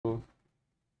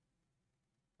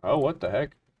Oh, what the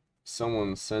heck?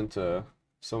 Someone sent a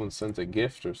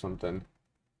gift or something.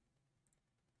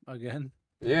 Again.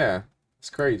 Yeah, it's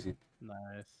crazy.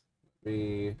 Nice. Let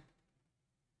me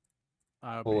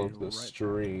I'll pull be up the right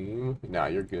back. stream. Nah,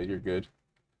 you're good, you're good.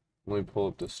 Let me pull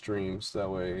up the stream so that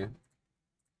way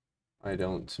I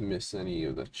don't miss any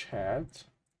of the chat.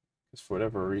 Because for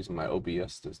whatever reason, my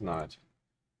OBS does not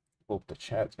pull up the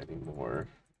chat anymore.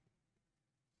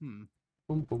 Hmm.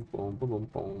 Boom, boom, boom, boom, boom,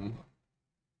 boom.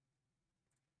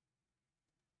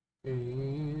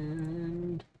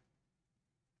 And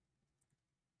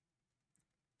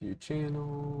view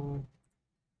channel.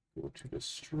 Go to the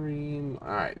stream.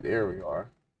 Alright, there we are.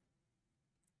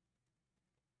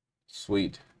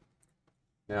 Sweet.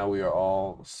 Now we are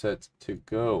all set to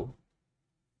go.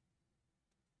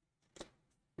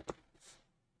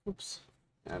 Oops.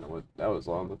 I don't know what that was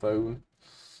on the phone.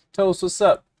 Toast, what's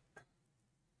up?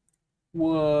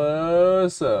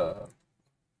 What's up?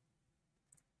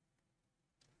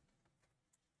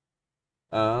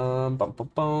 Bum,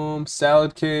 bum, bum.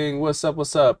 Salad King, what's up?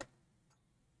 What's up?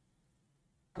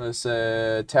 I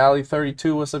said, Tally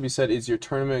 32, what's up? You said, is your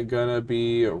tournament gonna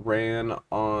be ran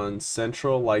on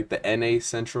Central, like the NA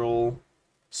Central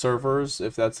servers?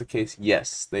 If that's the case,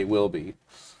 yes, they will be.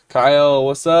 Kyle,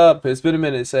 what's up? It's been a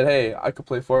minute. It said, hey, I could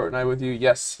play Fortnite with you.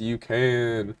 Yes, you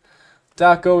can.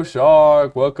 Daco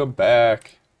Shark, welcome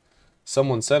back.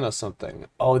 Someone sent us something.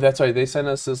 Oh, that's right. They sent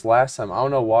us this last time. I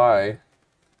don't know why.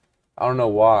 I don't know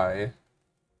why,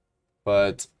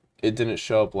 but it didn't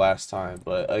show up last time.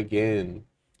 But again,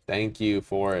 thank you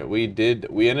for it. We ended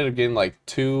up getting like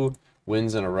 2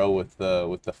 wins in a row with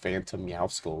the Phantom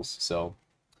Meowskulls. So,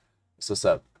 what's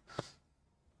up?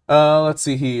 Let's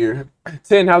see here.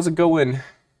 Tin, how's it going?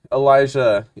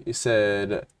 Elijah, you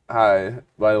said hi.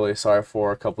 By the way, sorry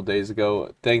for a couple days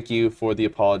ago. Thank you for the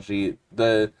apology.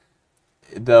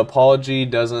 The apology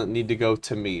doesn't need to go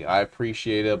to me. I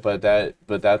appreciate it, but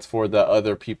that's for the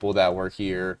other people that were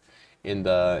here in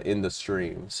the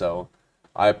stream. So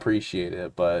I appreciate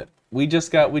it, but we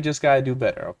just gotta do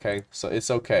better, okay? So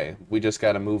it's okay. We just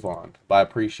gotta move on. But I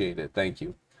appreciate it. Thank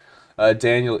you.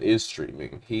 Daniel is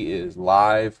streaming. He is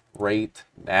live right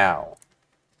now.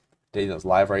 Daniel's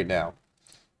live right now.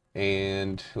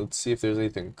 And let's see if there's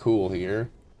anything cool here.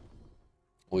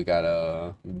 We got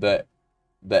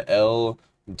the El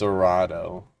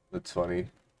Dorado. That's funny.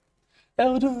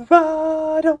 El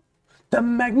Dorado, the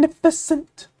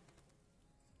magnificent.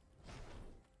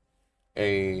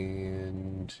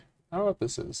 And I don't know what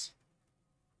this is.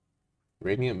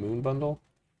 Radiant Moon Bundle?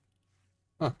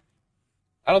 Huh.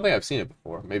 I don't think I've seen it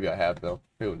before. Maybe I have though.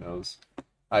 Who knows?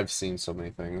 I've seen so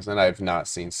many things, and I've not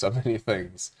seen so many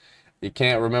things. You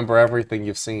can't remember everything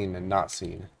you've seen and not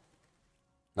seen.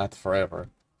 Not forever.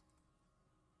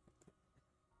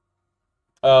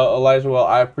 Elijah, well,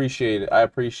 I appreciate it. I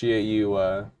appreciate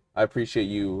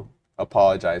you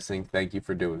apologizing. Thank you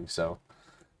for doing so.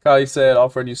 Kyle said, I'll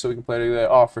friend you so we can play together.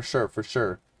 Oh, for sure, for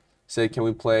sure. Said, can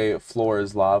we play Floor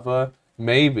is Lava?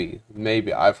 Maybe,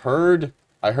 maybe. I heard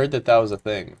that that was a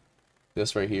thing.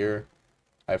 This right here.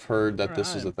 I've heard All that right,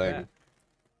 this I was a am back. thing.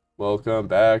 Welcome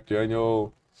back,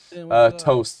 Daniel. Hey, what's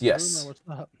up? Toast, Bruno, yes. what's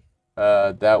up?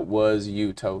 That was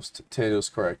you, Toast. Ted was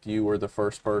correct. You were the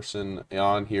first person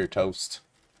on here, Toast.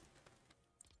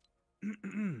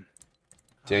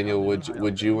 How y'all Daniel, doing? How y'all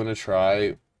would you doing? want to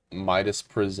try Midas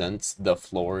Presents The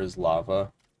Floor is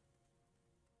Lava?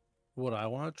 What I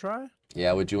want to try?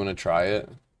 Yeah, would you want to try it?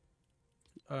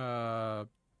 Uh,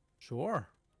 sure.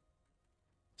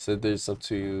 Said there's up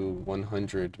to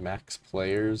 100 max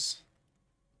players.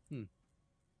 Hmm.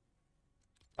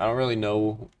 I don't really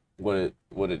know what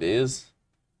it is,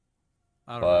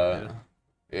 I don't know, but dude.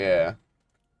 yeah.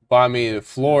 But I mean,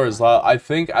 floor is lava. I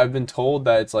think I've been told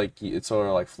that it's like it's sort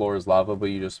of like floor is lava, but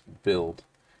you just build,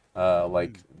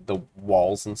 like Hmm. the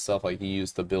walls and stuff. Like you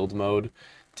use the build mode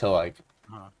to like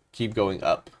Huh. keep going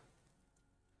up.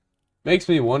 Makes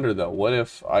me wonder though, what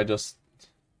if I just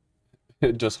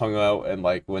just hung out and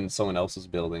like when someone else is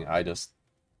building, I just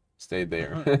stayed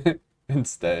there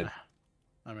instead.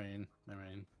 I mean,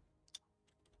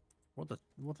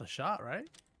 what the shot, right?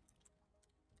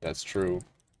 That's true.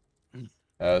 Hmm.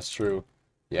 That's true.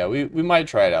 Yeah, we might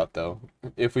try it out though.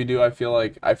 If we do, I feel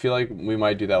like we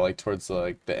might do that like towards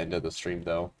the end of the stream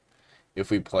though.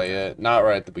 If we play Okay. it, not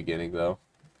right at the beginning though.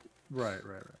 Right,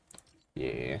 right, right.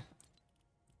 Yeah.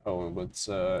 Oh, and let's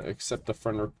accept the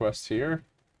friend request here.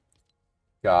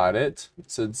 Got it.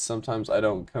 It said sometimes I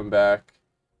don't come back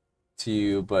to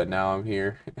you, but now I'm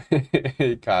here.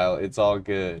 Kyle, it's all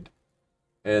good.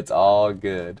 It's all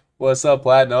good. What's up,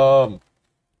 Platinum?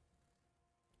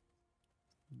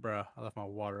 Bruh, I left my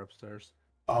water upstairs.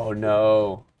 Oh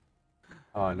no.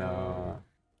 Oh Uh, no.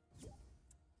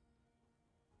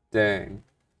 Dang.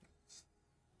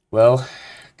 Well,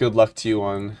 good luck to you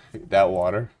on that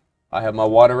water. I have my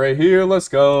water right here. Let's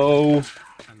go.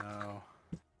 I know.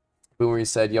 Boomer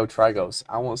said, "Yo, Trigos,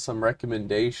 I want some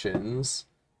recommendations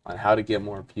on how to get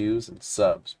more views and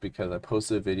subs because I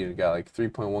posted a video and got like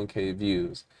 3.1K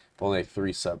views, but only like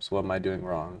 3 subs. What am I doing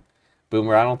wrong?"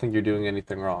 Boomer, I don't think you're doing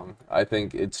anything wrong. I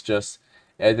think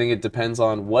it depends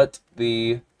on what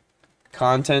the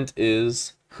content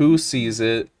is, who sees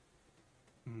it,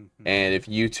 Hmm. and if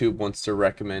YouTube wants to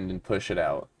recommend and push it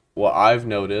out. What I've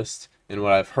noticed and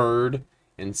what I've heard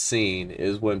and seen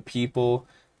is when people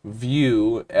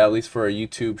view, at least for a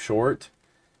YouTube short,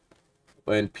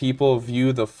 when people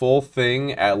view the full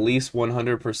thing at least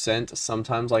 100%,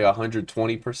 sometimes like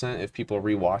 120% if people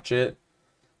rewatch it,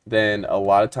 then a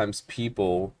lot of times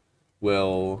people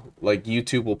will, like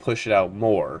YouTube will push it out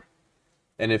more.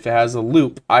 And if it has a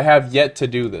loop, I have yet to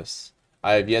do this.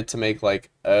 I have yet to make like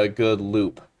a good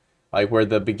loop, like where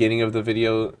the beginning of the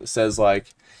video says like,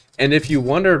 and if you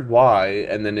wondered why,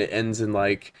 and then it ends in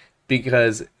like,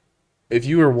 because if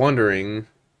you were wondering,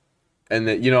 and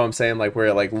that, you know what I'm saying, like where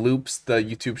it like loops the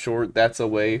YouTube short, that's a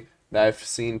way that I've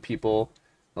seen people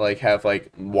like have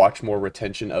like watch more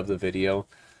retention of the video.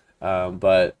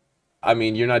 But I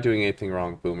mean, you're not doing anything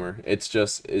wrong, Boomer. It's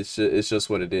just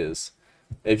what it is.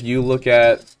 If you look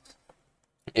at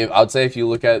if I'd say if you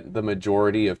look at the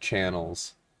majority of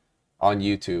channels on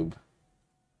YouTube,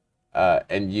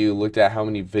 and you looked at how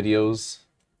many videos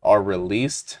are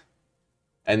released,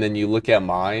 and then you look at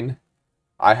mine,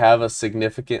 I have a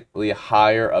significantly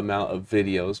higher amount of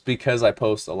videos because I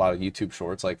post a lot of YouTube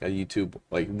shorts, like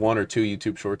 1 or 2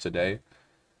 YouTube shorts a day.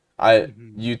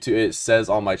 Hmm. It says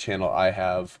on my channel I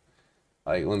have,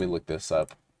 like, let me look this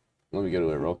up. Let me go to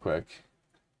it real quick.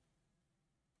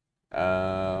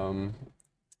 Um,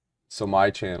 so my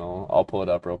channel, I'll pull it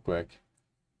up real quick.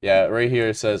 Yeah, right here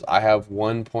it says I have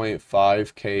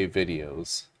 1.5K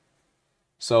videos.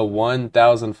 So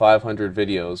 1,500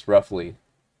 videos roughly.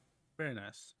 Very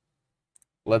nice.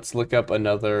 Let's look up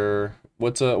another.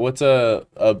 What's a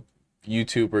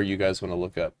YouTuber you guys want to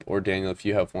look up? Or Daniel, if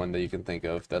you have one that you can think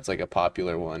of that's like a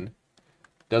popular one.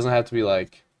 Doesn't have to be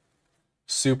like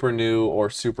super new or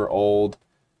super old.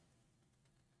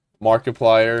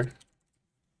 Markiplier.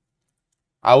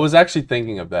 I was actually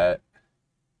thinking of that.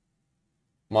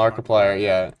 Markiplier, Markiplier.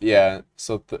 yeah, yeah.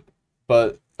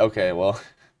 But okay, well,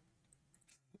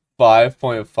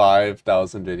 5.5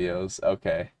 thousand videos.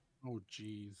 Okay, Oh,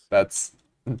 jeez. that's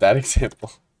that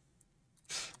example.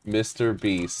 Mr.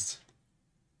 Beast.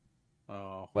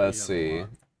 Oh, he Let's has a see.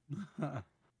 lot.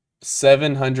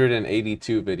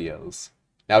 782 videos.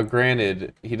 Now,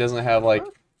 granted, he doesn't have What?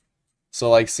 like, so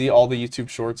like, see all the YouTube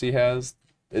shorts he has?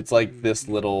 It's like this Hmm.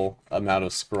 little amount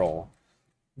of scroll.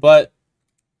 But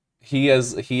he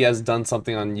has done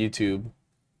something on YouTube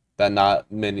that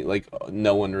not many, like,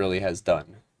 no one really has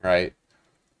done, right?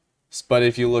 But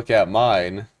if you look at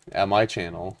mine, at my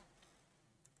channel,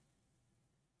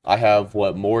 I have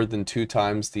what, more than 2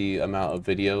 times the amount of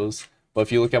videos. But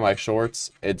if you look at my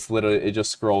shorts, it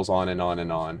just scrolls on and on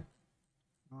and on.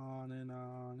 On and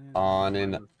on and on. On Mine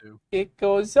and does too. it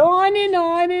goes on and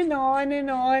on and on and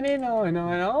on and on and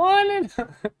on and on.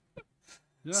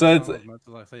 You know that So it's song was meant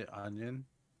to like say onion?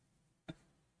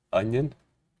 onion,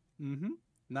 Mm-hmm.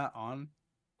 Not on.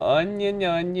 onion,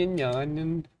 onion,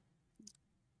 onion.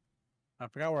 I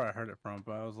forgot where I heard it from,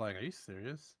 but I was like, "Are you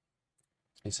serious?"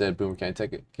 He said, "Boom, can I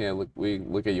take it? Can I look? We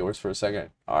look at yours for a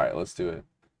second? All right, let's do it.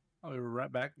 I'll be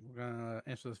right back. We're gonna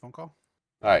answer this phone call.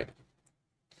 All right,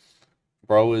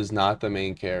 bro is not the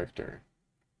main character.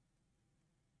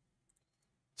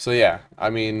 So yeah, I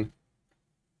mean,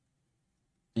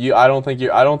 I don't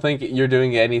think you're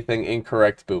doing anything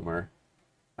incorrect, Boomer.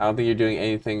 I don't think you're doing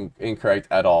anything incorrect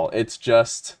at all. It's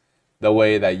just the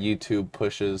way that YouTube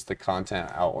pushes the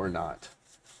content out or not.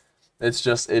 It's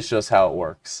just how it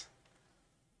works.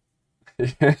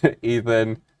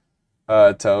 Ethan,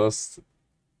 Toast,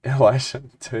 Elisha,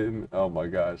 Tim. Oh my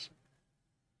gosh.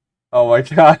 Oh my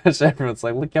gosh. Everyone's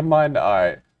like, look at mine. All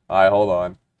right, hold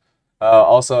on.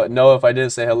 Also, Noah, if I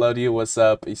didn't say hello to you, what's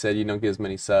up? You said you don't get as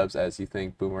many subs as you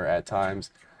think, Boomer, at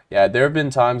times. Yeah, there have been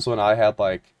times when I had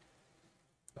like,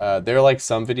 there are like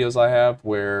some videos I have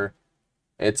where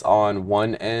it's on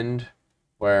one end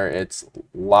where it's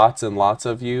lots and lots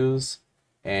of views,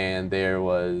 and there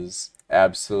was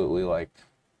absolutely like,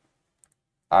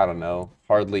 I don't know,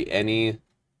 hardly any,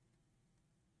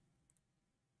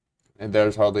 and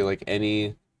there's hardly like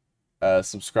any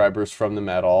subscribers from them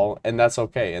at all, and that's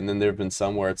okay. And then there have been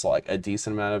some where it's like a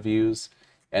decent amount of views,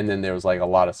 and then there was like a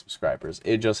lot of subscribers.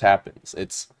 It just happens.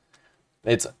 It's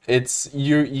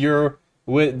you're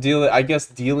with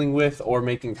dealing with or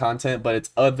making content, but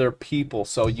it's other people.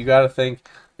 So you got to think,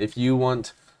 if you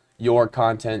want your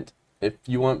content, if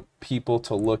you want people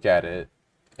to look at it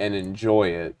and enjoy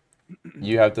it,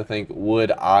 you have to think,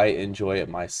 would I enjoy it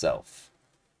myself?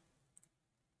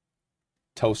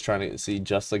 Toast trying to see,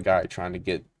 just a guy trying to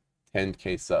get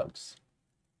 10K subs.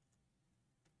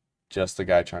 Just a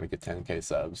guy trying to get 10K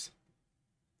subs.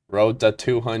 Road to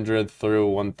 200 through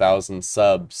 1,000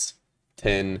 subs.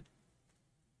 10.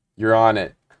 You're on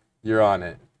it. You're on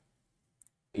it.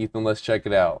 Ethan, let's check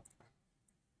it out.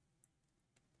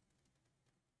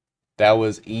 That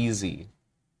was easy.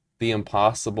 The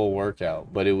impossible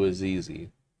workout, but it was easy.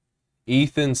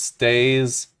 Ethan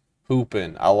stays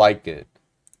hooping. I like it.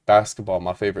 Basketball,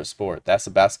 my favorite sport. That's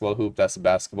a basketball hoop. That's a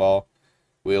basketball.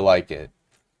 We like it.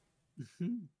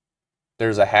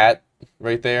 There's a hat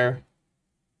right there.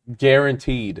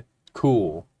 Guaranteed.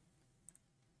 Cool.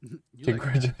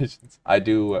 Congratulations. I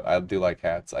do like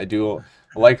hats. I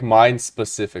like mine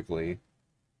specifically.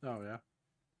 Oh yeah.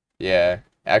 Yeah,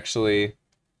 actually.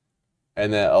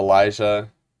 And then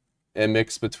Elijah, a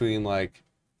mix between like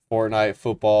Fortnite,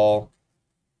 football,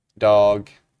 dog,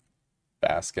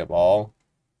 basketball.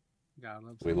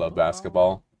 We love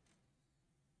basketball.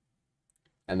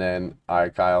 And then, all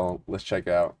right, Kyle, let's check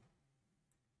it out.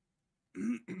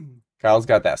 Kyle's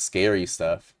got that scary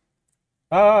stuff.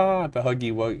 Ah, the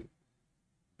Huggy Wuggy.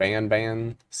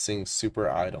 Ban sings Super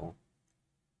Idol.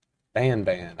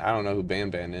 Ban. I don't know who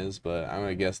Ban is, but I'm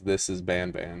gonna guess this is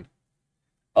Ban.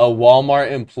 A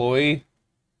Walmart employee?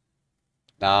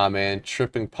 Nah, man.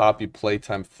 Tripping Poppy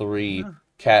Playtime 3.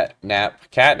 Catnap.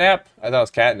 Catnap? I thought it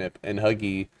was catnip. And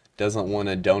Huggy doesn't want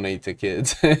to donate to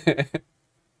kids. That's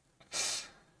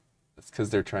because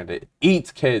they're trying to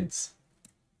eat kids.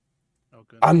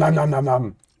 Oh,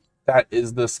 nom. That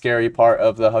is the scary part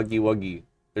of the Huggy Wuggy.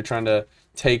 They're trying to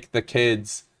take the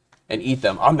kids and eat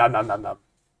them. Nom.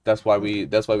 That's why we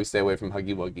stay away from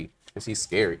Huggy Wuggy, because he's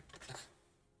scary.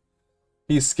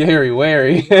 He's scary,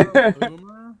 wary.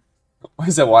 Why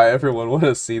is that why everyone want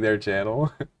to see their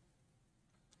channel?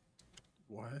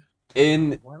 What?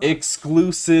 In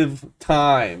exclusive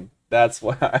time. That's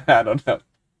why I don't know.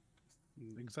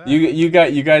 Exactly. You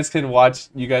guys can watch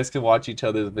each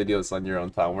other's videos on your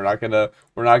own time. We're not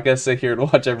gonna sit here and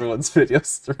watch everyone's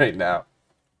videos right now.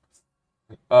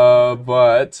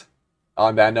 But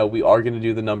on that note, we are gonna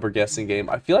do the number guessing game.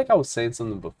 I feel like I was saying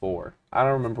something before. I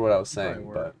don't remember what I was saying,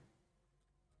 but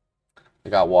I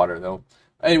got water though.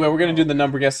 Anyway, we're gonna do the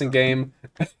number guessing game.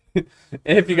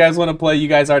 If you guys want to play, you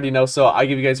guys already know. So I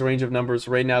give you guys a range of numbers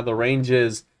right now. The range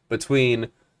is between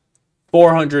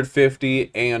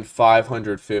 450 and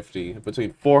 550.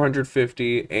 Between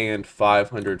 450 and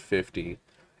 550.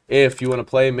 If you want to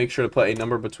play, make sure to put a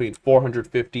number between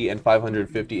 450 and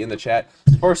 550 in the chat.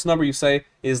 First number you say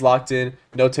is locked in.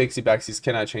 No takesy backsies,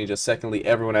 cannot change it. Secondly,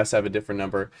 everyone has to have a different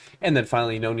number. And then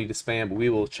finally, no need to spam. We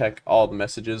will check all the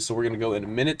messages. So we're going to go in a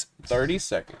minute, 30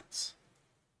 seconds.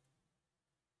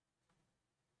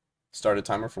 Start a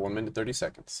timer for 1 minute, 30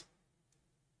 seconds.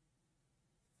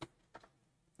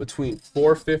 Between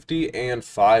 450 and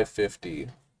 550.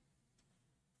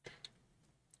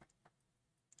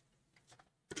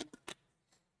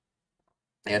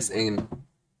 Yes, in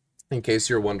case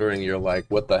you're wondering, you're like,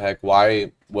 what the heck?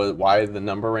 Why the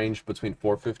number range between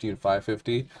 450 and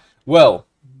 550? Well,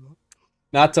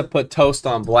 not to put Toast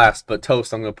on blast, but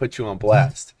Toast, I'm going to put you on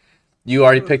blast. You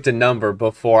already picked a number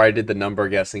before I did the number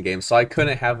guessing game, so I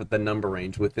couldn't have the number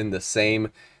range within the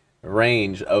same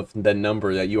range of the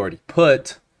number that you already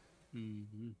put,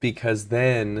 because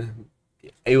then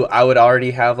I would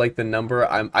already have like the number.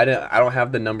 I don't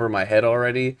have the number in my head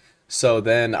already, so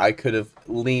then I could have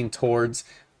leaned towards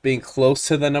being close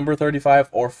to the number 35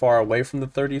 or far away from the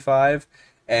 35,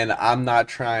 and I'm not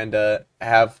trying to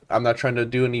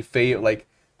do any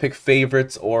pick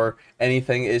favorites or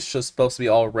anything. It's just supposed to be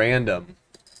all random.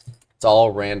 It's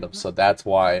all random, so that's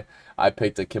why I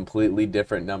picked a completely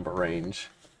different number range.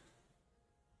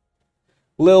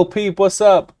 Lil Peep, what's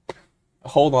up?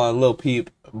 Hold on, Lil Peep.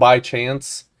 By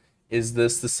chance, is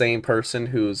this the same person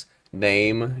whose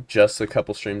name just a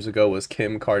couple streams ago was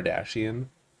Kim Kardashian?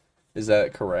 Is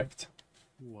that correct?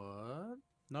 What?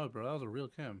 No, bro, that was a real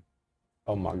Kim.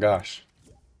 Oh my gosh.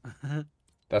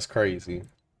 That's crazy.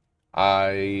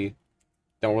 I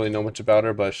don't really know much about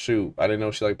her, but shoot, I didn't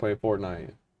know she liked playing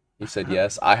Fortnite. You said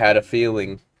yes. I had a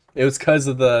feeling. It was because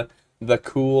of the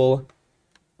cool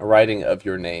writing of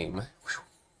your name.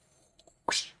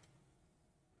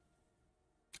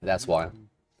 That's why.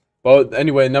 Well,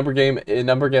 anyway, number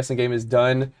guessing game is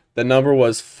done. The number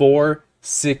was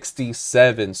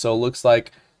 467. So it looks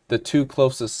like the two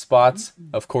closest spots,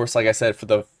 of course, like I said, for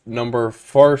the number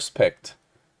first picked,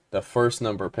 the first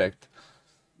number picked.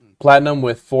 Platinum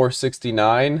with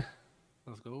 469.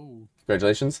 Let's go.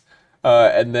 Congratulations.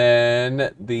 And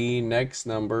then the next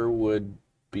number would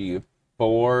be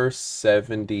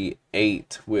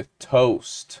 478 with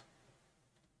Toast.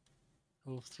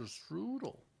 Toaster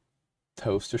strudel.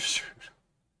 Toaster strudel.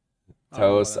 I don't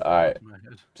know why Toast. that All right. popped in my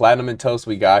head. Platinum and Toast,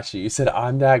 we got you. You said,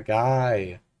 I'm that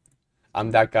guy.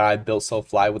 I'm that guy built so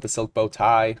fly with a silk bow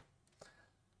tie.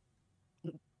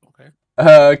 Okay.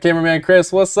 Cameraman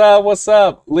Chris, what's up? What's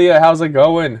up? Leah, how's it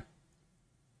going?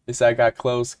 He said I got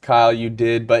close. Kyle, you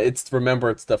did, but remember,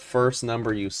 it's the first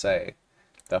number you say.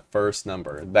 The first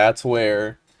number. That's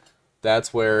where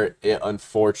it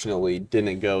unfortunately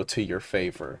didn't go to your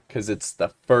favor, because it's the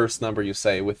first number you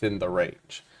say within the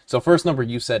range. So first number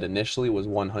you said initially was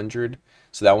 100,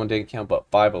 so that one didn't count, but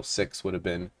 506 would have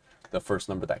been the first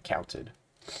number that counted.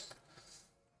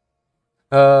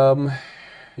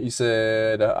 You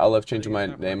said I love changing my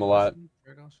name a lot.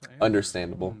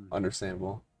 Understandable.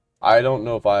 Understandable. I don't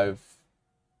know if I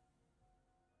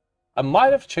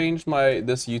might have changed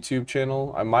this YouTube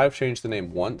channel. I might have changed the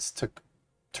name once to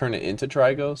turn it into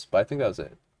Trigos, but I think that was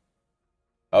it.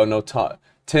 Oh no,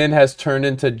 Tin has turned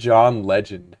into John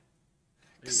Legend.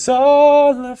 'Cause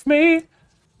all of me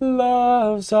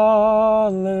loves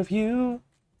all of you.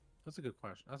 That's a good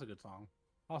question. That's a good song.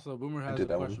 Also, Boomer has a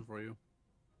question for you.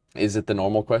 Is it the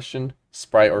normal question?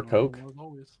 Sprite or Coke? Normal as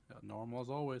always. Yeah, normal as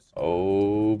always.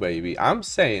 Oh, baby. I'm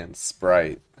saying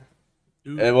Sprite.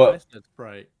 Dude, I said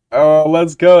Sprite. Oh,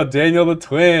 let's go. Daniel the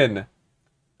Twin.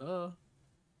 So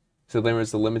there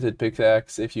is the limited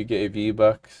pickaxe. If you get a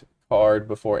V-Bucks card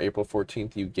before April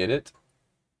 14th, you get it.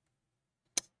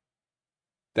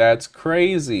 That's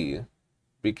crazy.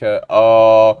 Because,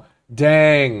 oh,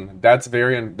 dang. That's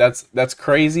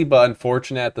crazy, but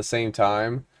unfortunate at the same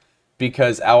time.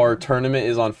 Because our tournament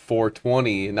is on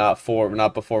 420, not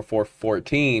before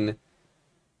 414.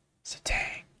 So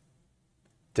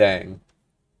dang.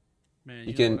 Man,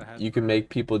 you can make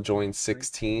people join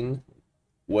 16.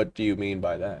 What do you mean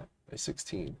by that? By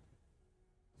 16.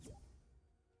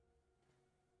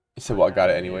 You said, well, I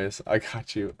got it anyways. I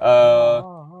got you.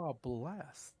 Baja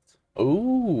Blast.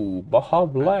 Ooh, Baja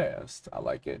Blast. I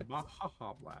like it.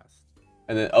 Baja Blast.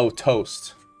 And then, oh,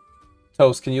 Toast.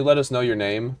 Toast, can you let us know your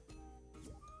name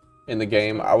in the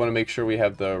game? I want to make sure we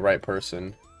have the right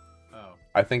person. Oh.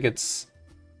 I think it's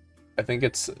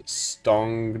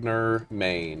Stongner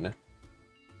Main.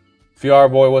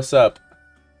 VR boy, what's up?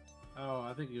 Oh,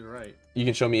 I think you're right. You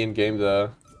can show me in game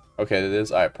the. Okay, it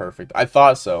is. All right, perfect. I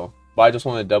thought so, but I just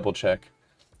want to double check.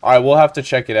 All right, we'll have to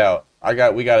check it out.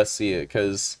 We gotta see it,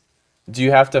 cause do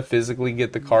you have to physically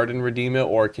get the card and redeem it,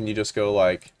 or can you just go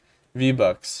like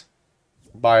V-Bucks,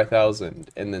 buy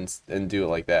 1,000, and do it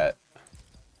like that?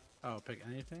 Oh, pick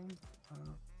anything.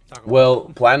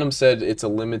 Well, Platinum said it's a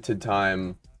limited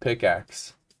time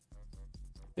pickaxe.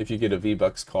 If you get a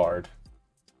V-Bucks card.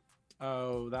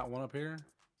 Oh, that one up here.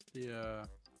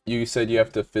 You said you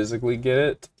have to physically get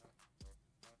it?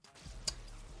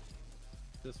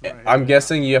 This one right here, I'm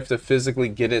guessing you have to physically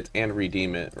get it and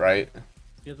redeem it, right?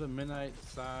 Get the midnight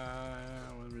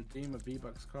when redeem a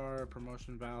V-Bucks card,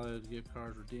 promotion valid, gift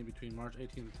cards redeemed between March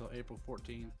 18th until April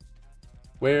 14th.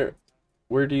 Where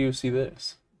do you see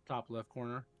this? Top left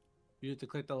corner. You have to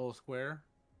click that little square.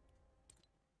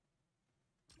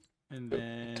 And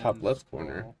then top left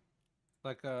corner.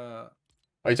 Like Are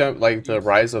you talking like the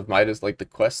Rise of Midas, like the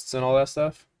quests and all that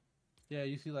stuff? Yeah,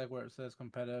 you see like where it says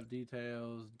competitive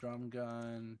details, drum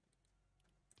gun.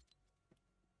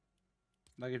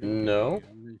 Like if you no.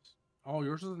 Oh,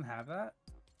 yours doesn't have that?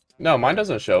 No, mine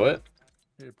doesn't show it.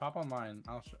 Here, pop on mine.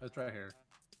 It's right here.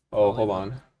 Oh, hold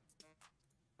on.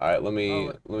 All right, let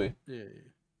me let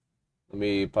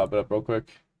me pop it up real quick.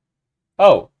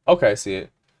 Oh, okay, I see it.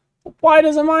 Why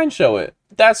doesn't mine show it?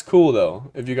 That's cool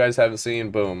though. If you guys haven't seen,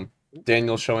 boom,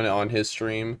 Daniel's showing it on his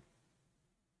stream.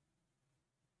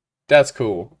 That's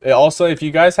cool. Also, if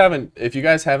you guys haven't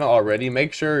already,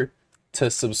 make sure to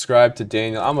subscribe to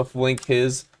Daniel. I'm gonna link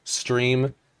his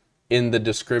stream in the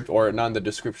description, or not in the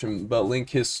description, but link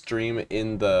his stream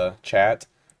in the chat.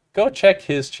 Go check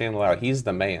his channel out. He's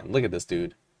the man. Look at this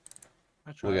dude.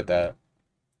 Look at that.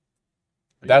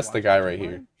 That's the guy right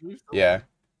here. Yeah.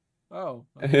 Oh.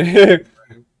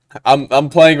 I'm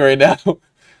playing right now.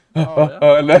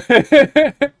 Oh,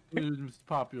 yeah? Just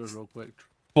pop yours real quick.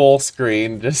 Full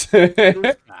screen, just. How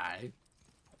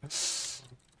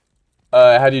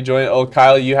do you join? Oh,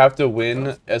 Kyle, you have to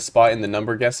win a spot in the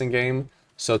number guessing game.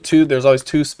 So there's always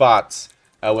 2 spots.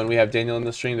 When we have Daniel in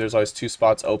the stream, there's always 2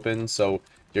 spots open, so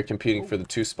you're competing Oh, for the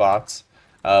 2 spots.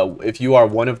 If you are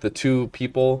one of the 2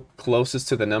 people closest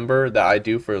to the number that I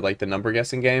do for like the number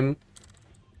guessing game,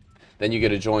 then you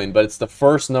get a join. But it's the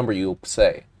first number you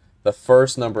say. The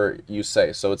first number you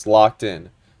say, so it's locked in.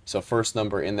 So first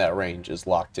number in that range is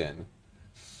locked in.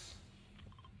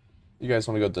 You guys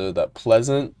want to go to that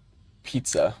Pleasant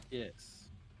Pizza? yes.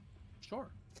 Sure.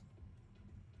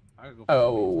 I gotta go for some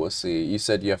Oh, pizza. let's see. You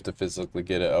said you have to physically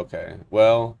get it. Okay.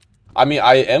 Well, I mean,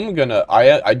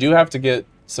 I do have to get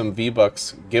some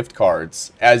V-Bucks gift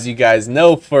cards, as you guys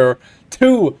know, for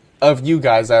 2 of you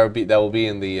guys that will be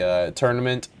in the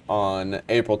tournament on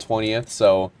April 20th.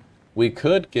 So we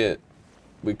could get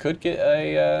we could get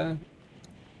a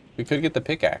we could get the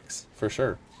pickaxe for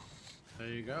sure. There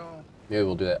you go. Maybe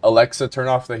we'll do that. Alexa, turn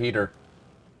off the heater.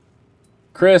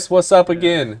 Chris, what's up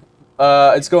again?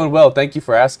 It's going well. Thank you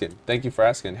for asking. Thank you for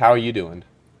asking. How are you doing?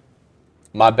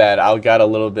 My bad. I got a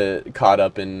little bit caught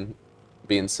up in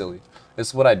being silly. This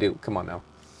is what I do. Come on now.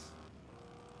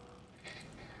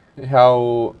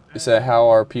 How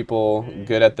are people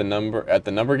good at the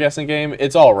number guessing game?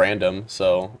 It's all random,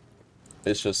 so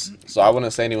it's just so I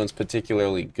wouldn't say anyone's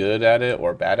particularly good at it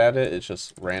or bad at it. It's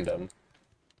just random.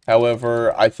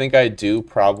 However, I think I do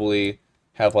probably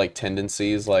have like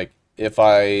tendencies like if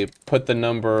I put the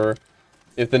number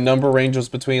if the number ranges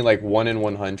between like 1 and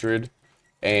 100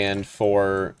 and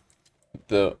for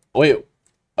the wait,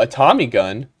 a Tommy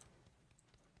gun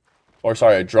or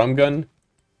sorry, a drum gun,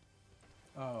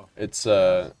 Oh, it's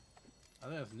I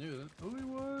think that's new. Only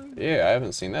one. yeah, I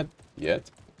haven't seen that yet.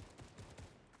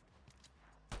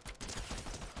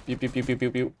 Pew pew pew pew pew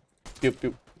pew pew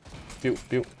pew pew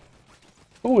pew.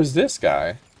 Who is this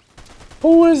guy?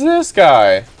 Who is this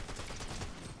guy?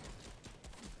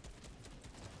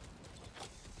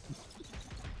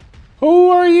 Who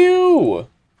are you?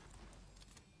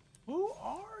 Who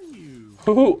are you?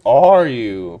 Who are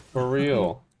you? For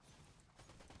real.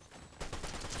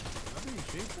 Am I being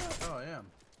chased at? Oh, I am.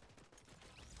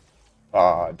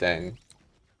 Aw, dang.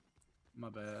 My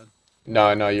bad.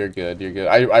 No, you're good. You're good.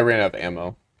 I ran out of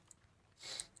ammo.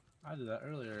 I did that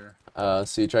earlier.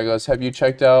 See, Trigos, have you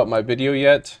checked out my video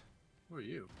yet? Who are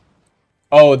you?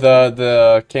 Oh,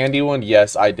 the candy one?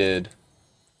 Yes, I did.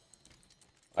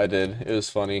 I did. It was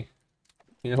funny.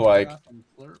 You're like, Got some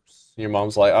slurps. your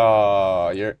mom's like, ah,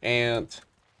 your aunt.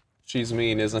 She's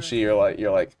mean, isn't she? You're like,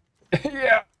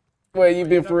 yeah. Wait, you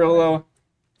being for real though?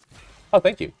 Oh,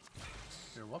 thank you.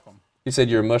 You're welcome. You said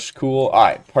you're mush cool. All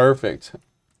right, perfect.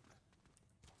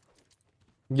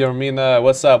 Yarmina,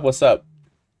 what's up? What's up?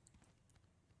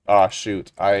 Ah,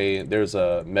 shoot. There's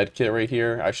a med kit right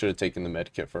here. I should have taken the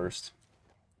med kit first.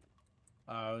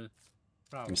 Probably.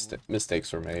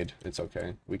 Mistakes were made. It's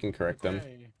okay. We can correct them.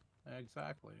 Okay,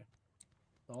 exactly.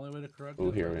 The only way to correct Ooh,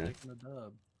 it here, is by man. taking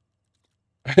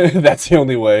a dub. That's the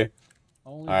only way.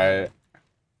 Only Alright.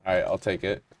 Alright, I'll take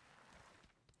it.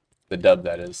 The dub,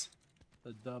 that is.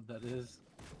 the dub that is.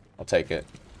 I'll take it.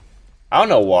 I don't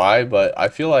know why, but I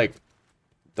feel like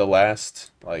the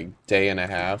last, like, day and a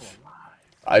half,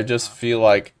 I just feel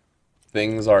like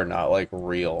things are not, like,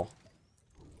 real.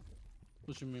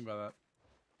 What you mean by that?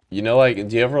 You know, like,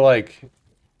 do you ever, like,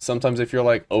 sometimes if you're,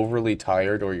 like, overly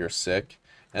tired or you're sick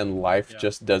and life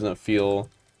just doesn't feel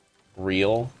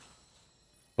real?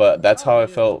 But that's how I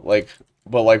felt, like,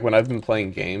 but, like, when I've been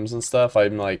playing games and stuff,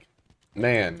 I'm like,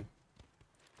 man,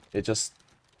 it just,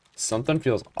 something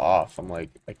feels off. I'm like,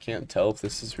 I can't tell if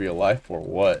this is real life or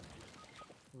what.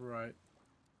 Right.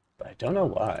 But I don't know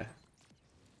why.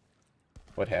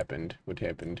 What happened? What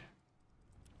happened?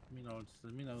 Me no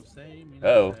say. Me no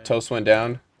Oh, say. toast went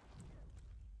down.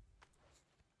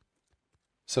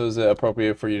 So is it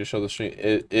appropriate for you to show the stream?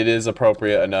 It is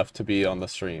appropriate enough to be on the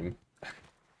stream.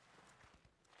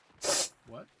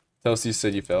 What? Toast, you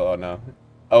said you fell. Oh no.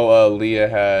 Oh, Leah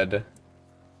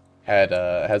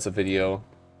has a video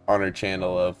on her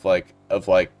channel of like I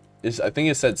think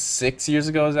it said 6 years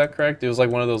ago. Is that correct? It was like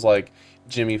one of those like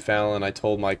Jimmy Fallon. I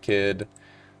told my kid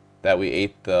that we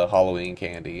ate the Halloween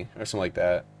candy or something like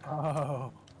that.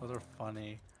 Oh, those are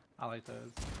funny. I like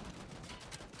those.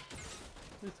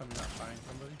 Please tell me you're not fighting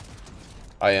somebody.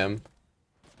 I am.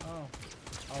 Oh,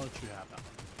 I'll let you have that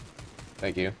one.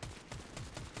 Thank you.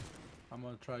 I'm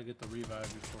gonna try to get the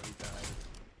revive before he dies.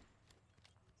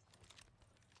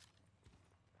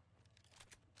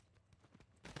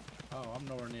 Oh, I'm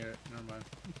nowhere near it. Never mind.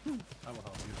 I will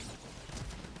help you.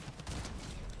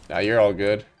 Now you're all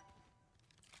good.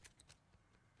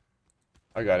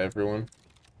 I got everyone.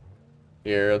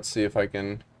 Here, let's see if I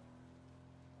can.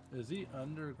 Is he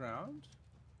underground?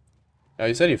 No,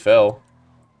 you said he fell.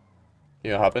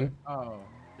 You hopping? Oh,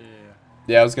 yeah.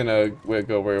 Yeah, I was gonna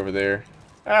go way over there.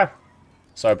 Ah,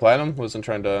 sorry, Platinum. Wasn't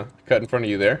trying to cut in front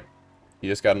of you there. You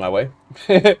just got in my way.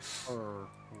 Or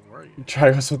were you?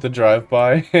 Trigos with the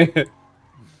drive-by.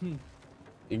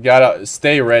 You gotta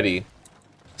stay ready.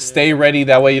 Stay Yeah. ready,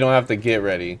 that way you don't have to get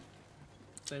ready.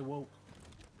 Stay woke.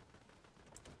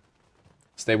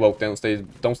 Stay woke, don't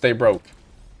stay broke.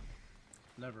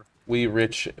 Never. We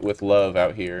rich with love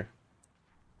out here.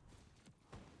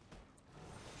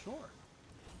 Sure.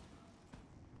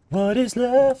 What is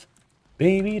love?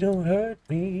 Baby, don't hurt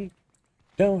me.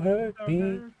 Don't hurt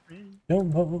me no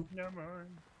more. No more.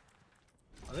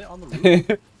 Are they on the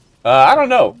roof? I don't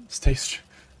know.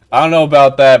 I don't know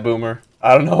about that, Boomer.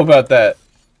 I don't know about that.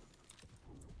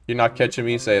 You're not catching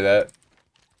me say that.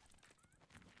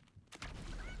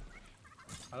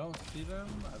 I don't see them.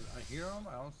 I hear them.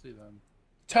 I don't see them.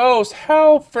 Toast,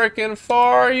 how freaking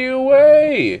far are you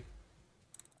away?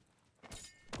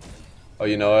 Oh,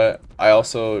 you know what? I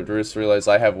also just realized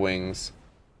I have wings.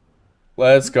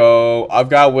 Let's go. I've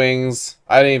got wings.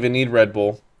 I didn't even need Red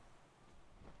Bull.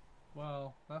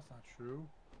 Well, that's not true.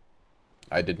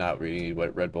 I did not really need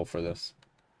Red Bull for this.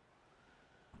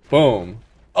 Boom.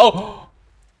 Oh!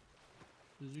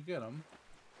 Did you get them?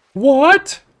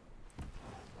 What?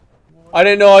 I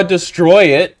didn't know I'd destroy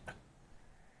it.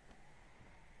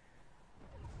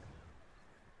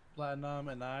 Platinum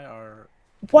and I are.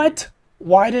 What?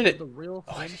 Why did it? The real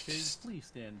Oh, thing is, please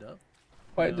stand up.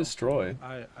 Why No. destroy?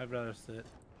 I'd rather sit.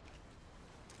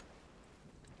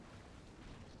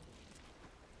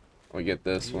 We get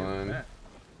this Here, one. Matt.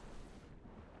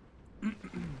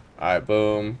 Alright,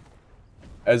 boom.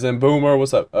 As in Boomer,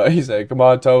 what's up? He said, come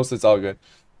on, Toast, it's all good.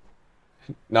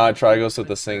 Nah, Trigos with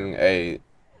the sing. Hey,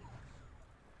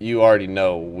 you already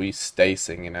know we stay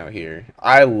singing out here.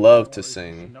 I love to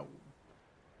sing. No.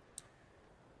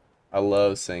 I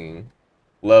love singing.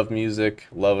 Love music.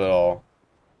 Love it all.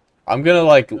 I'm gonna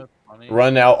like That's funny.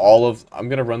 I'm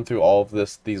gonna run through all of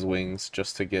these wings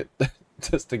just to get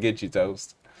just to get you,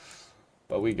 Toast.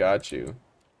 But we got you.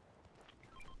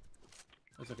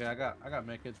 It's okay. I got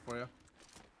medkits for you.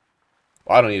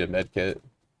 Well, I don't need a med kit.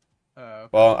 Okay.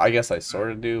 Well, I guess I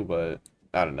sort of do, but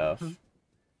not enough.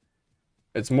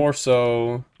 It's more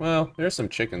so... Well, there's some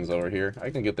chickens over here. I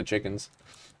can get the chickens.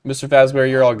 Mr. Fazbear,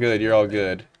 you're all good. You're all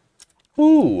good.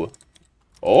 Ooh.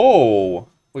 Oh.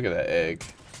 Look at that egg.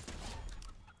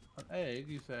 An egg,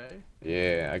 you say?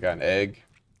 Yeah, I got an egg.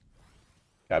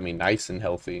 Got me nice and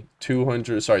healthy.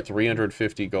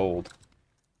 350 gold.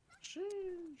 Sheesh.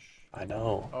 I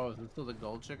know. Oh, is it still the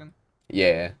gold chicken?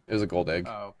 Yeah, it was a gold egg.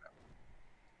 Oh, okay.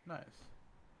 Nice.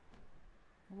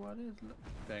 What is it?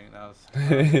 Dang, that was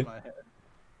in my head.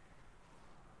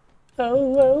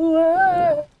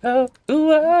 Oh.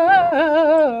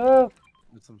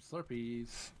 With some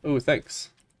Slurpees. Ooh, thanks.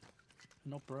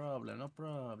 No problem, no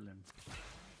problem.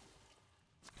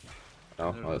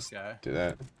 Oh, There's let's this guy. do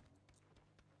that.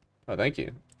 Oh, thank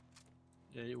you.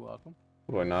 Yeah, you're welcome.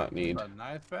 What do I not need? A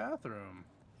nice bathroom.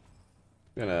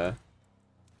 I'm gonna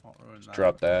Won't ruin that.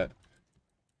 drop that.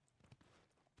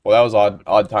 Well, that was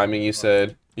odd timing. You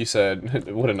said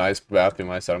what a nice bathroom.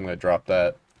 I said I'm gonna drop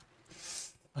that.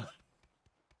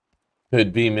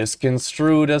 Could be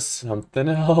misconstrued as something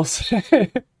else.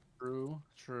 True,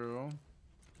 true.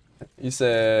 You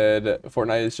said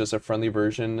Fortnite is just a friendly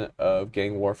version of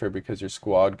gang warfare because your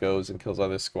squad goes and kills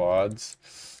other squads.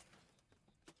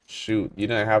 Shoot, you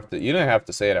didn't have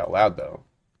to say it out loud though.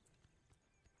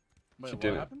 Wait, She what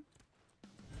didn't. happened?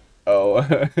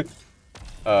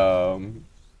 Oh,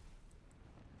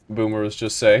 Boomer was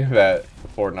just saying that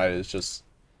Fortnite is just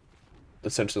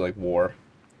essentially like war.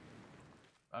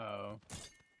 Oh.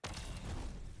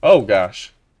 Oh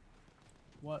gosh.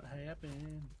 What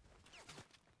happened?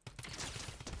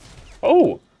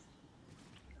 Oh.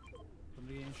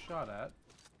 Somebody getting shot at.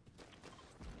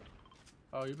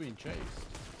 Oh, you're being chased.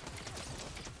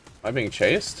 Am I being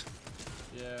chased?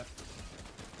 Yeah.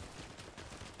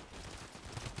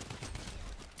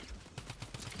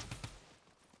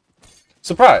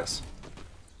 Surprise.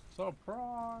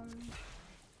 Surprise!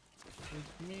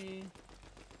 It's me.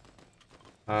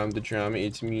 I'm the drama,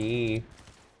 it's me.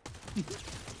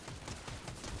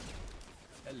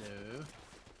 Hello.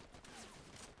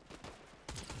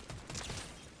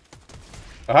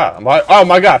 Aha, oh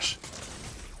my gosh.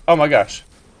 Oh my gosh.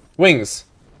 Wings.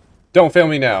 Don't fail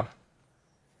me now.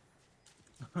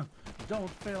 Don't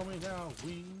fail me now,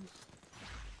 wings.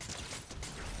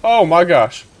 Oh my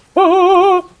gosh.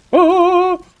 Oh,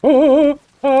 oh, oh,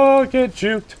 oh, get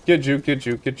juked. Get juked, get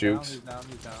juked, get Down, juked. he's down,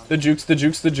 he's down. The jukes, the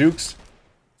jukes, the jukes.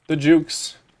 The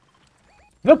jukes.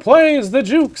 The plays, the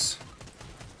jukes.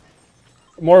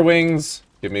 More wings.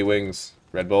 Give me wings.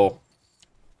 Red Bull.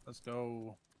 Let's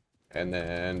go. And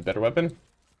then better weapon,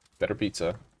 better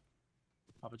pizza.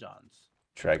 Papa John's.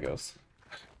 Trigos.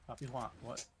 Papi Juan.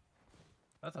 What?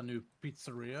 That's a new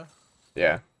pizzeria.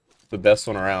 Yeah, the best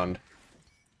one around.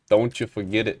 Don't you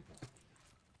forget it.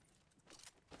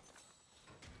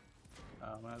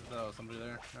 Oh man, there was somebody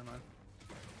there. Never mind.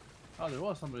 Oh, there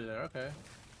was somebody there. Okay.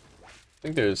 I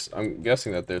think there's. I'm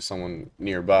guessing that there's someone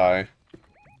nearby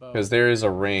Bo. because there is a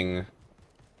ring.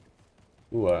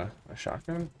 Ooh, a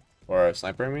shotgun or a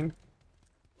sniper. I mean.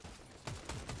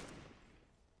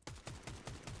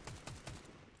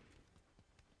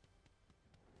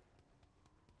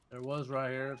 There was right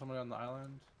here somebody on the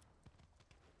island.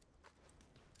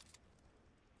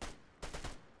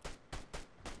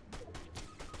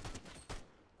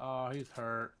 Oh, he's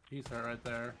hurt. He's hurt right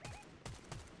there.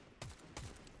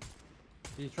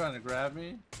 He's trying to grab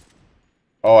me.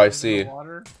 Oh, I He's in the see.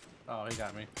 water. Oh, he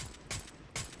got me.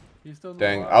 He's still in the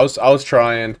Dang, water. I was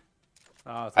trying.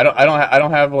 Oh, it's I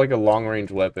don't have like a long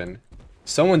range weapon.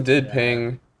 Someone did Yeah.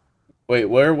 ping. Wait,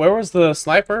 where was the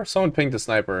sniper? Someone pinged the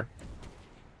sniper.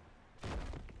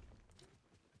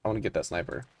 I want to get that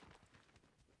sniper.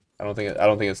 I don't think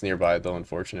it's nearby though,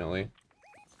 unfortunately.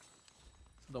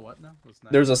 The what now? The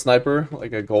sniper? There's a sniper,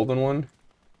 like a golden one.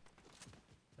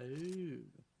 Ooh.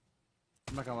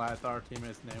 I'm not gonna lie, I thought our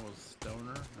teammate's name was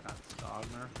Stoner, not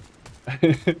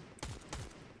Stogner.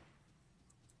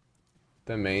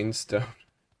 The main stone.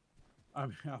 I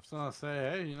mean, I was gonna say,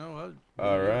 hey, you know what?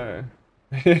 All right.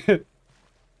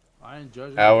 I ain't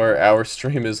judging. Our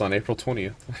stream is on April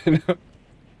 20th.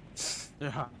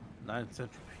 Yeah, 9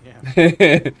 Central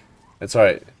PM. That's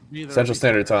right. Be there Central before.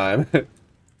 Standard Time.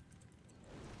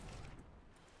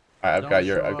 Alright, I've Don't got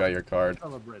show up your card.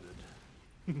 Celebrated.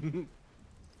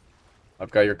 I've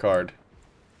got your card.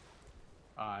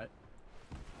 Alright.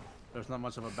 There's not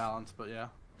much of a balance, but yeah.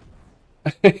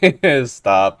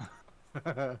 Stop.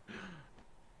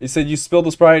 You said you spilled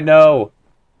the Sprite? No.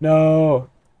 No.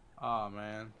 Oh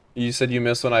man. You said you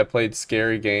missed when I played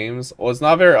scary games. Well, it's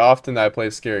not very often that I play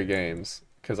scary games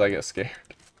because I get scared.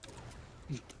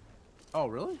 Oh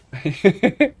really?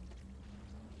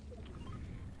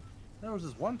 There was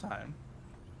this one time.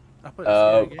 I played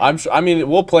a scary game. I mean,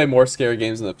 we'll play more scary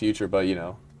games in the future, but you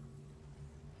know.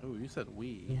 Ooh, you said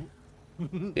we.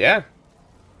 Yeah.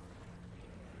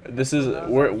 This is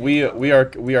we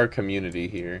are community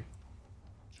here.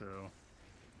 True.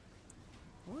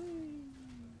 Whee!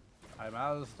 I'm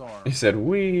out of the storm. He said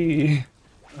we.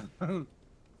 Hoping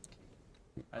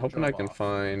I drove can off.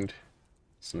 find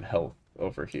some health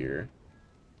over here.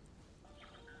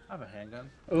 I have a handgun.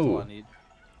 That's all Ooh. I need.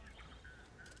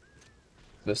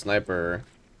 The sniper.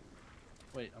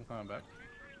 Wait, I'm coming back.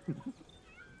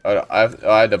 I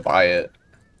had to buy it.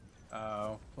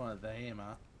 Oh, one of them,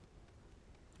 huh?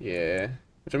 Yeah.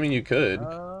 Which I mean you could.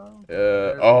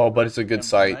 There's Oh, but it's a good spam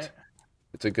site. tonight.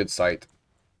 It's a good site.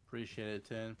 Appreciate it,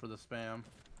 Tin, for the spam.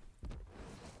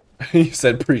 You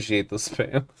said appreciate the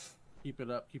spam. Keep it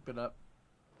up.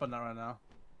 But not right now.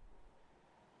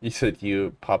 You said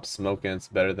you pop smoke and it's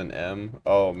better than M.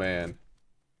 Oh man.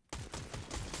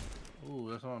 Ooh,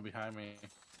 there's someone behind me.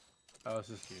 Oh, it's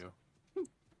just you.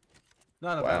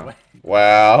 Not in a bad Wow. way.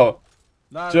 Wow.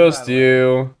 Not in a Just bad way.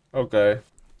 you. Okay.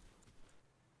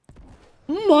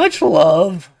 Much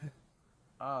love.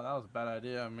 Oh, that was a bad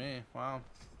idea on me. Wow.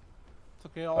 It's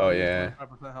okay. Oh, yeah.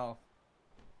 25% health.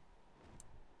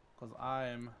 Because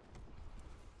I'm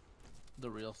the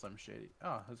real Slim Shady.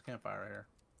 Oh, there's a campfire right here.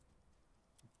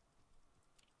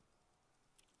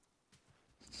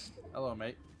 Hello,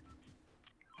 mate.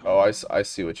 Oh, I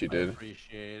see what you I did.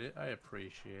 appreciate it. I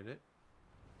appreciate it.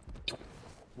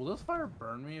 Will this fire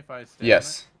burn me if I stay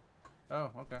Yes. on it?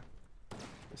 Oh, okay.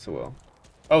 Yes, it will.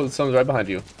 Oh, someone's right behind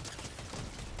you.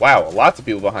 Wow, lots of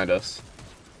people behind us.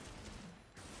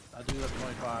 I do that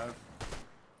 25.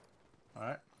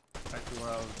 Alright. Back to where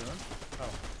I was doing. Oh.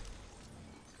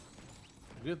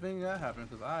 Good thing that happened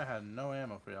because I had no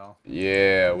ammo for y'all.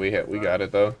 Yeah, we got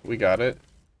it though. We got it.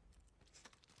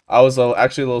 I was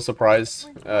actually a little surprised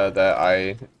that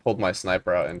I pulled my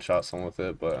sniper out and shot someone with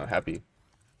it, but I'm happy.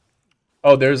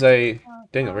 Oh, there's a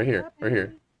Daniel right here, right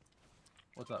here.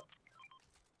 What's up?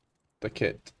 The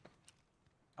kit,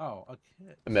 Oh, a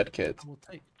kit. the med kit, I will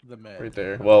take the med. right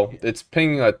there. Okay. Well, it's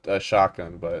pinging a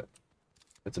shotgun, but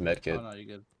it's a med kit. Oh no, you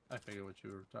good. I figured what you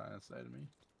were trying to say to me.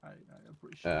 I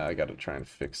appreciate I gotta try and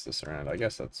fix this around. I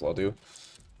guess that's what I'll do.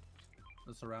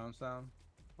 the surround sound.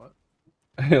 What?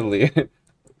 Leah.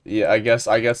 Yeah, I guess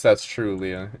that's true,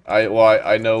 Leah.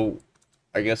 I know.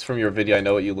 I guess from your video, I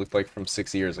know what you looked like from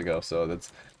 6 years ago. So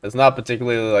that's not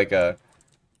particularly like a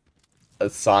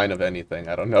sign of anything.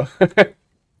 I don't know.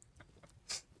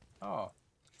 Oh,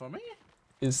 For me?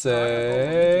 He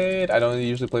said, I don't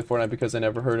usually play Fortnite because I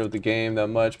never heard of the game that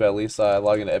much, but at least I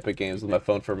log into Epic Games with my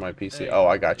phone for my PC. Oh,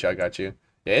 I got you, I got you.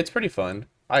 Yeah, it's pretty fun.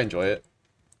 I enjoy it.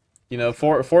 You know,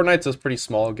 Fortnite's a pretty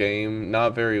small game,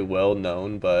 not very well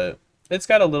known, but it's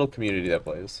got a little community that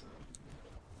plays.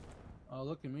 Oh,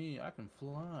 look at me. I can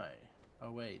fly.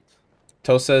 Oh, wait.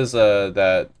 Toast says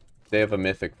that they have a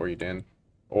mythic for you, Dan.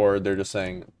 Or they're just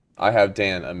saying, I have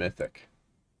Dan a mythic.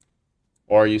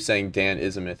 Or are you saying Dan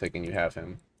is a mythic and you have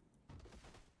him?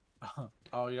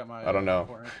 Oh, you got my... I don't know.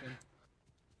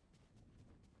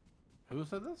 Who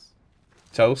said this?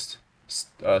 Toast?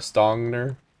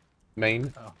 Stongner?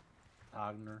 Main? Oh,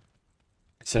 Agner.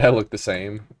 Said I look the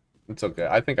same. It's okay.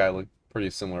 I think I look pretty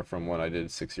similar from what I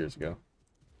did 6 years ago.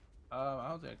 I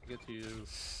don't think I can get to you,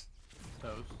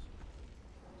 Toast.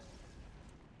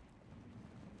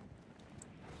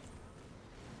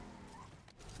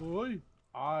 Boy,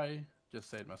 I just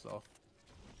saved myself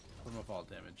from a fall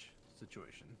damage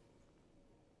situation.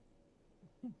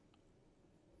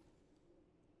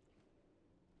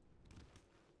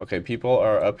 Okay, people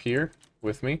are up here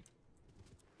with me.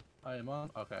 I am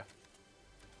on. Okay.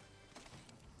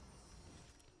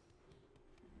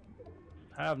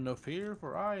 Have no fear,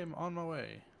 for I am on my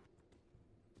way.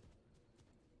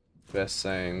 Best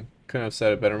saying. Couldn't have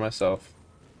said it better myself.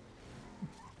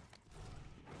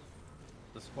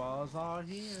 The squaws are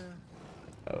here.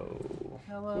 Oh.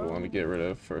 Hello. Let me get rid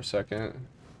of for a second.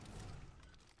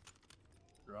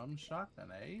 Drum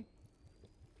shotgun, eh?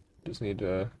 Just need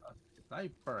to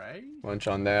Sniper, eh? munch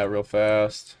on that real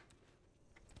fast.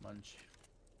 Munch.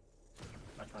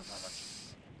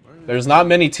 There's not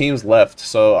many teams left,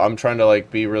 so I'm trying to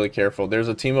like be really careful. There's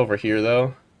a team over here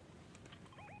though.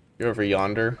 You're over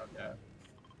yonder. Okay.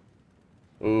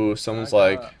 Ooh, someone's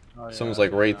like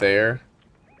right there.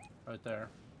 Right there.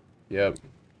 Yep.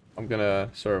 I'm gonna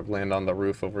sort of land on the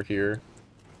roof over here.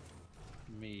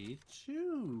 Me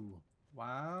too.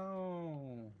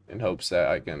 Wow. In hopes that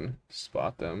I can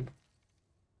spot them.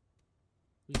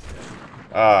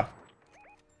 Ah.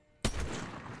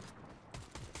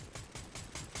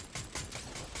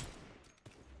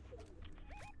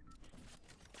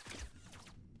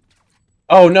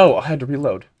 Oh no, I had to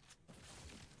reload.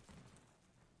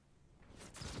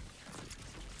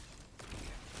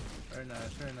 Very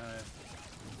nice, very nice.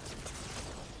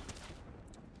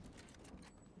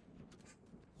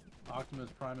 Optimus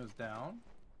Prime is down.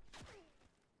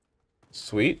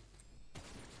 Sweet.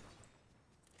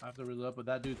 I have to reload, but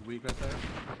that dude's weak right there.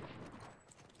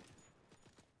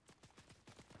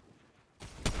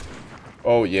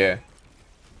 Oh yeah.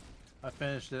 I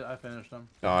finished it. I finished him.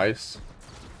 Nice.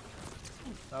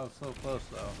 That was so close,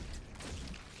 though.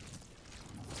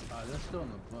 They're still in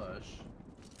the bush.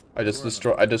 I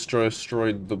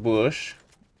destroyed the bush.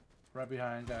 Right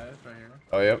behind, guys. Right here.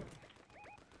 Oh yep.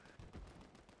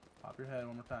 Pop your head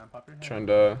one more time. Pop your head. Trying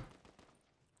to.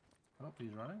 Oh,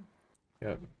 he's running.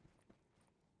 Yep.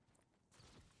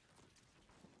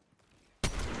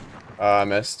 I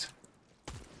missed.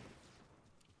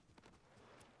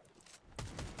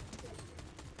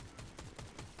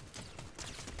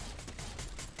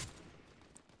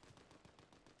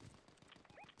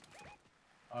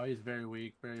 Oh, he's very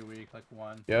weak, like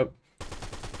one. Yep.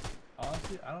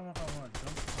 Honestly, I don't know if I want to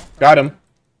jump. Got him.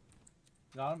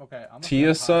 Got him? Okay, I'm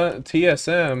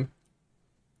TSM.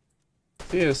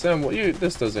 Well,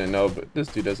 this doesn't know, but this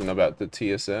dude doesn't know about the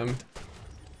TSM.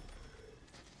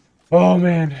 Oh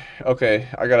man. Okay,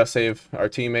 I gotta save our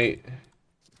teammate.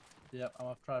 Yep, I'm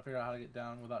gonna try to figure out how to get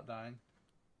down without dying.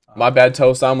 My bad,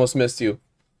 Toast. I almost missed you.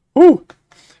 Woo!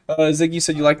 Ziggy, you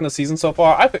said you liking the season so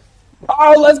far. I think.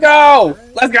 Oh, let's go!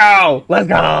 Let's go! Let's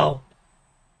go!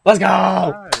 Let's go!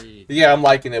 Right. Yeah, I'm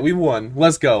liking it. We won.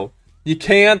 Let's go. You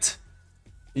cannot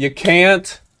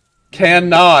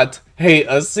hate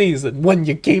a season when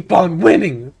you keep on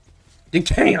winning. You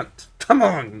can't. Come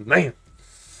on, man.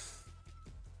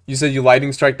 You said you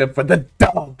lightning strike them for the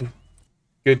dub.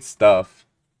 Good stuff.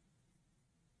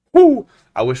 Woo!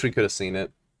 I wish we could have seen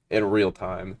it in real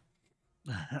time.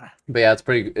 But yeah, it's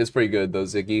pretty good though,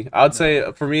 Ziggy. I would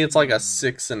say for me it's like a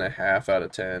 6.5 out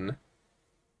of 10.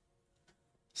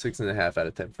 6.5 out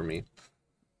of 10 for me.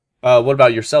 What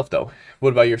about yourself though?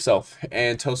 What about yourself?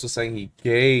 And Toast was saying he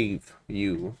gave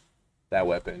you that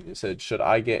weapon. He said, should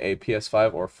I get a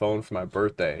PS5 or phone for my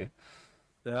birthday?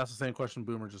 Yeah, that's the same question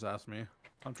Boomer just asked me.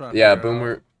 I'm trying to Yeah, figure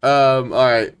Boomer.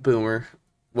 Alright, Boomer.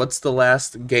 What's the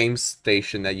last game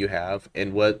station that you have,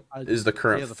 and what is the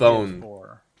current phone?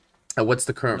 PS4. And what's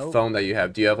the current phone that you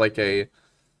have? Do you have is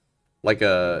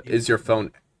your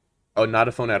phone, oh, not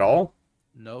a phone at all?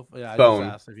 No, yeah, I just Phone.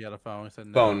 asked if he had a phone. He said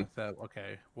no. I Phone. said,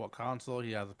 okay, what console?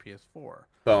 He has a PS4.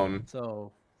 Phone.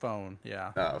 So, phone,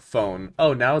 yeah. Phone.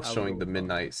 Oh, now it's I would go showing the with phone.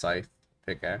 Midnight Scythe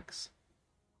pickaxe.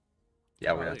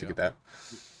 Yeah, we're Oh, gonna there have you to go. get that.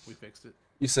 We fixed it.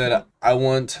 You said I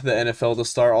want the NFL to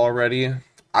start already.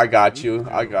 I got Me you.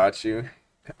 I too. got you.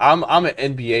 I'm an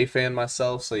NBA fan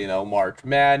myself, so you know March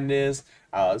Madness.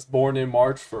 I was born in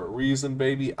March for a reason,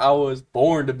 baby. I was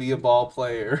born to be a ball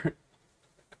player.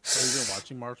 Have you been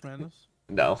watching March Madness?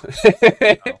 No.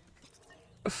 Oh.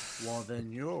 Well,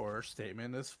 then your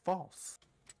statement is false.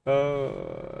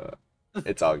 uh,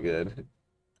 it's all good.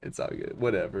 It's all good.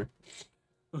 Whatever.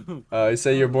 Oh, You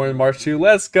say you're born in man. March too.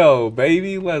 Let's go,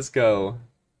 baby. Let's go.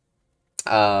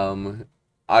 Um,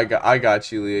 I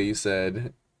got you, Leah. You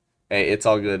said, hey, it's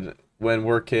all good. When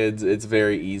we're kids, it's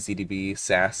very easy to be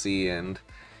sassy and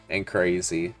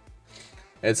crazy.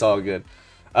 It's all good.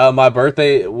 My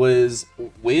birthday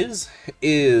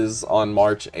is on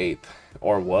March 8th,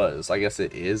 or was. I guess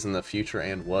it is in the future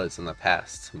and was in the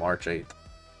past, March 8th.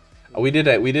 We did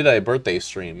a birthday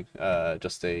stream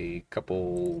just a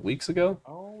couple weeks ago.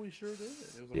 Oh, we sure did.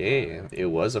 It was a Yeah, Friday. it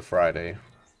was a Friday.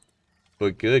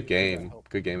 But good Maybe I game. helped.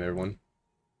 Good game, everyone.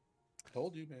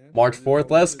 Told you, man. March Told you 4th,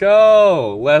 all we let's did.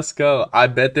 go. Let's go. I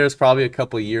bet there's probably a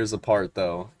couple years apart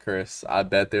though, Chris. I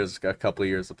bet there's a couple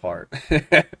years apart.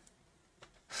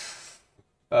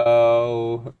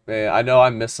 Oh, man. I know I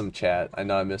missed some chat. I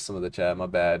know I missed some of the chat. My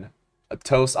bad.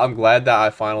 Toast, I'm glad that I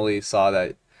finally saw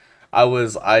that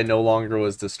I no longer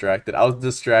was distracted. I was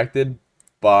distracted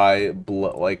by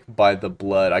blood, like by the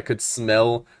blood. I could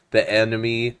smell the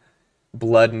enemy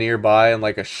blood nearby, and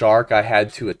like a shark I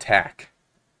had to attack.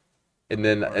 And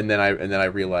then I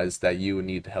realized that you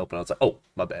needed help, and I was like, "Oh,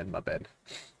 my bad, my bad."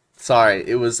 Sorry,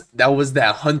 that was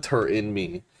that hunter in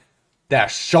me,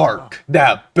 that Oh, shark,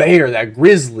 that bear, that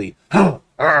grizzly.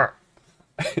 rawr.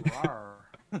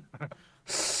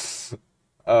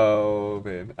 Oh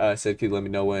man, I said, "Can you let me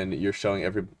know when you're showing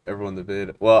everyone the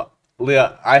vid?" Well,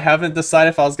 Leah, I haven't decided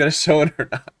if I was gonna show it or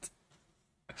not.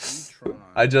 You trying.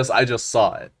 I just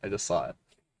saw it. I just saw it.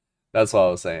 That's what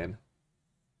I was saying.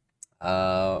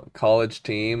 College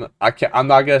team. I'm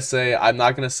not gonna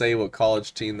say what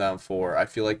college team that I'm for. I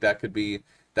feel like that could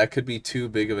be too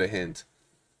big of a hint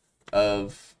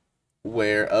of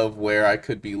where I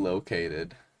could be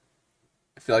located.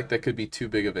 I feel like that could be too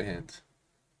big of a hint.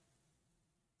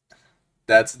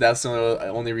 That's the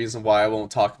only reason why I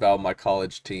won't talk about my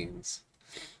college teams.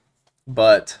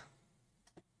 But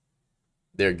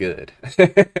they're good.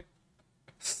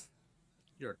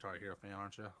 You're a Tar Hero fan,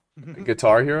 aren't you?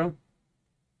 Guitar Hero?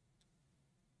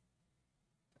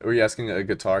 Were you asking a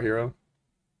Guitar Hero?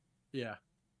 Yeah.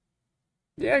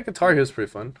 Yeah, Guitar Hero's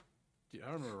pretty fun. Dude,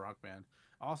 I remember Rock Band.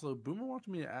 Also, Boomer wanted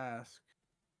me to ask,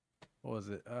 what was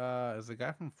it? Is the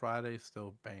guy from Friday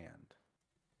still banned?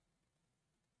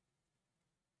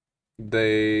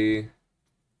 They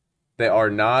they are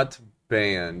not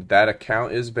banned. That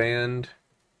account is banned.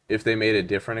 If they made a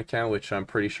different account, which I'm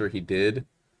pretty sure he did,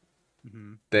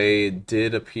 Mm-hmm. they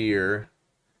did appear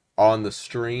on the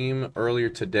stream earlier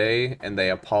today and they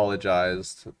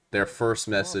apologized. Their first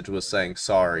Oh, message was saying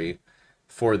sorry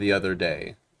for the other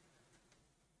day.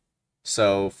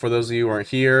 So, for those of you who weren't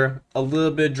here, a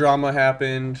little bit of drama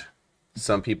happened.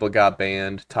 Some people got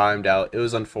banned, timed out. It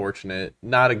was unfortunate.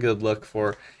 Not a good look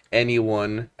for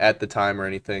anyone at the time or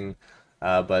anything.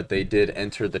 But they did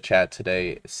enter the chat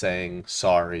today saying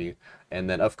sorry. And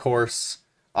then, of course,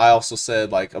 I also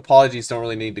said, like, apologies don't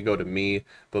really need to go to me,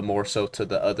 but more so to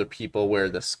the other people where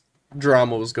this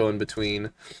drama was going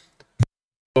between.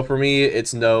 So for me,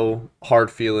 it's no hard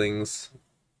feelings.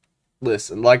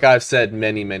 Listen, like I've said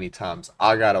many, many times,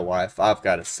 I got a wife, I've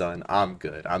got a son, I'm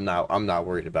good. I'm not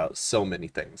worried about so many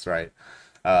things, right?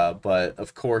 But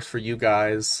of course for you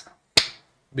guys,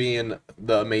 being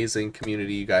the amazing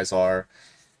community you guys are,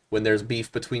 when there's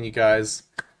beef between you guys,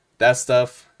 that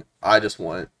stuff, I just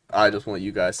want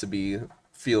you guys to be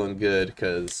feeling good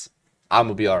cuz I'm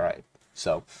gonna be all right.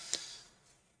 So,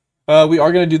 we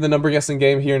are gonna do the number guessing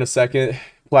game here in a second.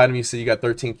 Platinum, you said you got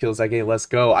 13 kills that game. Let's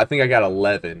go. I think I got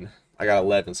 11. I got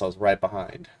 11, so I was right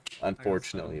behind, I got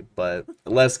 7. unfortunately. But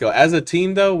let's go. As a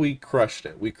team, though, we crushed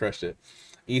it. We crushed it.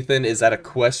 Ethan, is that a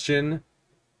question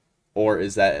or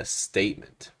is that a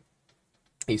statement?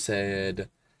 He said,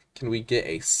 "Can we get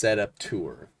a setup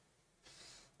tour?"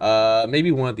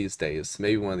 Maybe one of these days.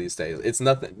 Maybe one of these days. It's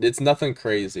nothing. It's nothing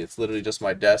crazy. It's literally just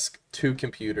my desk, two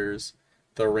computers,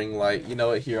 the ring light. You know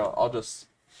what? Here,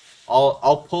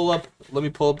 I'll pull up. Let me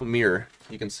pull up a mirror.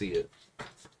 You can see it.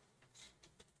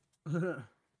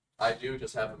 I do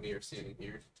just have a mirror standing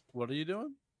here. What are you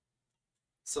doing?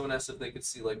 Someone asked if they could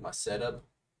see like my setup.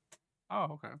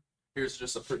 Oh, okay. Here's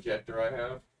just a projector I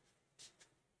have.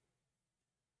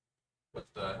 What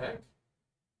the heck?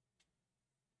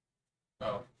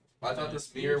 Oh, I thought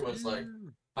this mirror was like,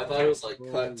 I thought it was like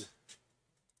cut.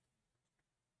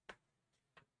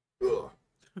 Ugh.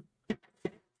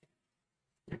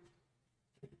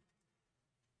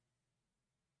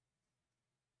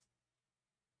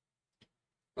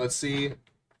 Let's see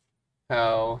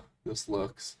how this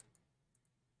looks.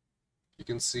 You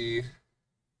can see.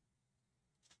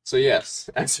 So yes,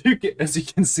 as you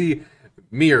can see,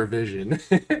 mirror vision.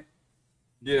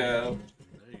 Yeah.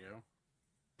 There you go.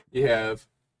 You have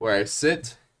where I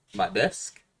sit, my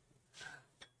desk,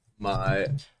 my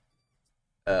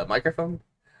microphone,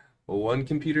 one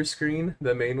computer screen,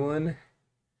 the main one,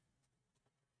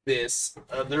 this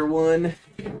other one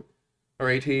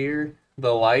right here,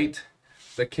 the light,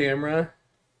 the camera.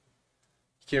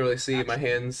 You can't really see my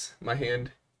hands. My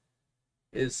hand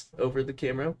is over the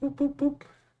camera. Boop, boop, boop.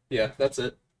 Yeah, that's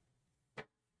it.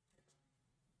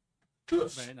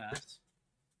 Very nice.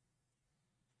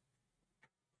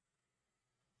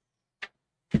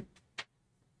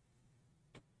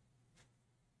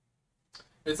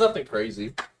 It's nothing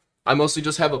crazy. I mostly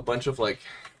just have a bunch of like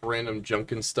random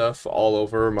junk and stuff all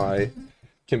over my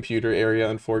computer area,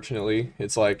 unfortunately.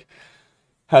 It's like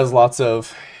has lots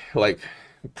of like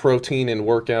protein and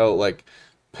workout like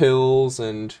pills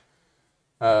and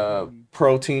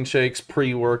protein shakes,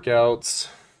 pre-workouts.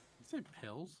 You say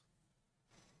pills?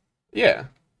 Yeah.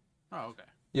 Oh, okay.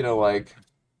 You know, like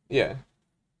yeah.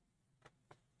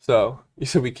 So you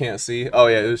said we can't see. Oh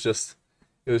yeah, it was just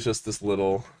this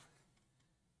little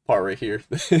part right here.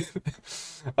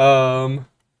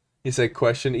 You said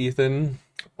question, Ethan.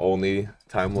 Only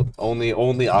time will only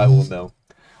I will know.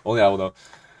 Only I will know.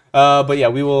 But yeah,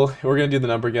 we're gonna do the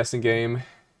number guessing game.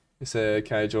 You said,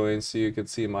 can I join so you can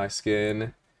see my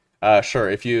skin? Sure.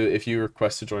 If you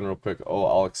request to join real quick,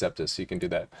 I'll accept it so you can do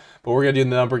that. But we're gonna do the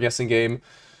number guessing game.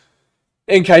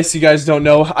 In case you guys don't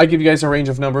know, I give you guys a range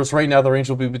of numbers. Right now, the range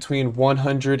will be between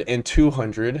 100 and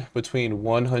 200. Between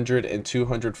 100 and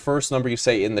 200. First number you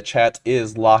say in the chat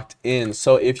is locked in.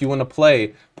 So if you want to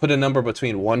play, put a number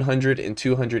between 100 and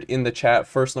 200 in the chat.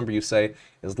 First number you say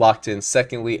is locked in.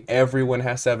 Secondly, everyone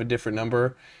has to have a different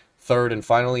number. Third and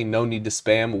finally, no need to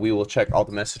spam. We will check all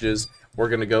the messages. We're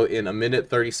going to go in 1 minute,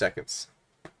 30 seconds.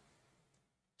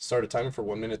 Start a timer for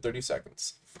 1 minute, 30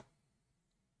 seconds.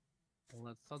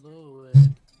 Let's do it.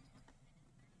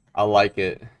 I like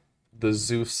it. The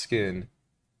Zeus skin.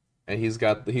 And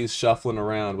he's shuffling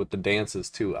around with the dances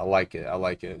too. I like it. I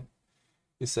like it.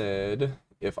 He said,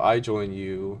 if I join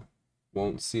you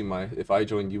won't see my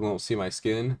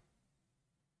skin.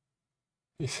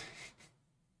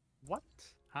 What?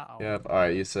 How? Yep.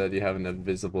 Alright, you said you have an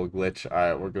invisible glitch.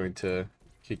 Alright, we're going to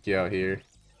kick you out here.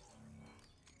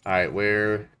 Alright,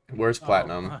 where's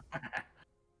platinum?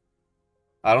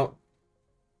 Oh.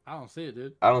 I don't see it,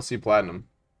 dude. I don't see platinum.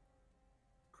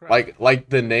 Crap. Like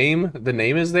the name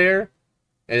is there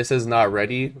and it says not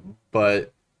ready,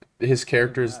 but his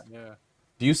character's Yeah.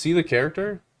 Do you see the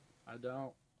character? I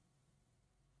don't.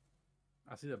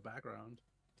 I see the background.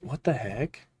 What the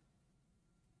heck?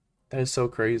 That is so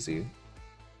crazy.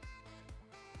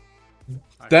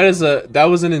 That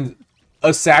was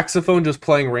a saxophone just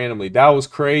playing randomly. That was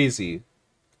crazy.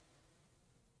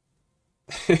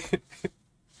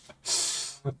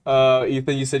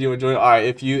 Ethan, you said you would join. All right,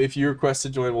 if you request to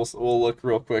join, we'll look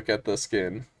real quick at the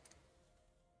skin.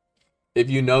 If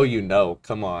you know, you know.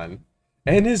 Come on.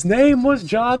 And his name was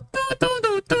John.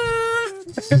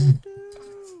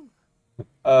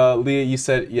 Leah, you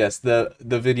said yes. The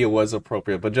video was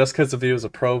appropriate, but just because the video is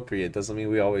appropriate doesn't mean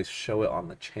we always show it on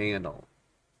the channel.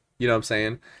 You know what I'm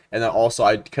saying? And then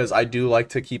also, because I do like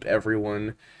to keep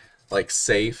everyone like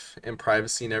safe and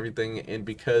privacy and everything, and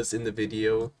because in the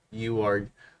video you are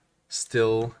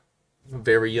still a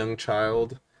very young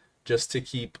child, just to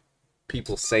keep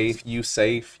people safe, you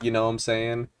safe, you know what I'm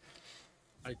saying?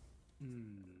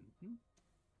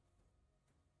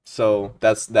 So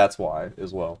that's why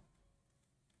as well.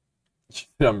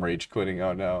 I'm rage quitting.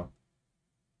 Oh no.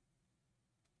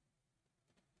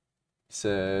 He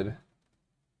said,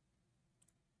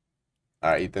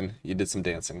 all right, Ethan, you did some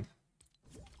dancing.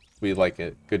 We like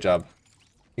it. Good job.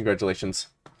 Congratulations.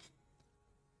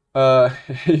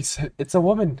 He said, it's a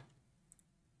woman.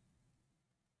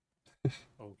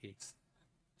 Okay.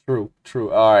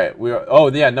 True. All right.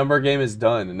 Oh yeah, number game is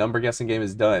done. Number guessing game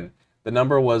is done. The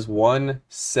number was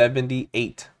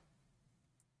 178.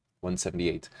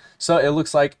 178. So it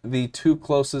looks like the two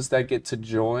closest that get to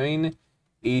join,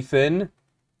 Ethan.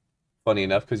 Funny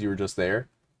enough, because you were just there.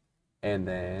 And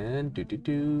then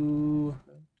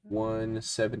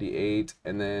 178,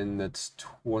 and then that's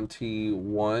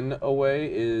 21 away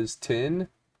is 10.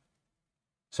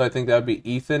 So I think that would be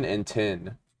Ethan and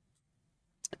 10.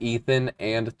 Ethan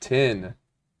and 10.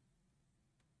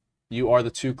 You are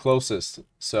the two closest.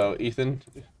 So Ethan,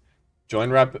 join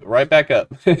right back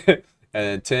up. And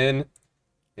then 10,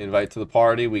 invite to the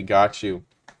party. We got you.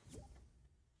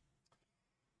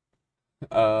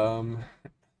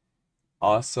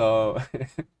 Also,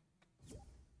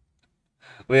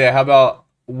 yeah, how about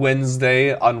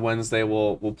Wednesday? On Wednesday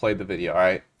we'll play the video, all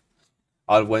right?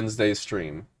 On Wednesday's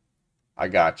stream. I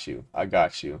got you. I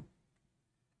got you.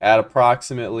 At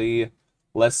approximately,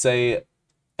 let's say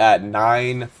at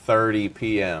 9:30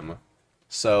 p.m.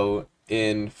 So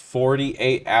in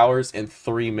 48 hours and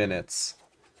 3 minutes,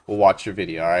 we'll watch your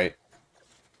video, all right?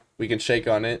 We can shake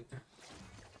on it.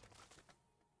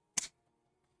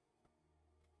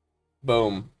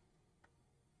 Boom.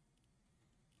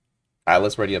 All right,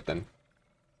 let's ready up then.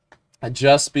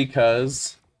 Just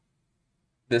because,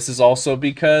 this is also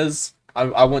because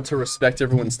I want to respect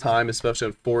everyone's time, especially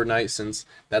on Fortnite, since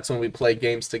that's when we play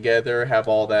games together, have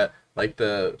all that, like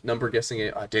the number guessing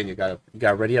game. Oh, Daniel, you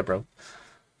got ready up, bro.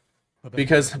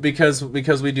 Because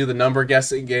we do the number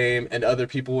guessing game and other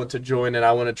people want to join, and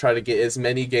I want to try to get as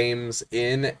many games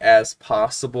in as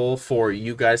possible for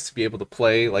you guys to be able to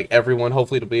play, like everyone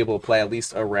hopefully to be able to play at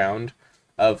least a round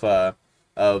of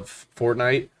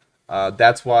Fortnite.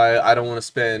 That's why I don't want to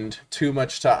spend too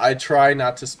much time. I try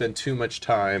not to spend too much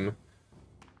time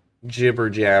jibber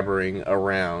jabbering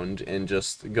around and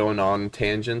just going on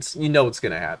tangents. You know what's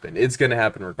gonna happen. It's gonna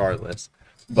happen regardless.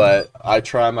 But I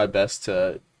try my best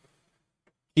to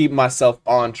keep myself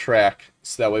on track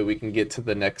so that way we can get to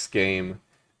the next game.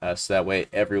 So that way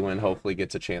everyone hopefully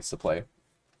gets a chance to play.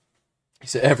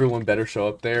 So everyone better show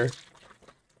up there.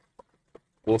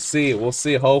 We'll see. We'll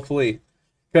see. Hopefully.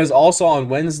 Because also on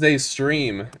Wednesday's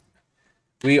stream,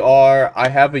 I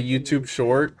have a YouTube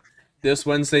short. This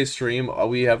Wednesday stream,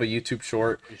 we have a YouTube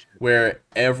short where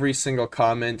every single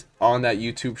comment on that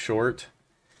YouTube short,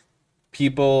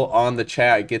 people on the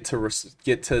chat get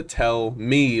to tell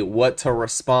me what to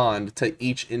respond to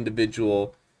each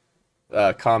individual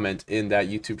comment in that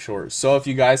YouTube short. So if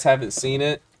you guys haven't seen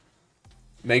it,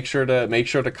 make sure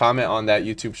to comment on that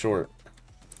YouTube short.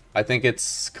 I think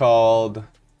it's called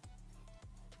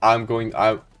I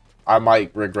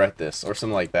might regret this or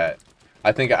something like that.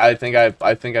 I think I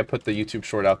put the YouTube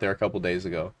short out there a couple days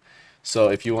ago. So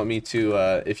if you want me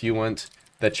to if you want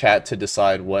the chat to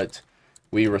decide what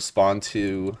we respond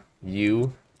to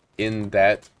you in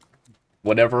that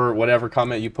whatever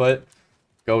comment you put,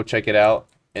 go check it out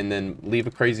and then leave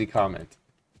a crazy comment.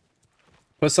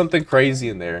 Put something crazy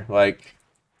in there, like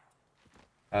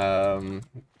my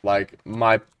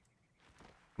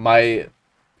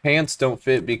pants don't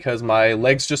fit because my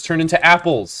legs just turned into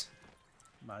apples.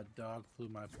 My dog flew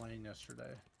my plane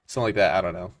yesterday. Something like that, I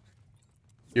don't know.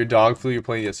 Your dog flew your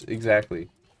plane yesterday. Exactly.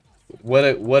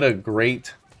 What a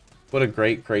great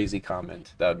crazy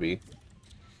comment that would be.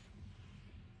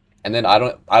 And then I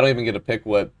don't even get to pick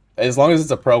what, as long as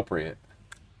it's appropriate.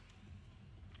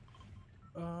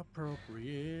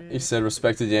 Appropriate. He said,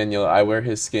 respect to Daniel, I wear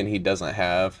his skin he doesn't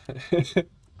have.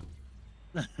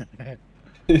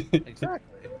 Exactly.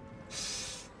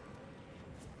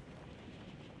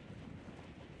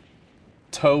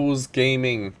 Toes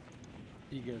Gaming.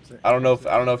 He gets it. I don't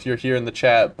know if you're here in the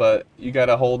chat, but you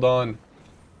gotta hold on.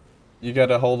 You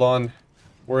gotta hold on.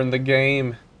 We're in the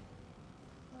game.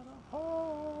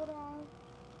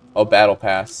 Oh, Battle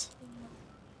Pass.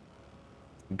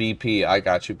 BP, I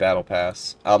got you, Battle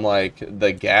Pass. I'm like,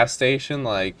 the gas station,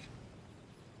 like,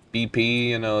 BP,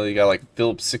 you know, you got like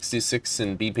Phillips 66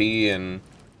 and BP and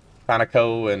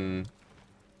Conoco and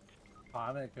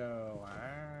Conoco, wow.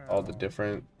 all the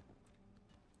different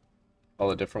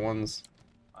ones.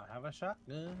 I have a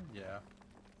shotgun, yeah.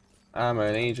 I'm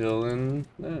an angel and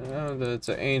it's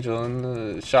an angel and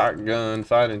a shotgun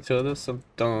fighting till there's some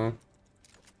done.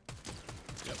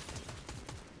 Yep.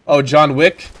 Oh, John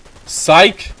Wick,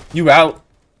 psych, you out.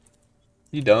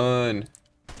 You done.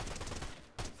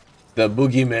 The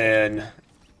boogeyman.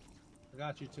 I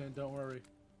got you, Tin, don't worry.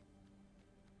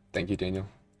 Thank you, Daniel.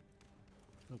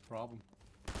 No problem.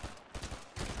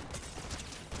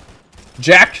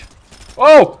 Jack!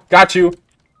 Oh! Got you!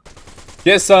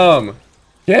 Get some!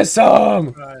 Get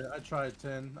some! I tried,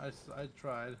 Tin. I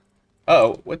tried.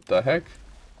 Uh-oh, what the heck?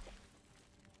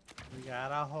 We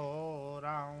gotta hold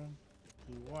on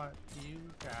to what you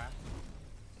got.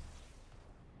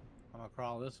 I'm gonna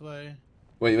crawl this way.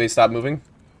 Wait, stop moving.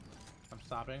 I'm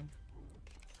stopping.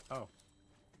 Oh.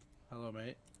 Hello,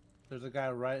 mate. There's a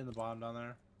guy right in the bottom down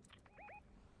there.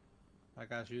 I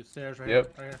got you. Stairs right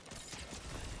Yep. here. Right here.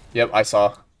 Yep, I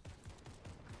saw.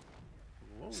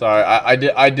 Whoa. Sorry, I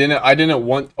didn't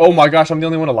want. Oh my gosh, I'm the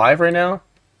only one alive right now.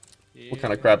 Yeah. What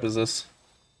kind of crap is this?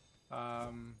 I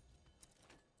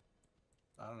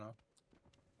don't know.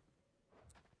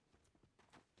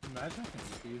 Imagine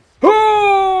if he's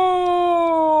Oh!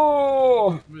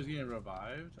 somebody's getting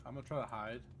revived. I'm gonna try to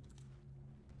hide.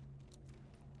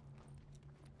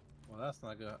 Well, that's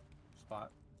not a good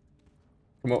spot.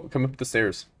 Come up the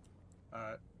stairs.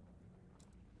 Alright.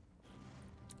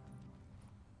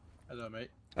 Hello, mate.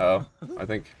 Oh, I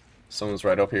think someone's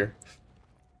right up here.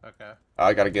 Okay.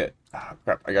 I gotta get. Ah,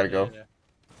 crap! I gotta go. Yeah.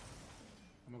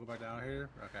 I'm gonna go back down here.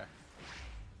 Okay.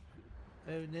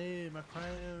 Oh no, my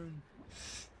crown.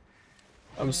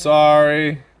 I'm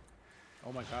sorry.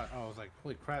 Oh my god. Oh, I was like,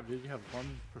 holy crap, dude, you have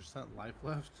 1% life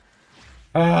left?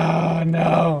 Ah,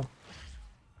 no.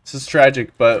 This is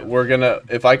tragic, but we're gonna.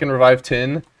 If I can revive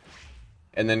 10,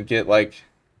 and then get like,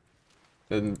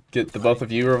 then get the both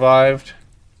of you revived.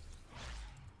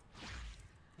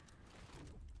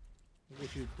 Look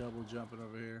at you double jumping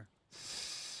over here.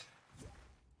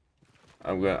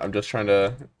 I'm just trying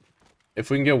to. If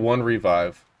we can get one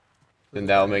revive, then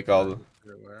that'll make all the.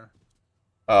 Everywhere.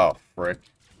 Oh frick!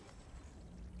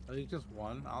 I think just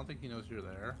one. I don't think he knows you're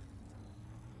there.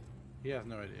 He has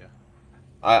no idea.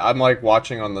 I'm like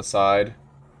watching on the side.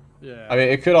 Yeah. I mean,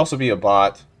 it could also be a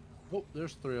bot. Oh,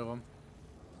 there's 3 of them.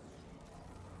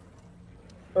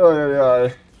 Oh yeah,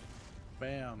 yeah.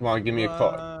 Bam. Come on, give me a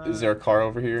car. Is there a car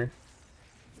over here?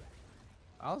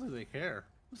 I don't think they care.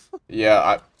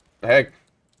 Yeah, heck,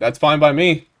 that's fine by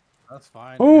me. That's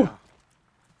fine. Ooh. Yeah.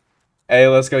 Hey,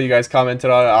 let's go. You guys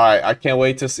commented on it. Alright, I can't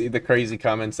wait to see the crazy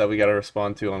comments that we gotta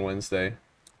respond to on Wednesday.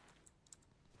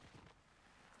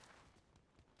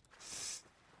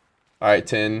 Alright,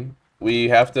 10. We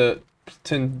have to...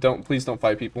 10, please don't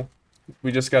fight people.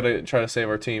 We just gotta try to save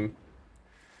our team.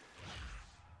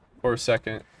 For a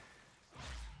second.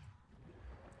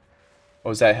 Oh,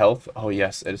 is that health? Oh,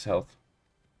 yes, it is health.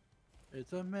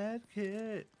 It's a med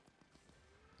kit.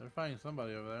 They're fighting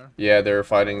somebody over there. Yeah, they're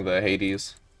fighting the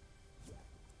Hades.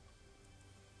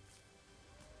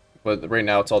 But right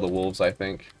now it's all the wolves, I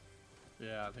think.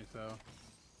 Yeah, I think so.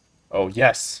 Oh,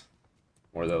 yes!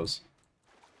 More of those.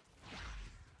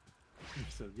 He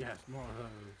said, yes, more of those.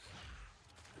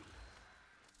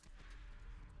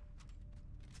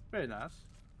 Very nice.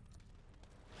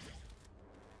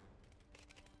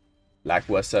 Like,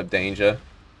 what's up, danger?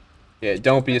 Yeah,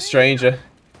 don't be a stranger.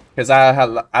 Because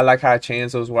I like high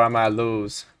chances where I might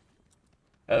lose.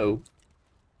 Uh-oh.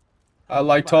 I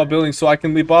like tall buildings so I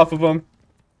can leap off of them.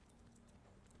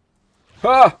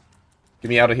 Ha! Get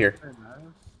me out of here. Very nice.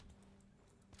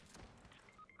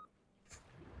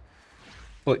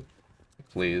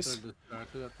 Please. They're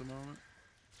distracted at the moment.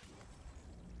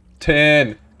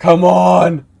 10. Come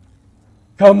on!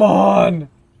 Come on!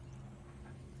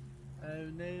 Oh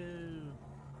no.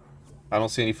 I don't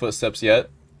see any footsteps yet.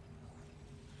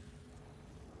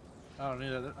 I don't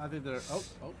need that. I think they're. Oh.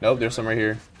 Nope, there's some right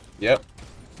here. Yep.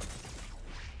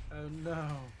 Oh no.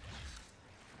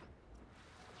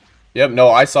 Yep, no,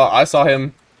 I saw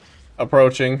him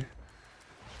approaching.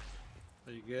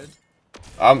 Are you good?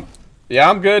 Yeah,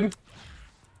 I'm good.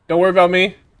 Don't worry about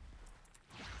me.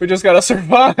 We just gotta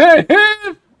survive.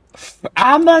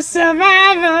 I'm a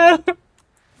survivor.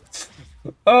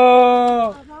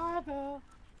 Oh.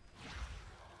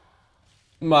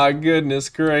 My goodness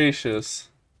gracious.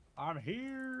 I'm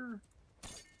here.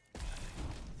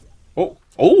 Oh,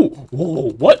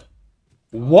 whoa, what?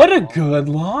 What a good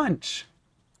launch.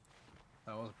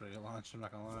 That was a pretty good launch, I'm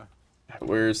not gonna lie.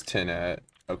 Where's 10 at?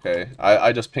 Okay,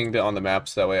 I just pinged it on the map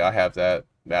so that way I have that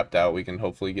mapped out. We can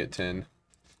hopefully get 10.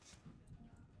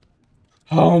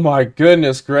 Oh my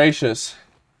goodness gracious.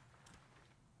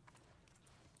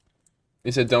 He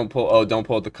said don't pull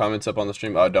the comments up on the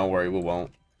stream. Oh, don't worry, we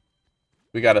won't.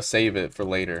 We gotta save it for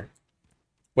later.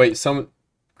 Wait,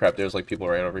 crap, there's like people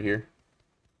right over here.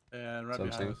 And right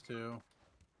behind us too.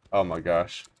 Oh my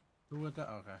gosh. Who went that?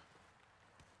 Okay.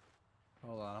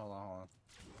 Hold on.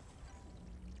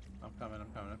 I'm coming.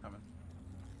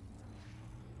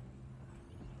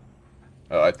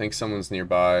 Oh, I think someone's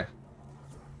nearby.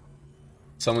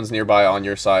 Someone's nearby on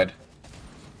your side.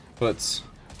 Puts.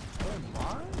 Oh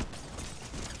my?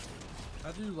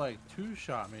 That dude like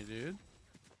 2-shot me, dude.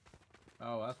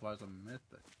 Oh, that's why it's a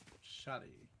mythic. Shotty.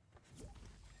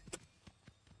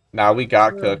 Nah, we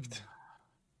got cooked.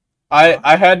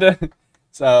 I had to.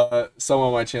 So someone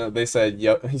on my channel, they said,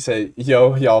 yo, he said,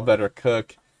 yo, y'all better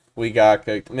cook. We got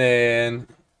cooked, man.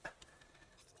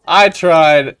 I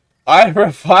tried. I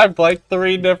revived like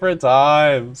 3 different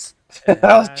times. I And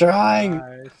was I trying.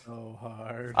 try so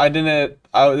hard. I didn't.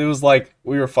 It was like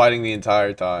we were fighting the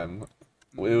entire time.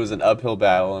 It was an Mm. uphill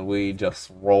battle, and we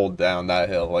just rolled down that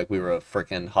hill like we were a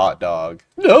freaking hot dog.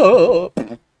 No,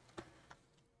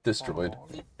 destroyed.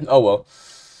 Aw. Oh well.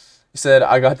 He said,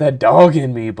 "I got that dog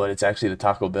in me, but it's actually the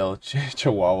Taco Bell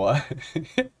Chihuahua."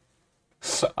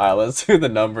 Alright, let's do the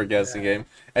number guessing Yeah. game.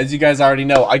 As you guys already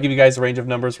know, I give you guys a range of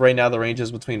numbers. Right now, the range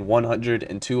is between 100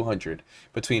 and 200.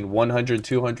 Between 100 and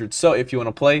 200. So, if you want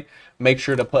to play, make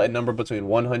sure to put a number between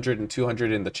 100 and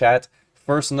 200 in the chat.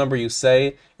 First number you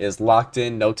say is locked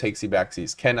in, no takesy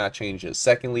backsies. Cannot change it.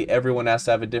 Secondly, everyone has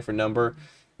to have a different number.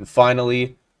 And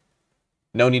finally,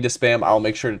 no need to spam. I'll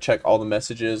make sure to check all the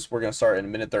messages. We're going to start in a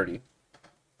minute 30.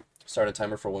 Start a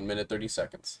timer for 1 minute 30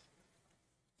 seconds.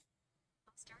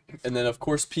 And then, of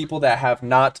course, people that have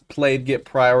not played get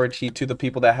priority to the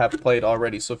people that have played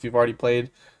already. So if you've already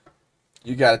played,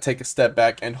 you got to take a step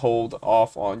back and hold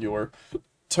off on your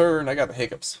turn. I got the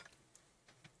hiccups.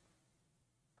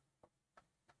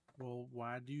 Well,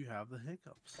 why do you have the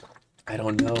hiccups? I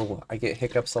don't know. I get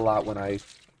hiccups a lot when I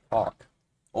talk.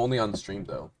 Only on the stream,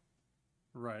 though.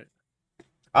 Right.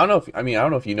 I don't know if I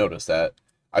don't know if you noticed that.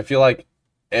 I feel like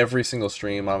every single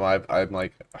stream I'm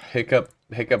like hiccup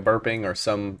burping or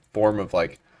some form of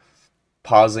like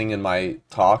pausing in my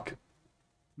talk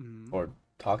Mm. or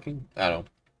talking. I don't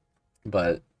know.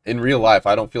 But in real life,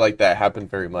 I don't feel like that happened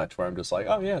very much. Where I'm just like,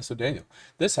 oh yeah, so Daniel,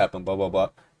 this happened, blah blah blah,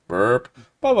 burp,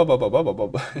 blah blah blah blah blah blah blah.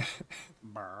 Blah.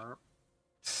 Burp.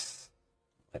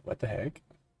 Like what the heck?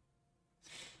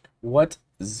 What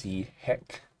the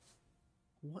heck?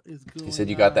 What is going on? He said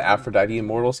you got the Aphrodite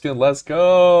Immortal skin. Let's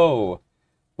go.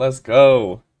 Let's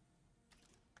go.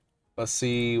 Let's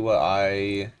see what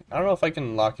I don't know if I can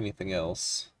unlock anything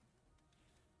else.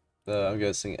 I'm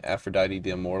guessing Aphrodite,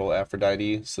 the Immortal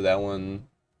Aphrodite. So that one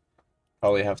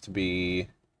probably have to be.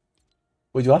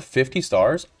 Wait, do I have 50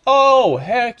 stars? Oh,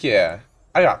 heck yeah.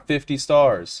 I got 50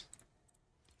 stars.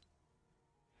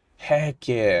 Heck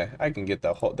yeah. I can get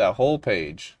that whole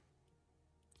page.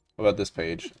 What about this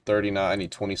page? 39. I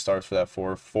need 20 stars for that.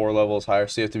 Four levels higher.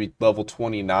 So you have to be level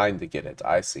 29 to get it.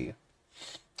 I see.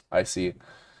 I see.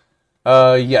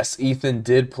 Yes, Ethan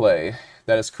did play.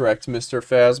 That is correct, Mr.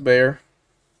 Fazbear.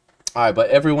 Alright, but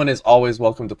everyone is always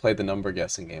welcome to play the number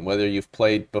guessing game, whether you've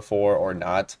played before or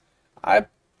not. I,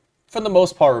 for the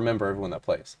most part, remember everyone that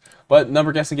plays. But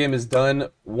number guessing game is done.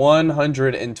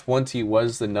 120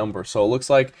 was the number. So it looks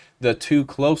like the two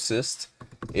closest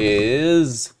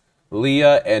is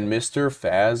Leah and Mr.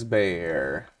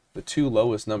 Fazbear. The two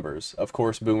lowest numbers. Of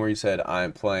course, Boomer, you said,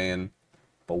 I'm playing.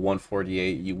 But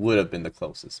 148, you would have been the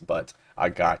closest. But I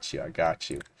got you. I got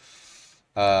you.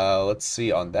 Let's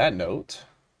see on that note.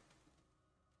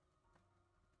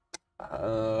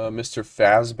 Mr.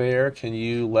 Fazbear, can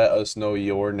you let us know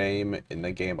your name in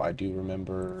the game? I do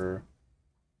remember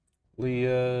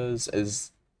Leah's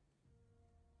it's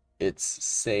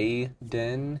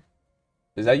Sayden.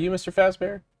 Is that you, Mr.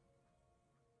 Fazbear?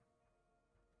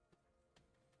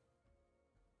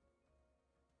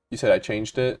 You said I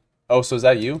changed it. Oh, so is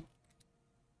that you?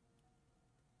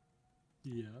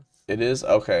 Yes. It is?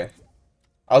 Okay.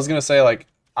 I was gonna say, like,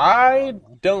 I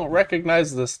don't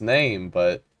recognize this name,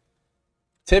 but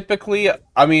typically,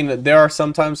 I mean, there are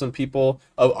sometimes when people,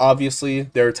 obviously,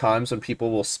 there are times when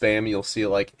people will spam. You'll see it,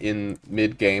 like, in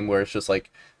mid-game where it's just,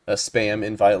 like, a spam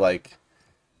invite, like,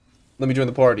 let me join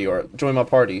the party, or join my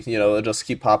party. You know, it'll just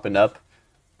keep popping up.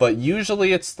 But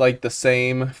usually it's, like, the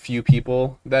same few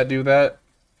people that do that.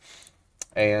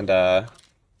 And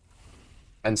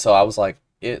so I was like,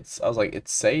 it's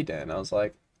Sayden. I was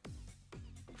like,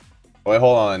 wait,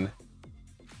 hold on.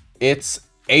 It's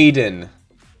Aiden.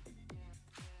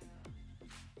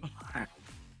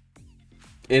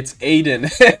 It's Aiden.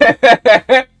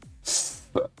 That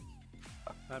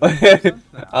makes sense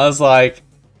now. I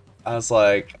was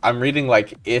like, I'm reading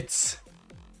like it's,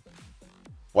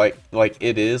 like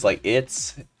it is, like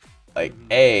it's, like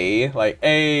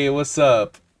a, what's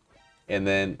up? And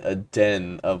then a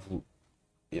den of,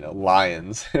 you know,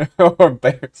 lions or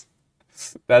bears.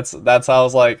 That's how I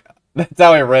was like, that's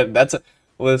how I read.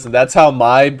 Listen, that's how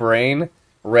my brain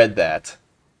read that.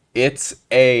 It's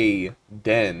a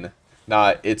den,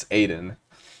 not it's Aiden.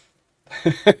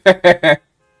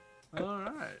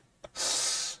 Alright.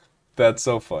 That's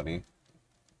so funny.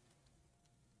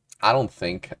 I don't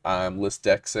think I'm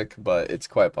dyslexic, but it's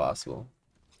quite possible.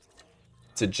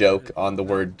 It's a joke on the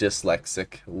word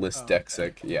dyslexic,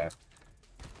 dyslexic, yeah.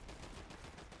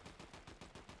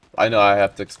 I know I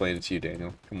have to explain it to you,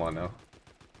 Daniel. Come on now.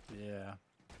 Yeah.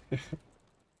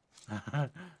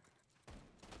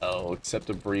 Oh, accept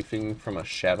a briefing from a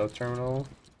shadow terminal?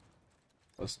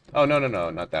 Oh, no, no, no,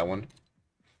 not that one.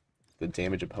 The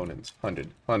damage opponents.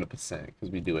 100%, because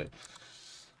we do it.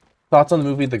 Thoughts on the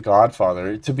movie The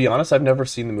Godfather? To be honest, I've never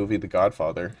seen the movie The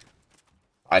Godfather.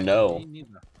 I know. Me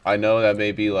neither. I know that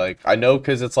may be like... I know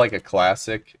because it's like a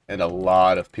classic, and a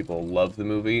lot of people love the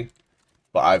movie,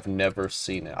 but I've never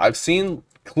seen it. I've seen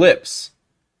clips,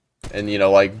 and, you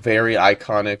know, like, very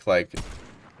iconic, like,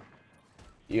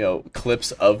 you know,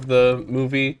 clips of the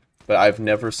movie, but I've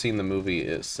never seen the movie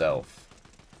itself.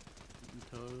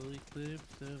 Totally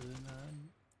clips of the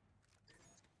night.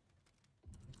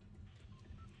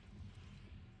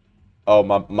 Oh,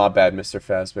 my bad, Mr.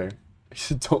 Fazbear.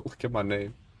 Don't look at my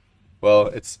name. Well,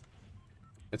 it's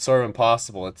sort of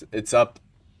impossible. It's up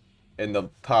in the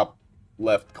top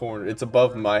left corner. It's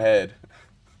above my head.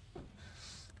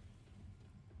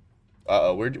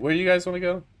 Uh-oh, where do you guys want to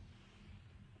go?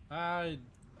 I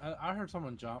heard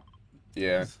someone jump.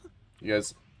 Yeah. You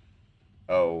guys...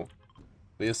 Oh.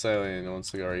 Leah Silent wants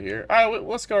to go right here. Alright,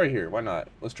 let's go right here. Why not?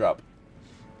 Let's drop.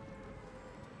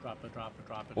 Drop it, drop it,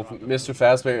 drop it, Well, drop it. Mr.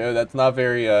 Fazbear, that's not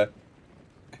very,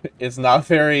 it's not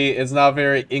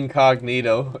very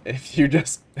incognito if you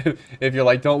just, if you're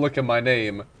like, don't look at my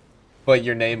name, but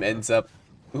your name ends up,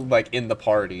 like, in the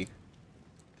party.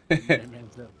 It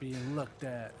ends up being looked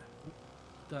at.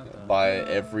 Dun, dun, By dun.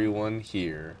 everyone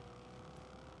here.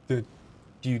 Do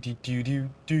do do do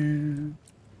do.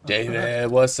 David,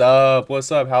 what's up?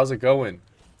 What's up? How's it going?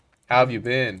 How have you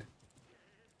been?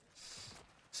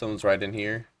 Someone's right in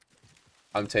here.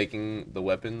 I'm taking the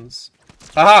weapons.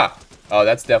 Haha! Oh,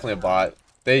 that's definitely a bot.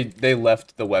 They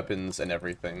left the weapons and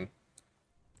everything.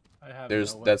 I have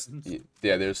There's no that's weapons.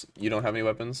 yeah. There's you don't have any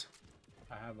weapons.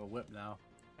 I have a whip now.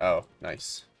 Oh,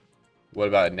 nice. What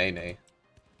about a Nene?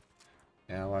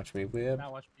 Now watch me whip.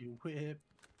 Now watch me whip.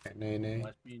 Nene.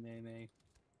 Watch me nay nay.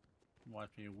 Watch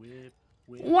me whip.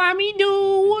 Whip. Why me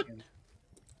do?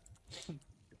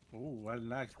 Ooh, I did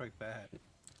not expect that.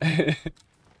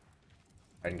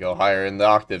 I can go higher in the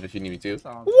octave if you need me to.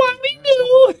 Sounds What good. me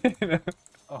do?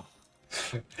 Oh.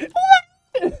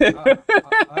 I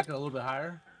like it a little bit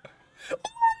higher.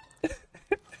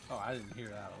 Oh, I didn't hear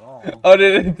that at all. Oh,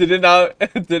 did it not?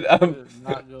 Did Did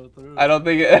not go through. I don't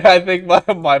think it, I think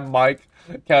my mic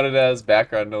counted as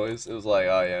background noise. It was like,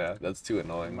 oh yeah, that's too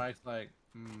annoying. Mike's like,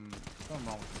 something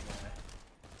wrong with this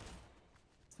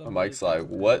guy. My mic's like,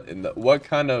 what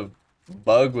kind of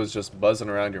bug was just buzzing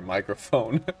around your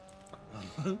microphone?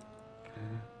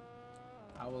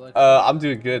 I will let I'm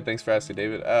doing good. Thanks for asking,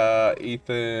 David.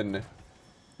 Ethan,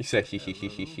 you said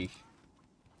he.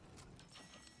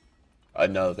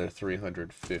 Another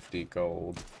 350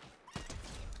 gold.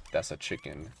 That's a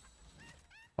chicken.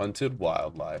 Hunted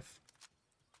wildlife.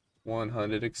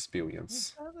 100 experience.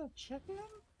 Is that a chicken?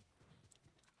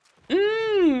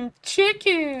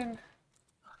 Chicken.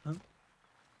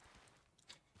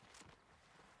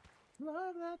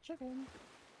 Love that chicken.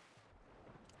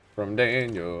 From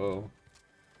Daniel.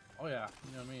 Oh yeah,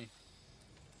 you know me.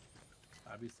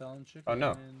 I be selling chicken. Oh,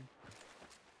 no.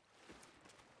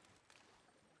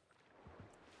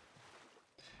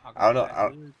 I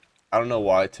don't know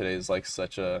why today is like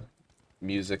such a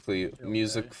music filled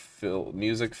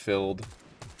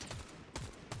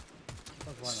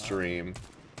stream.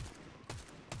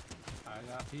 I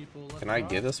got people. Can I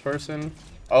get this person?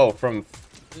 Oh, from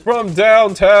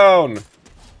downtown.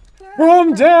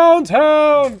 From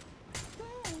downtown.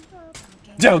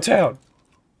 Downtown.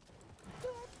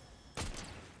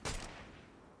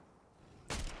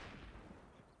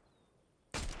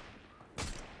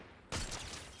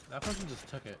 That person just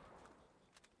took it.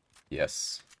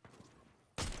 Yes.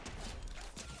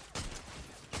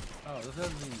 Oh, this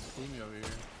doesn't even see me over here.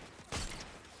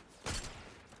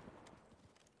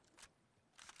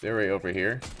 They're right over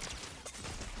here.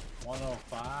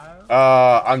 105.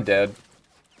 I'm dead.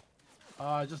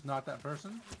 I just knocked that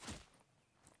person.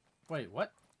 Wait,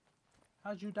 what?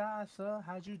 How'd you die, sir?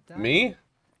 How'd you die? Me?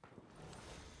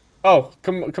 Oh,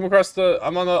 come across the.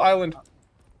 I'm on the island.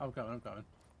 I'm coming. I'm coming.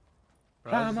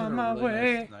 Bro, I'm this is on a my really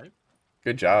way. nice snipe.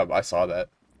 Good job. I saw that.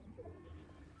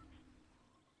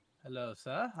 Hello,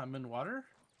 sir. I'm in water.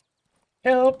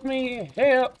 Help me,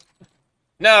 help.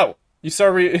 No! You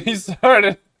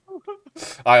started.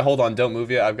 Alright, hold on. Don't move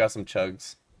yet. I've got some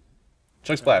chugs.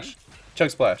 Chug splash.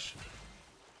 Chug splash.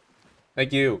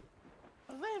 Thank you.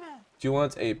 Do you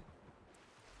want a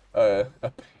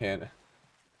pan?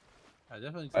 I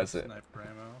definitely took That's it. sniper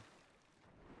ammo.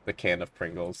 The can of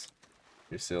Pringles.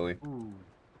 You're silly. Ooh.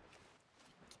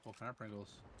 What kind of Pringles?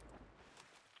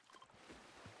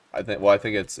 I think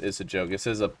it's a joke. It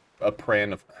says a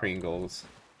pran of Pringles.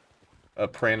 A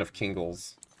pran of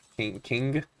Kingles.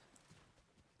 King?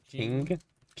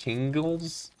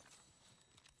 Kingles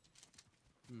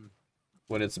Hmm.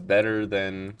 when it's better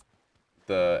than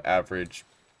the average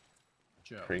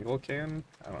Joe. Pringle can?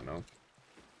 I don't know.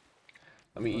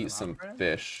 Let me Look, eat my some friend,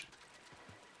 fish.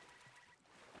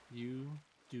 you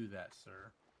do that,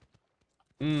 sir.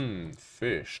 Mmm,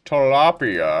 fish.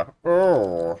 Tilapia.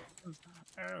 Oh.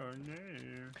 Oh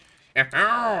no.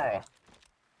 Oh.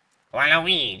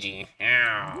 Waluigi.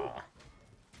 Oh.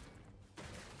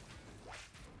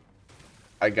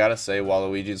 I gotta say,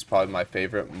 Waluigi is probably my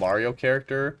favorite Mario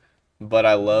character, but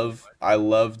I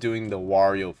love doing the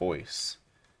Wario voice.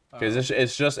 Because Oh.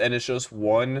 it's just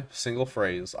one single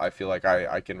phrase I feel like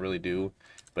I can really do,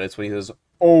 but it's when he says,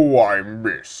 "Oh, I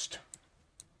missed."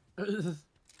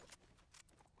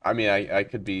 I mean, I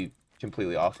could be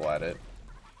completely awful at it,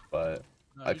 but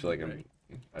No, I you feel do like great.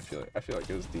 I feel like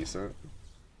it was decent.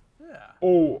 Yeah.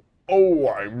 Oh,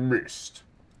 I missed.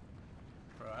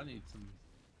 Bro, I need some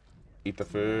Eat the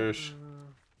fish.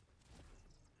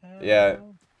 snapper. Yeah,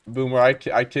 Hell. Boomer, I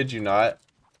kid you not.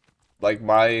 Like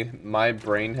my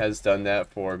brain has done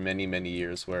that for many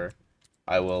years where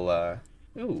I will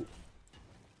ooh,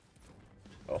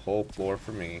 a whole floor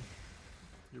for me.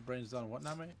 Your brain's done what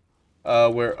now, mate?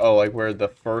 Where oh like where the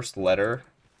first letter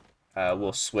will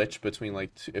Uh-huh. switch between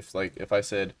like if I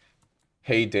said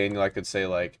hey Daniel I could say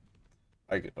like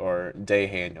or day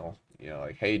Daniel, you know,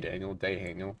 like hey Daniel, day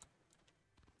Daniel.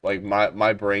 Like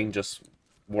my brain just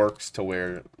works to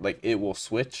where like it will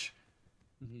switch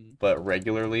Mm-hmm. but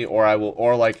regularly, or I will,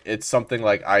 or like it's something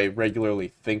like I regularly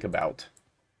think about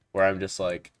where I'm just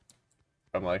like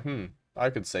I'm like,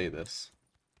 I could say this.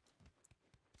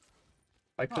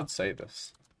 I Huh. could say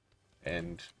this.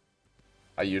 And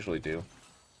I usually do.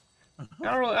 Uh-huh.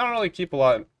 I don't really keep a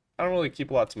lot I don't really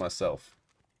keep a lot to myself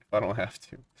if I don't have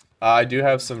to. I do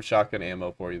have some shotgun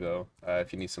ammo for you though,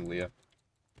 if you need some Leah.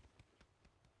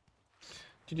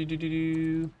 Do do do do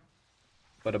do.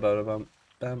 Ba ba bum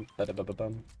bum ba ba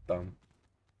bum bum.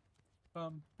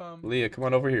 Bum, bum. Leah, come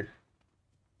on over here.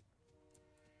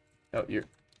 Oh, you're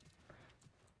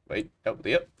wait. Oh,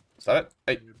 Leah, stop it.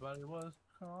 Hey, Everybody was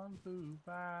kung fu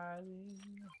fighting.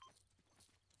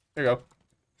 there you go.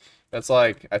 That's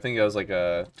like I think it was like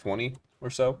a 20 or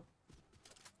so.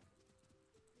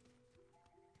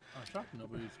 I'm shocked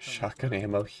nobody's coming Shotgun for it.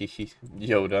 ammo, hehe.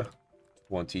 Yoda,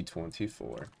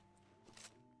 2024.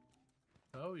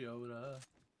 Oh, Yoda.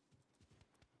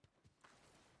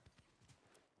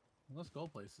 Let's go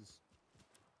places.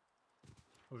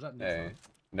 Or was that Hey, Nissan?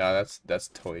 no, that's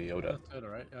Toyota. That's Toyota,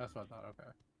 right? Yeah, that's what I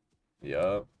thought.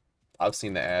 Yup, I've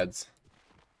seen the ads.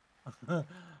 Okay.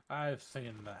 I've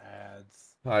seen the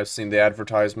ads. I've seen the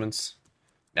advertisements.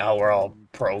 Now we're all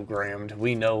Mm. programmed.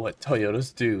 We know what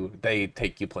Toyotas do. They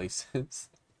take you places.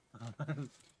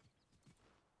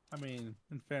 I mean,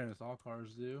 in fairness, all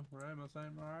cars do, right? Am I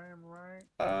saying right? Am I right?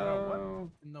 Bro, what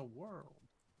Oh, in the world?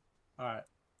 Alright,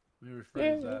 let me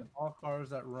rephrase yeah. that. All cars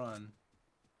that run.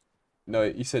 No,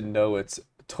 you said no. It's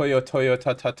Toyota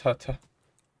ta ta ta.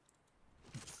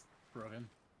 Broken.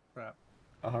 Crap.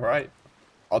 All right,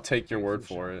 I'll take your Take it to word the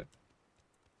for shop. it.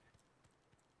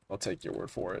 I'll take your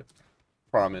word for it.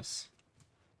 Promise.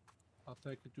 I'll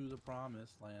take it to the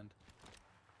promised land.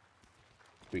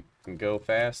 We can go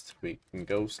fast. We can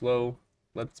go slow.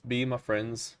 Let's be my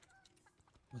friends.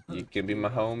 You can be my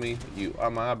homie. You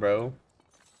are my bro.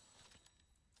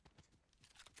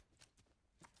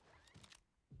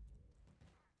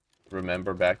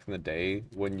 Remember back in the day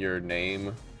when your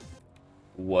name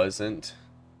wasn't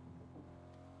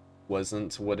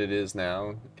what it is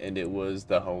now and it was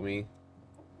the homie?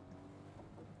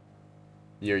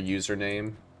 Your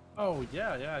username? Oh,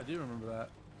 yeah, yeah, I do remember that.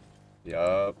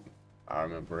 Yup. I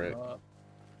remember it. I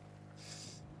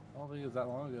don't think it was that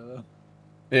long ago,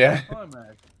 though. Yeah.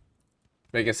 Climax.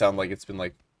 Make it sound like it's been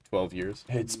like 12 years.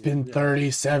 It's been Yeah.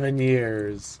 37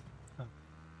 years. Yeah.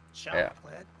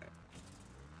 Chocolate.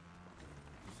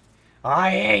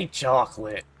 I hate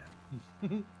chocolate.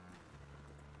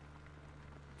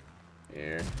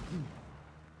 Here.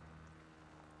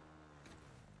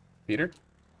 Peter?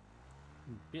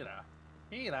 Peter.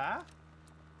 Peter.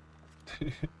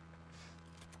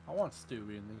 I want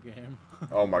Stewie in the game.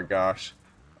 Oh my gosh.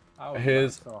 I was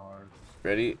His so hard.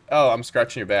 ready? Oh, I'm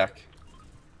scratching your back.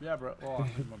 Yeah, bro. Well,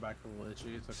 my back's a little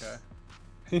itchy. It's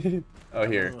okay. Oh, I'm a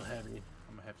here. little heavy.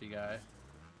 I'm a hefty guy.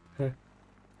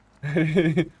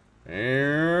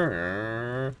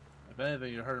 If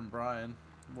anything, you're hurting Brian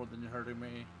more than you're hurting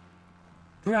me.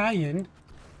 Brian.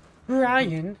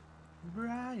 Brian.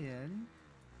 Brian.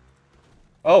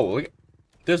 Oh, look.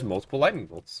 There's multiple lightning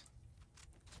bolts.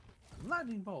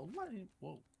 Lightning bolt. Lightning.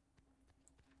 Whoa.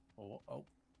 Oh, oh.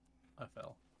 I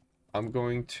fell. I'm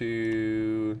going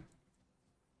to.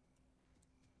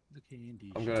 The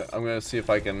candy. I'm gonna see if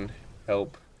I can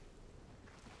help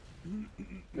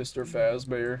Mr.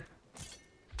 Fazbear.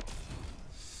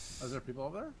 Is there people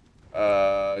over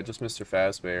there? Just Mr.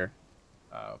 Fazbear.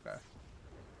 Oh, okay.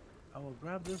 I will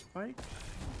grab this bike.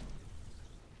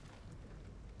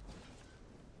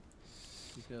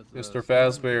 Because Mr.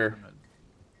 Fazbear.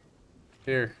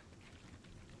 Here.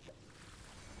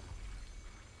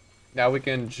 Now we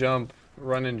can jump,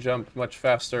 run and jump much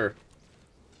faster.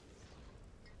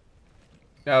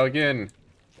 Now again.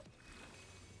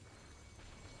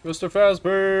 Mr.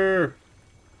 Fazbear!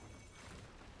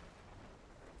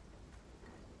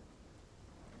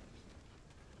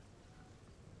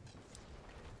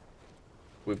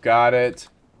 We've got it.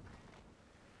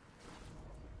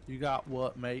 You got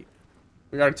what, mate?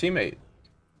 We got a teammate.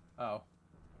 Oh.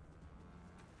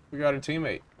 We got a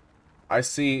teammate. I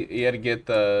see you had to get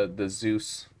the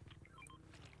Zeus.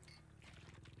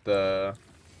 The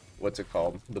what's it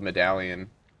called? The medallion.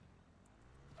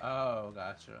 Oh,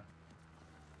 gotcha.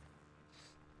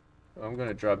 I'm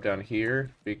gonna drop down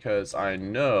here because I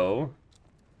know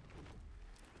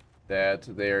that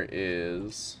there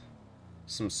is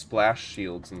some splash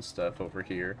shields and stuff over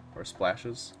here, or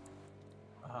splashes.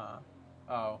 Uh-huh.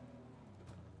 Oh.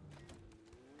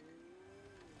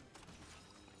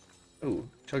 Ooh,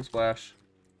 chug splash.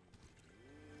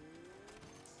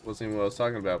 Wasn't even what I was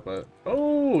talking about, but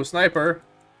oh, sniper!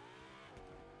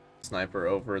 Sniper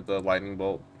over the lightning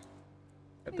bolt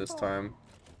at this time.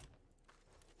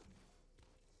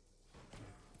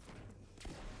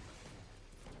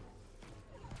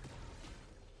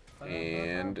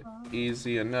 And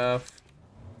easy enough.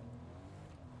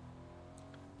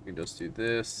 We can just do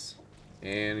this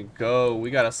and go.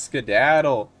 We got a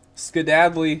skedaddle.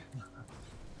 Skedaddly.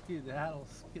 Skedaddle,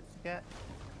 scat.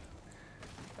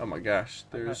 Oh my gosh,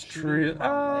 there's tree.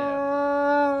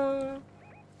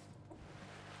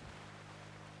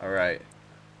 Alright.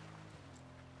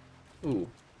 Ooh.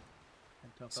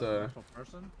 It's a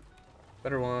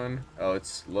better one. Oh,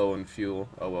 it's low in fuel.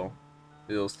 Oh well.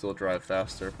 It'll still drive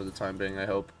faster for the time being, I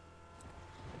hope.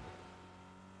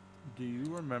 Do you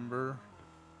remember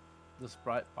the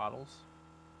Sprite bottles?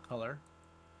 Color?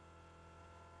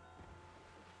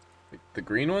 The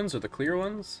green ones or the clear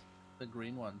ones? The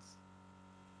green ones.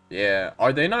 Yeah.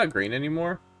 Are they not green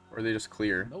anymore? Or are they just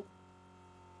clear? Nope.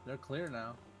 They're clear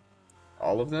now.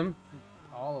 All of them?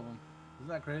 All of them. Isn't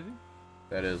that crazy?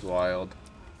 That is wild.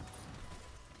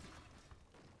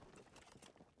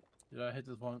 Dude, I hit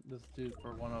this dude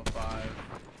for 105,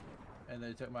 and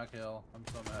they took my kill. I'm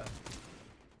so mad.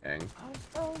 Dang. I'm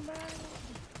so mad.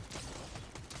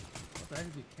 What the heck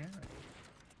is he carrying?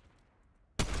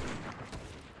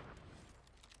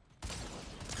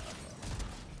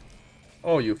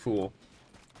 Oh, you fool.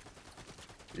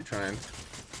 You're trying.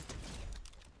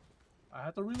 I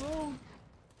have to reload.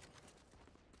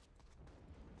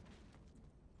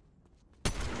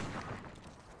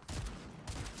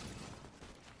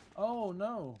 Oh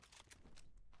no.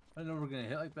 I didn't know we were gonna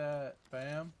hit like that.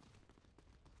 Bam.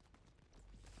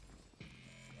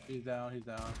 He's down, he's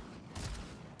down.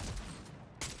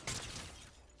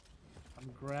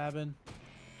 I'm grabbing.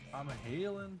 I'm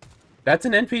healing. That's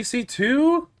an NPC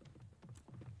too?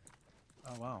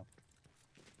 Oh wow.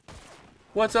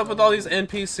 What's up with all these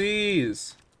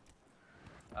NPCs?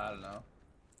 I don't know.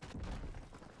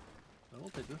 But we'll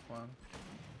take this one.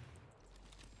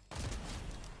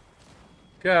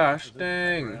 Gosh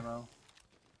dang.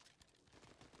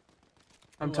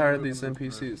 I'm Ooh, tired I'm of these moving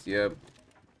NPCs. Yep.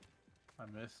 I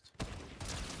missed.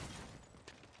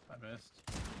 I missed.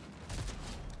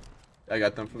 I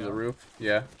got them from the roof.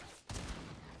 Yeah.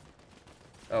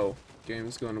 Oh,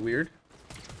 game's going weird.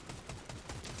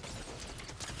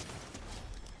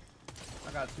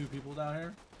 I got 2 people down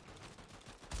here.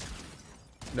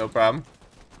 No problem.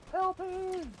 Help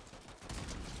me!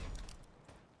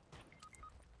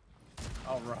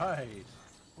 Alright.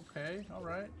 Okay,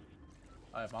 alright.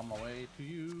 I'm on my way to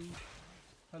you.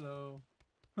 Hello.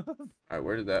 Alright,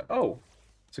 where did that... Oh!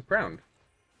 It's a crown.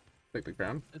 Take the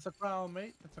crown. It's a crown,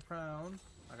 mate. It's a crown.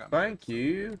 I got Thank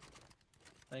you.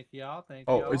 Thank y'all. Thank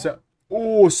Oh, y'all. is that...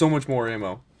 Oh, so much more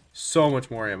ammo. So much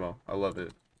more ammo. I love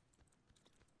it.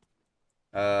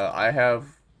 I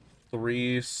have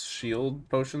 3 shield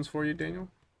potions for you, Daniel.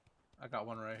 I got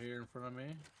one right here in front of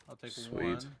me. I'll take Sweet.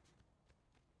 one.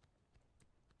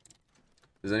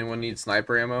 Does anyone need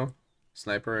sniper ammo?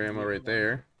 Sniper ammo right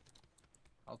there.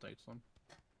 I'll take some.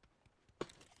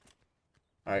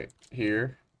 Alright,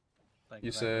 here. Thank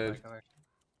You thank said... thank you.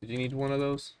 Did you need one of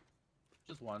those?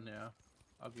 Just one, yeah.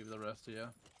 I'll give the rest to you.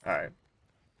 Alright.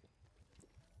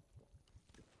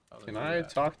 Oh, Can I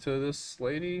talk to this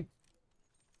lady?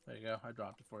 There you go. I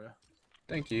dropped it for you.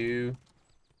 Thank you.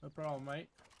 No problem, mate.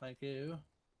 Thank you.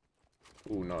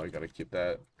 Oh no, I gotta keep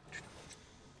that.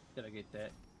 Gotta get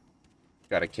that.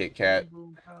 Got a Kit Kat. Boom,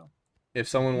 boom, pow. If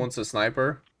someone wants a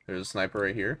sniper, there's a sniper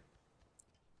right here.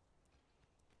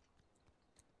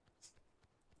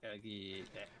 Gotta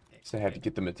get that. So I have to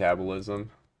get the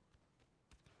metabolism.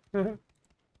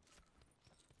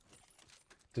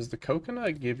 Does the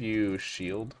coconut give you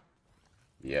shield?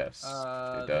 Yes,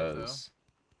 it does.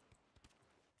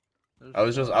 So. I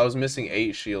was missing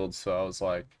 8 shields, so I was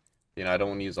like, you know, I don't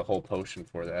want to use a whole potion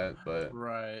for that, but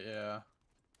Right, yeah.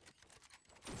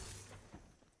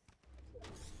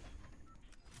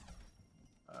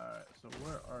 Alright, so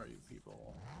where are you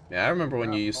people? yeah, I remember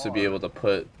when Not you used to far. be able to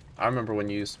put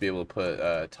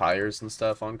tires and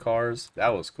stuff on cars. That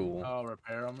was cool. Oh,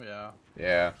 repair them, yeah.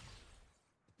 Yeah.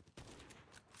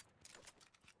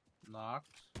 Knocked.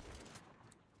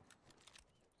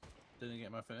 Didn't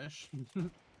get my finish.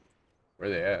 Where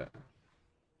they at?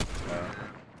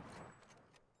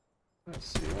 Let's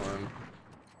see one.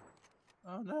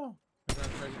 Oh no. I gotta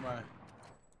take my.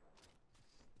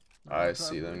 I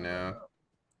see them now.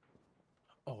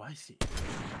 Oh, I see.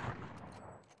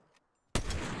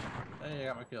 Hey, I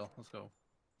got my kill. Let's go.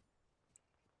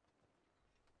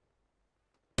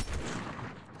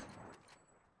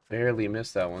 Barely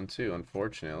missed that one too,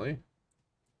 unfortunately.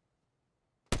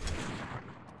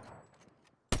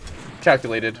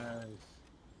 Calculated. Nice.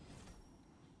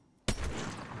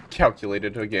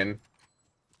 Calculated again.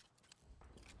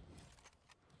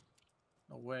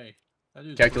 No way. That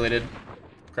dude's Calculated.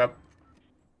 Crap.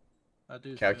 That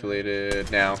dude's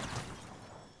Calculated now.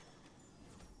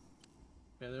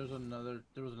 Yeah, there was another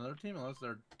team, unless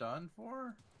they're done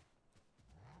for.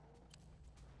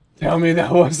 Tell me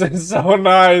that wasn't so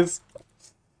nice.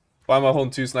 Why am I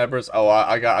holding 2 snipers? Oh,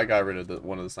 I got rid of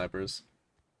one of the snipers.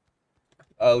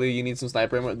 Lee, you need some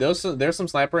sniper ammo. There's some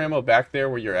sniper ammo back there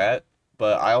where you're at,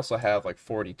 but I also have like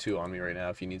 42 on me right now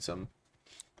if you need some.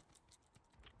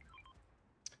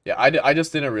 Yeah, I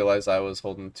just didn't realize I was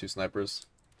holding 2 snipers.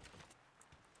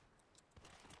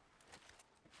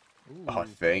 Ooh. Oh,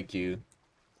 thank you.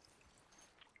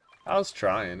 I was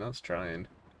trying. It's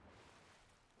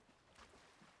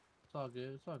all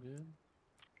good. It's all good.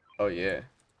 Oh, yeah.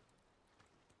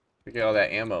 Look at all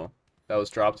that ammo that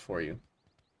was dropped for you.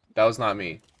 That was not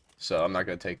me, so I'm not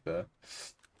gonna take the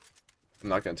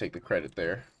credit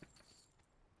there.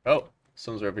 Oh,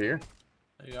 someone's over here.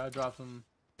 Hey, I dropped some.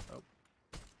 Oh.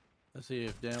 Let's see,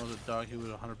 if Dan was a dog, he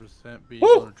would 100% be Woo!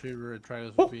 a retriever, and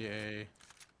Trigos would be a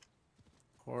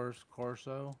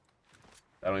corso.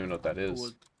 I don't even know what that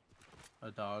is.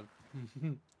 A dog.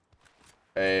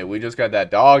 Hey, we just got that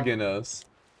dog in us.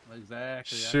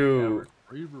 Exactly. Shoot.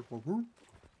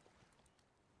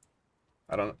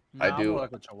 I don't. Nah, I do. more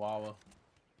like a chihuahua.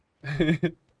 I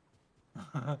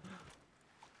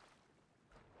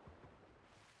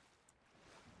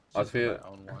Just feel. my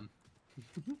own one.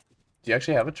 Do you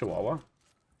actually have a chihuahua?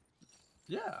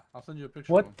 Yeah, I'll send you a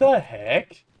picture. What of him. the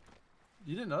heck?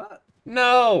 You didn't know that?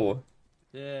 No.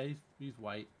 Yeah, he's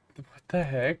white. What the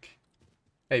heck?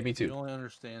 Hey, me You too. only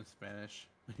understand Spanish.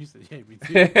 He said, "Yeah, me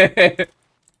too."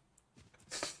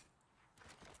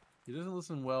 He doesn't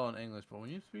listen well in English, but when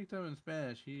you speak to him in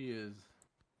Spanish, he is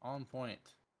on point.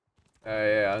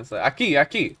 Yeah, I was like,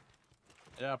 aquí.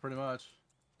 Yeah, pretty much.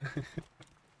 It's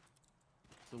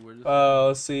the weirdest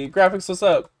Let's see. Graphics, what's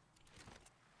up?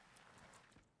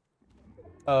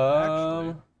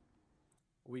 Actually,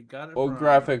 we got it from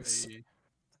graphics.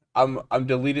 a- I'm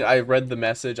deleting. I read the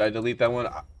message. I delete that one.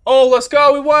 Oh, let's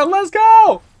go. We won. Let's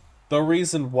go. The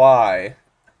reason why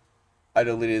I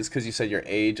deleted is because you said your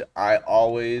age. I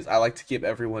like to keep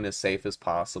everyone as safe as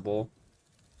possible.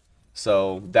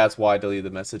 So that's why I deleted the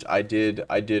message. I did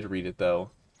read it though.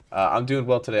 I'm doing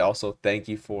well today. Also, thank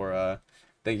you for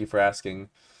asking.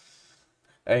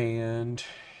 And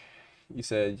you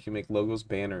said you can make logos,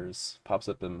 banners, pops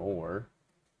up and more.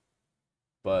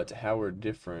 But how we're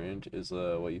different is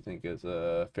what you think is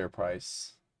a fair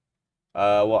price.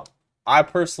 Well, I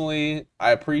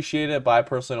appreciate it, but I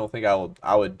personally don't think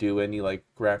I would do any like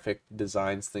graphic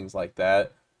designs, things like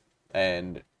that.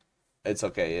 And it's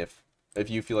okay if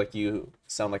you feel like you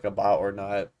sound like a bot or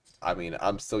not. I mean,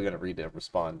 I'm still gonna read it and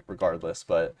respond regardless.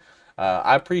 But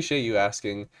I appreciate you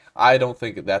asking. I don't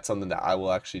think that's something that I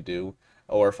will actually do,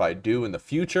 or if I do in the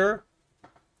future,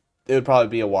 it would probably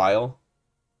be a while.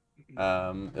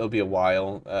 It'll be a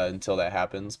while until that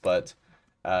happens, but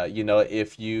you know,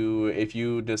 if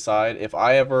you decide, if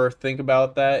I ever think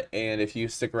about that, and if you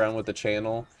stick around with the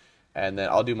channel, and then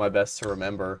I'll do my best to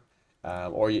remember,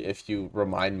 or if you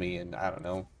remind me, and I don't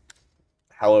know,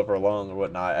 however long or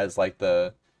whatnot as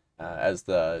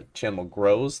the channel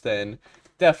grows, then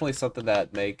definitely something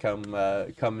that may come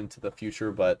into the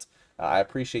future. But I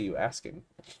appreciate you asking.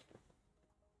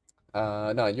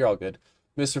 No, you're all good.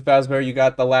 Mr. Fazbear, you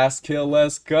got the last kill.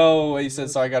 Let's go. He said,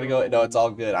 sorry, I gotta go. No, it's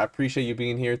all good. I appreciate you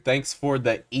being here. Thanks for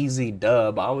the easy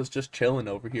dub. I was just chilling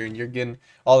over here, and you're getting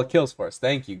all the kills for us.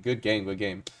 Thank you. Good game, good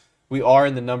game. We are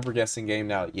in the number guessing game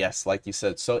now. Yes, like you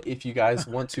said. So if you guys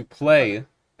want to play...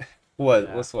 What?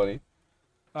 Yeah. What's funny?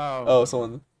 Oh, Oh,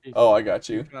 someone... Oh, I got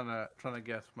you. trying to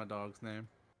guess my dog's name.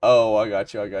 Oh, I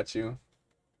got you. I got you.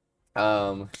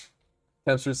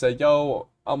 Tempster said, "Yo,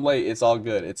 I'm late. It's all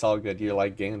good. It's all good. You're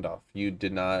like Gandalf.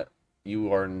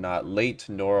 You are not late,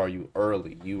 nor are you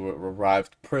early. You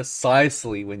arrived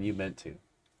precisely when you meant to."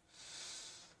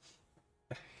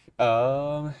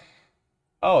 Oh,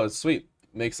 it's sweet.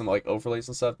 Make some like overlays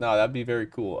and stuff. No, that'd be very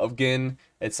cool. Again,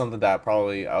 it's something that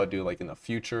probably I would do like in the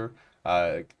future.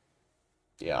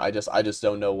 Yeah, I just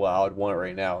don't know what I would want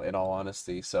right now, in all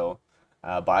honesty. So,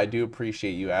 but I do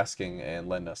appreciate you asking and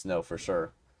letting us know for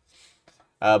sure.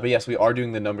 But yes, we are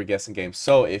doing the number guessing game.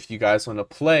 So if you guys want to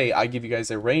play, I give you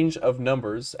guys a range of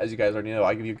numbers. As you guys already know,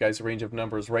 I give you guys a range of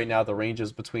numbers. Right now, the range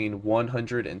is between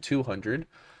 100 and 200.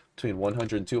 Between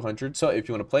 100 and 200. So if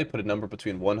you want to play, put a number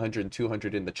between 100 and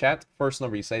 200 in the chat. First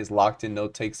number you say is locked in, no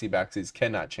takesy backsies,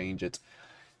 cannot change it.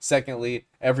 Secondly,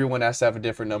 everyone has to have a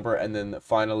different number. And then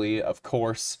finally, of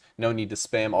course, no need to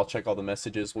spam. I'll check all the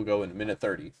messages. We'll go in a minute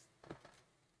 30.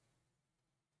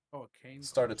 Oh, Kane.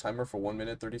 Start a timer for 1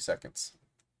 minute 30 seconds.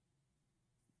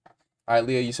 All right,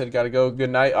 Leah, you said gotta go. Good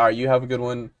night. All right, you have a good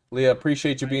one. Leah,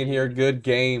 appreciate you being here. Good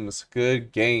games.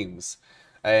 Good games.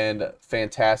 And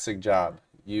fantastic job.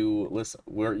 You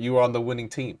were on the winning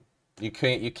team. You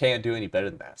can't do any better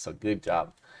than that. So good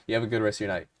job. You have a good rest of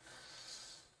your night.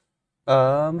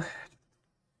 All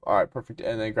right, perfect.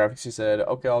 And then Graphics, you said,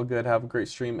 okay, all good. Have a great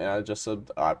stream. And I just said,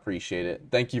 I appreciate it.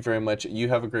 Thank you very much. You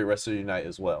have a great rest of your night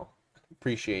as well.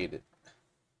 Appreciate it.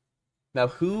 Now,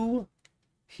 who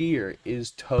here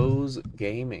is Toes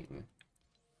Gaming?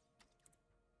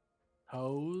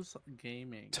 Toes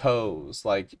Gaming. Toes,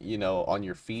 like, you know, on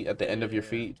your feet, at the end of your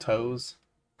feet, toes.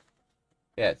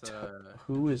 Yeah,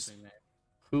 who is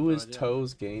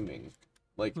Toes Gaming?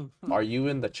 Like, are you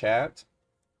in the chat?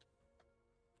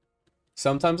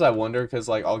 Sometimes I wonder because,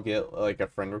 like, I'll get, like, a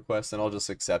friend request and I'll just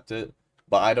accept it.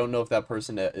 But I don't know if that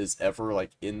person is ever,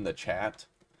 like, in the chat.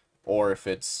 Or if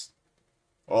it's...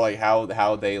 Or, like,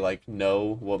 how they, like,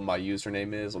 know what my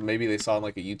username is. Or maybe they saw in,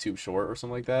 like, a YouTube short or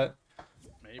something like that.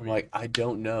 Maybe. I'm like, I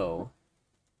don't know.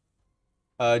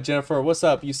 Jennifer, what's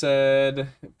up? You said,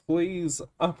 please,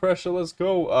 pressure, let's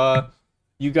go.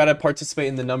 You gotta participate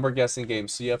in the number guessing game.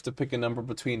 So you have to pick a number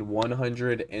between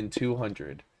 100 and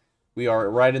 200. We are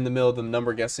right in the middle of the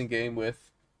number guessing game with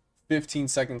 15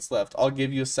 seconds left. I'll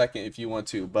give you a second if you want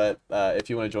to, but if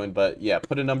you want to join. But yeah,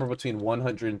 put a number between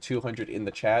 100 and 200 in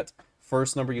the chat.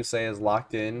 First number you say is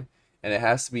locked in, and it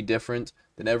has to be different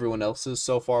than everyone else's.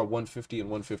 So far, 150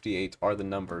 and 158 are the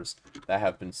numbers that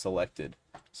have been selected.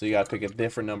 So you gotta pick a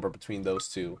different number between those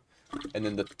two. And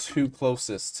then the two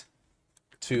closest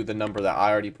to the number that I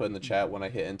already put in the chat when I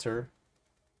hit enter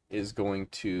is going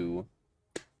to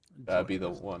be the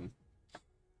one.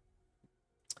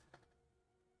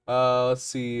 Let's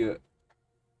see.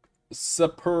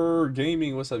 Super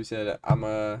Gaming, what's up? You said I'm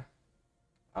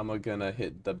gonna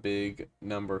hit the big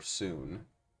number soon.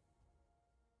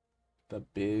 The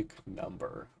big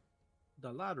number.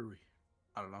 The lottery.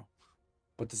 I don't know.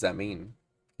 What does that mean?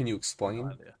 Can you explain?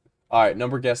 No idea. All right,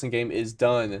 number guessing game is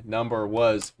done. Number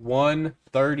was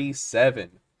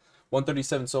 137.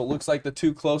 137. So it looks like the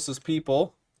two closest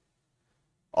people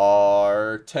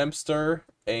are Tempster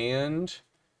and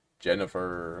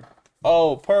Jennifer.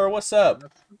 Oh, Purr, what's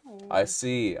up? I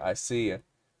see.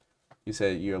 You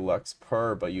said your Lux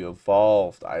Purr, but you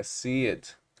evolved. I see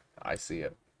it. All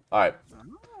right.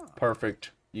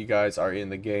 Perfect. You guys are in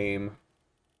the game.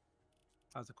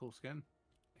 That's a cool skin.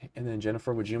 And then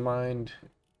Jennifer, would you mind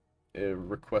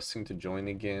requesting to join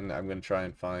again? I'm going to try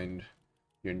and find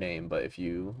your name, but if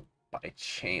you, by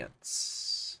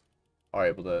chance, are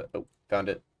able to... Oh, found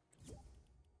it.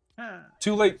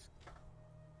 Too late.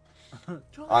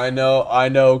 I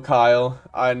know, Kyle.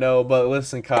 I know, but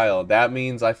listen, Kyle, that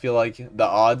means I feel like the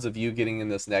odds of you getting in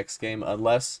this next game,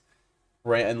 unless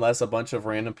a bunch of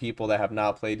random people that have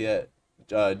not played yet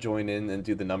join in and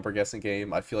do the number guessing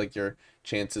game, I feel like your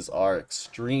chances are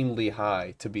extremely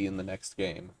high to be in the next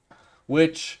game.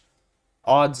 Which,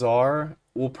 odds are,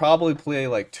 we'll probably play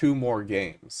like 2 more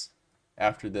games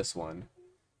after this one.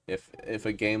 If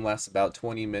a game lasts about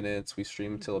 20 minutes, we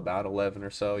stream until about 11 or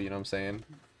so, you know what I'm saying?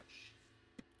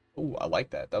 Ooh, I like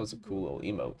that. That was a cool little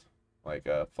emote. Like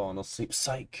falling asleep.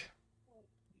 Psych.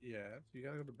 Yeah, you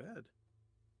gotta go to bed.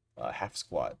 Half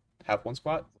squat. Half one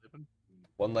squat. Sleeping?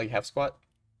 One leg half squat.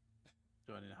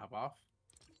 Do I need to hop off?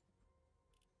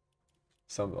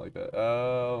 Something like that.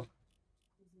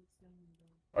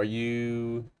 Are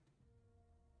you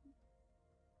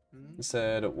Hmm?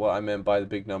 said what I meant by the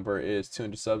big number is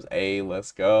 200 subs? Hey,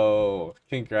 let's go.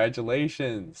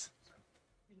 Congratulations.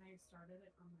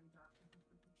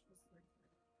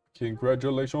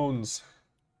 Congratulations.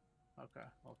 Okay,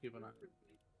 I'll keep an eye.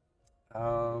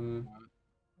 Um, on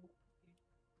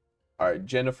all right,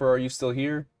 Jennifer, are you still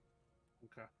here?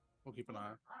 Okay, we'll keep an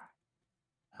eye.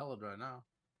 Hella dry now.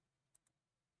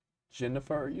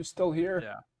 Jennifer, are you still here?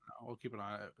 Yeah, we'll keep an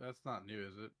eye. That's not new,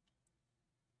 is it?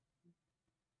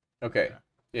 Okay. Okay.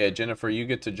 Yeah, Jennifer, you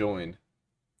get to join.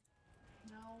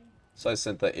 So I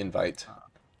sent the invite. Uh,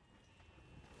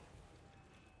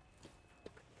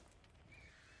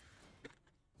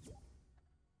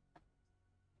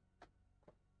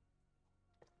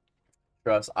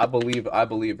 Trust. I believe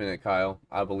in it, Kyle.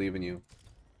 I believe in you.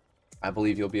 I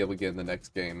believe you'll be able to get in the next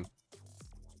game.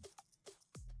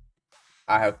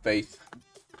 I have faith.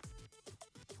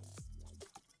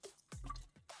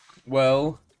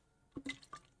 Well,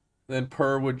 then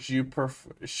would you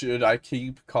should I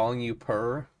keep calling you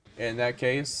Per in that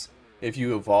case if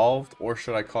you evolved, or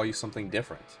should I call you something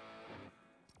different?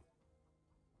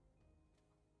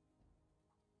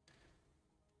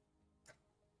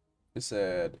 It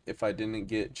said, if I didn't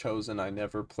get chosen, I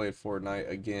never played Fortnite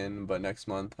again, but next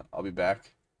month I'll be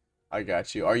back. I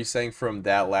got you. Are you saying from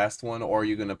that last one, or are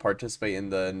you going to participate in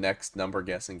the next number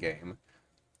guessing game?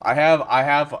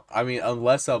 I mean,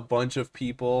 unless a bunch of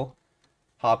people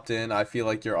hopped in, I feel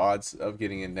like your odds of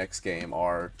getting in next game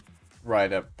are right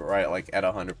like at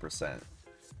 100%.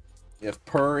 If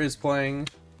Per is playing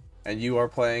and you are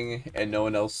playing and no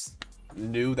one else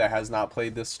new that has not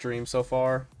played this stream so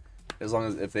far, as long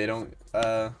as if they don't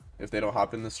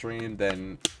hop in the stream,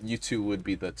 then you two would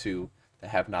be the two that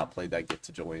have not played that get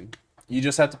to join. You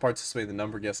just have to participate in the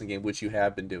number guessing game, which you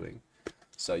have been doing.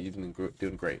 So you've been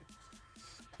doing great.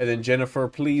 And then Jennifer,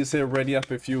 please hit ready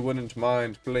up if you wouldn't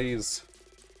mind, please.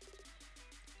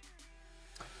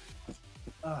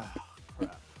 oh,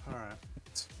 crap.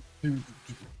 Alright.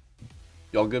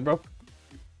 Y'all good, bro?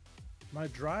 My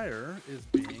dryer is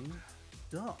being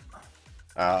dumb.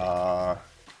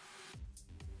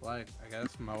 Like, I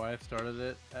guess my wife started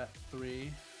it at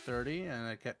 3:30 and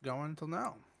it kept going until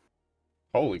now.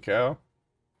 Holy cow.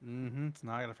 Mm-hmm. So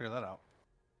now I gotta figure that out.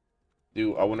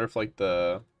 Dude, I wonder if like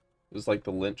the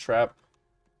lint trap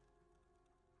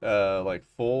like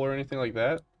full or anything like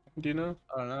that. Do you know?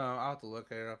 I don't know. I'll have to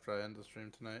look at it after I end the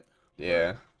stream tonight.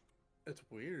 Yeah. But it's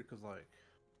weird because, like,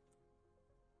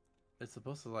 it's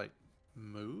supposed to, like,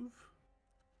 move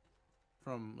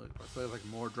from, like, say, like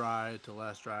more dry to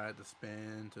less dry to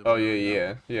spin to Oh whatever, yeah, you know?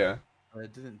 yeah, yeah. But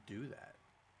it didn't do that.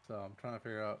 So I'm trying to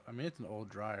figure out. I mean, it's an old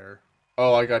dryer.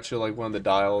 Oh, I got you like one of the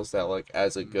dials that like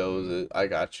as it goes, Mhm. I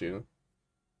got you.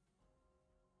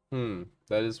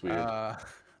 That is weird.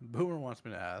 Boomer wants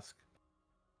me to ask,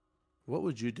 what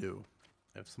would you do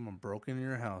if someone broke into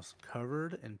your house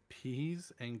covered in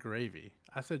peas and gravy?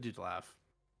 I said you'd laugh.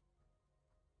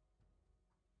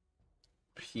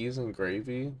 Peas and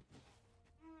gravy?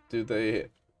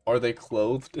 Are they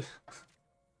clothed?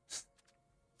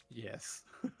 Yes.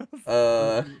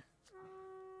 uh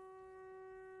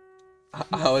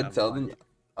I would I'm tell them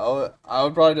lying. I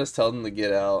would probably just tell them to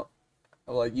get out.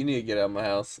 I'm like, you need to get out of my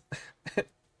house.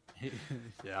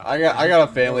 Yeah. I got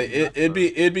a family. That's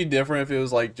It'd be different if it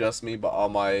was like just me, but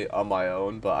on my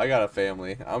own. But I got a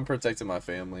family. I'm protecting my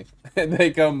family, and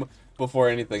they come before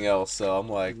anything else. So I'm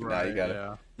like, nah, right.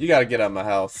 Yeah. you gotta get out of my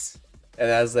house.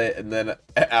 And then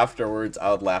afterwards,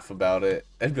 I would laugh about it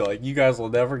and be like, you guys will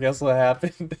never guess what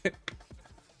happened.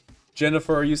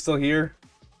 Jennifer, are you still here?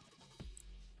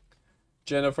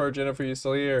 Jennifer, you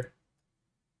still here?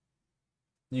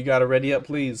 You gotta ready up,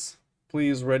 please.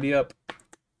 Please ready up.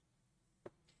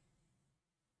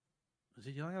 Is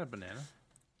he yelling at a banana?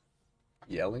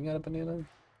 Yelling at a banana?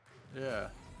 Yeah.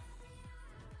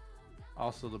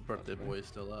 Also, the birthday boy is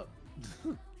still up.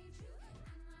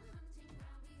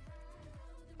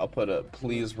 I'll put a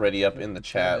please ready up in the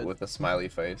chat Dead. with a smiley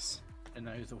face. And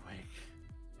now he's awake.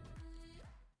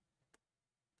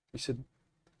 You said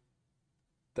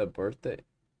the birthday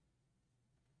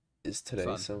is today,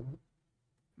 Son. so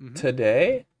Mm-hmm.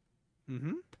 today?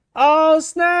 Mm-hmm. Oh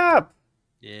snap!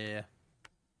 Yeah.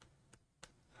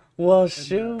 Well And,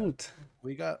 shoot.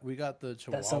 we got the That's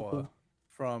so Chihuahua cool.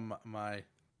 from my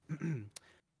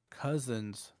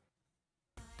cousin's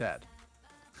dad.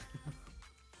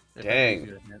 If that gives Dang.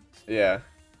 you a hint. Yeah.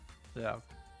 Yeah.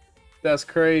 That's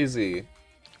crazy.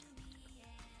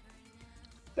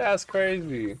 That's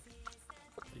crazy.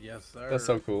 Yes, That's sir.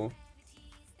 so cool.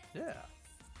 Yeah.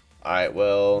 Alright, What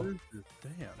well. is this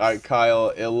Alright, dance? Kyle,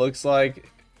 it looks like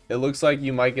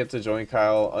you might get to join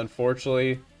Kyle.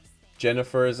 Unfortunately,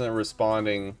 Jennifer isn't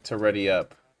responding to Ready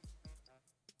Up.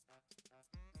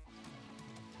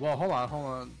 Well, hold on, hold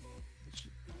on.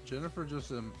 Jennifer just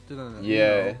did an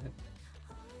Yeah. email.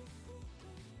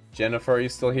 Jennifer, are you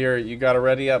still here? You gotta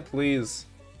Ready Up, please.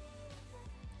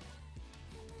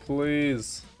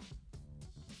 Please.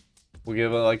 We'll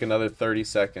give it like another 30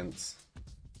 seconds.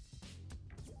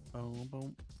 Boom,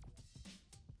 boom.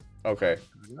 Okay.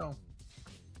 There we go.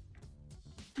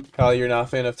 Kyle, you're not a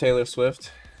fan of Taylor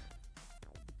Swift?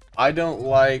 I don't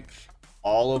like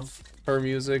all of her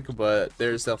music, but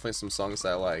there's definitely some songs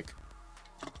that I like.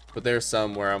 But there's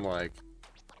some where I'm like,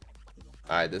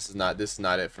 alright, this is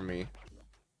not it for me.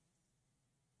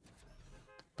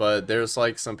 But there's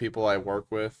like some people I work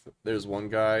with. There's one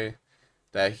guy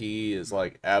that he is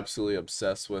like absolutely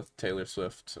obsessed with Taylor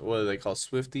Swift. What do they call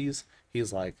Swifties?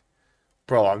 He's like,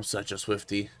 bro, I'm such a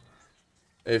Swiftie.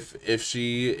 If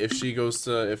she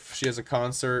has a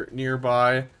concert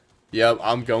nearby, yep,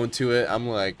 I'm going to it. I'm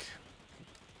like,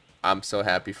 I'm so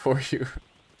happy for you.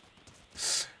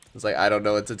 It's like I don't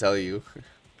know what to tell you.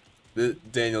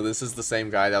 Daniel, this is the same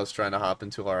guy that was trying to hop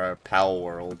into our Pal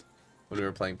World when we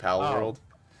were playing Pal Oh, World.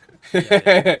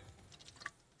 yeah.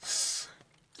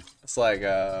 It's like,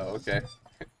 okay.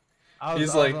 He's I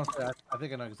was like, gonna say, I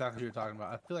think I know exactly who you're talking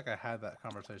about. I feel like I had that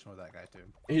conversation with that guy too.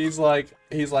 he's like,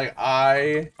 he's like,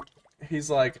 I,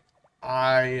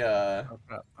 Oh,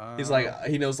 crap. he's like,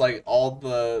 he knows like all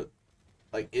the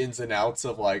like ins and outs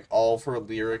of like all of her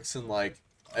lyrics and like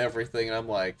everything. And I'm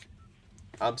like,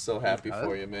 I'm so He happy does?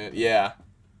 for you, man. Yeah,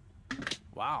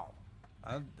 Wow.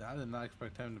 I did not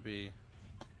expect him to be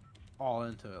all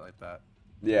into it like that.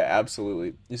 yeah,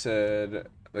 absolutely. You said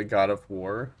the God of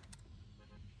War.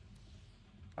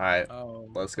 All right, Oh,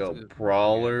 let's that's a go. good game.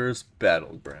 Brawlers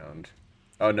Battleground.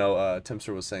 Oh no,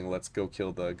 Timster was saying let's go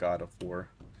kill the God of War.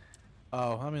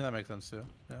 Oh, I mean that makes sense too.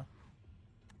 Yeah.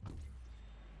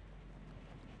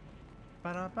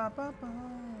 Ba-da-ba-ba-ba.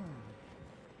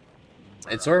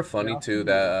 It's sort of Yeah, funny I'll too see.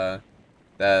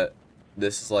 that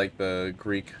this is like the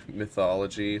Greek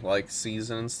mythology like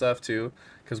season and stuff too,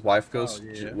 because Wife Oh Ghost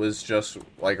yeah. was just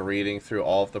like reading through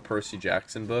all of the Percy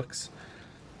Jackson books.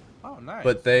 Oh nice.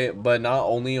 But not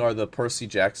only are the Percy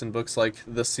Jackson books like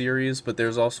the series, but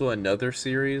there's also another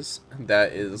series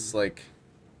that is like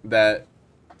that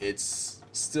it's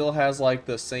still has like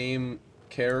the same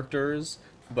characters,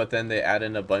 but then they add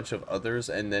in a bunch of others,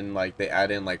 and then like they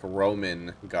add in like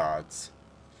Roman gods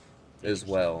as Interesting.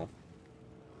 well.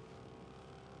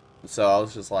 So I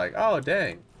was just like, oh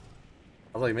dang.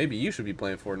 I was like, maybe you should be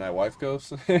playing Fortnite, Wife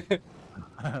Ghost.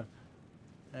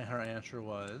 And her answer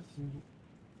was,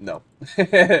 No.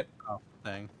 oh,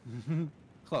 dang.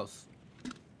 Close.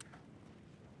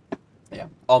 Yeah,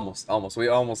 almost, almost. We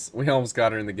almost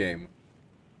got her in the game.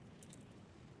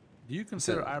 Do you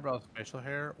consider So, eyebrows facial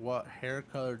hair? What hair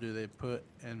color do they put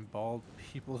in bald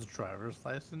people's driver's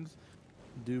license?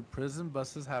 Do prison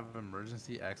buses have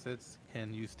emergency exits?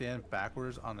 Can you stand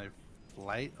backwards on a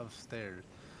flight of stairs?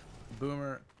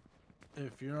 Boomer,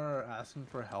 if you're asking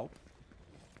for help,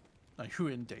 are you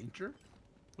in danger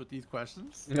with these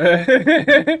questions?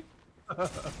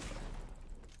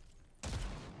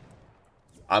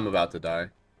 I'm about to die.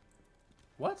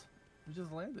 What? You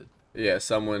just landed. Yeah,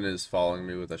 someone is following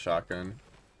me with a shotgun.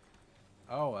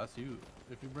 Oh, that's you.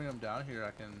 If you bring them down here,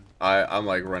 I can. I'm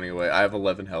like running away. I have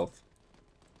 11 health.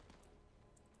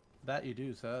 That you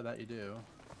do, sir. That you do.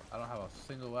 I don't have a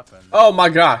single weapon. Oh my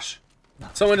gosh!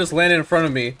 Someone just landed in front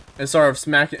of me and started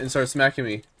smacking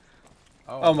me.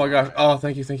 Oh my gosh! Oh,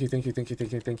 thank you, thank you, thank you, thank you,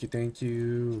 thank you, thank you, thank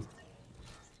you.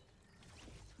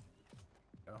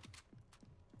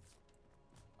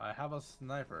 I have a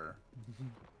sniper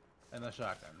and a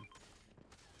shotgun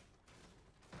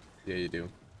Yeah, you do.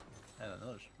 and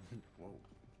another. Whoa!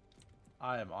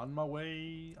 I am on my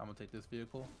way. I'm gonna take this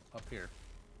vehicle up here.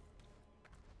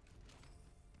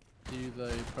 Do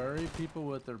they bury people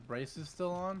with their braces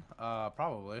still on?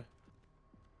 Probably.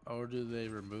 Or do they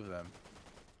remove them?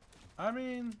 I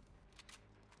mean,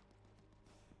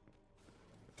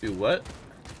 Do what?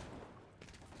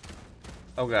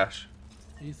 Oh gosh.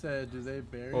 he said, do they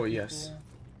bury Oh people yes.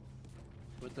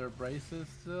 with their braces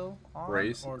still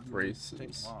on, or do they take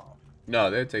Braces. them off? No,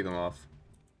 they'd take them off.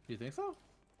 Do you think so?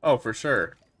 Oh, for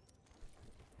sure.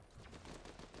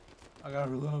 I gotta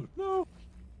reload. No.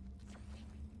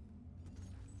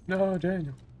 No,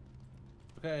 Daniel.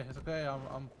 Okay, it's okay.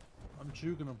 I'm I'm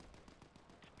juking him.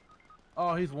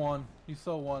 Oh, he's one. He's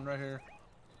so one right here.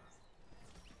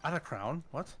 I had a crown.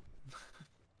 What?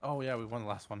 Oh yeah, we won the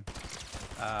last one.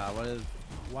 What is?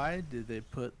 Why did they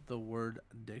put the word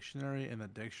dictionary in the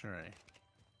dictionary?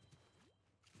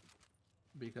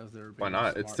 Because they were Why being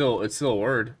not? smart. It's still a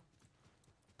word.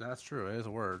 That's true. It is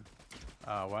a word.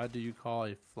 Why do you call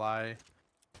a fly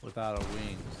without a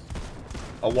wings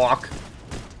A walk.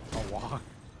 a walk?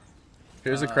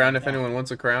 Here's a crown if Yeah. anyone wants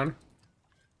a crown.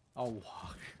 A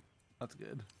walk. That's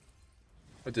good.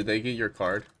 But did they get your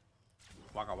card?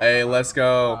 Waka, waka, Hey, waka. let's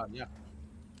go. Yeah.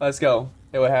 Let's go.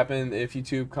 Hey, what happened if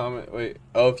YouTube comment? Wait.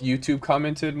 Oh, if YouTube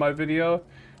commented my video,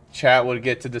 chat would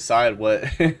get to decide what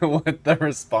what the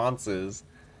response is.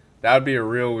 That would be a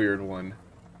real weird one.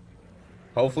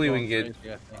 What's Hopefully we going can get.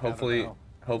 crazy? I think. I don't Hopefully, know.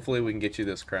 hopefully we can get you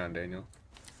this crown, Daniel.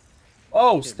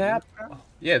 Oh Get me this snap! crown?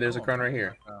 Yeah, I'm there's a going crown for right that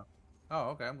here. crown. Oh,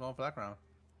 okay. I'm going for that crown.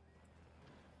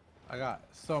 I got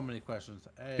so many questions.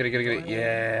 Get it, Hey, get it, go get it. ahead.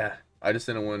 Yeah. I just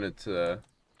didn't want it to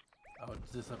Oh,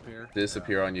 disappear.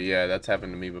 disappear on you. Yeah, that's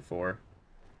happened to me before.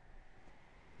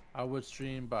 I would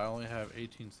stream, but I only have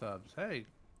 18 subs. Hey,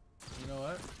 you know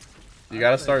what? You I'd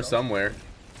gotta say start go. somewhere.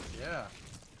 Yeah.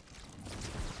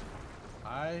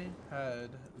 I had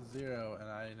 0 and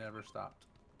I never stopped.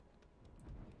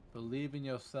 Believe in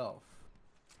yourself.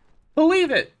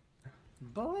 Believe it.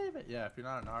 Believe it. Yeah, if you're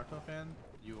not a Naruto fan,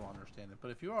 you will understand it.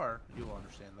 But if you are, you will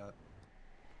understand that.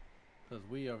 Because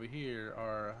we over here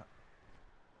are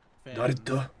fans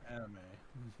Naruto. of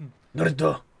anime.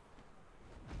 Naruto.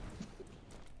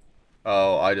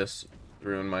 Oh, I just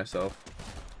ruined myself.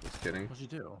 Just kidding. What'd you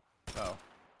do? Oh.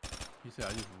 You said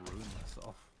I just ruined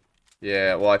myself.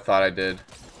 Yeah, well, I thought I did.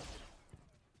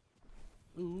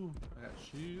 Ooh, I got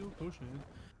shield potion.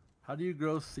 How do you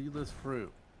grow seedless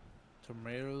fruit?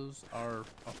 Tomatoes are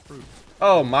a fruit.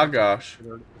 Oh my gosh.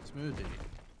 They're a smoothie.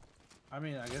 I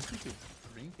mean, I guess you could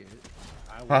drink it.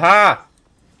 I would, Haha!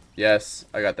 Yes,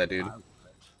 I got that, dude. I would.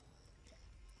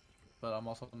 But I'm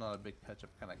also not a big ketchup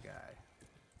kind of guy.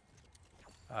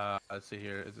 Let's see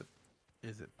here.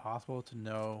 Is it possible to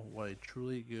know what is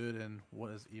truly good and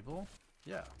what is evil?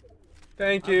 Yeah.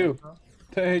 Thank I you. think so.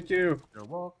 Thank you. You're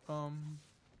welcome.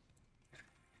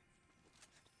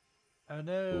 Oh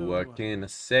no. What can I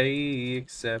say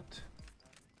except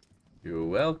you're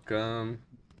welcome?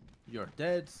 You're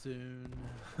dead soon.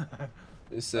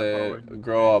 It That part where said,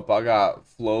 grow up. I got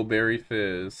Flowberry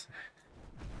Fizz.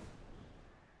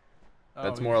 Oh,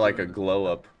 That's he's more like a doing this. glow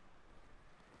up,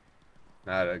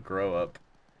 not a grow up.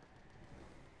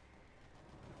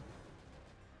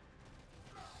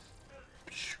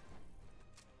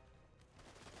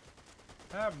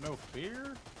 Have no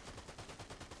fear,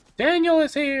 Daniel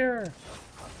is here.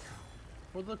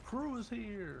 for the crew is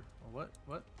here. What?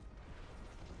 What?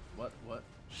 What? What?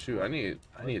 Shoot, I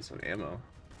need some ammo.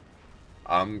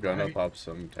 I'm gonna Alright. pop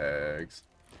some tags.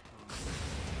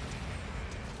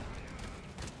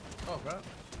 Oh crap!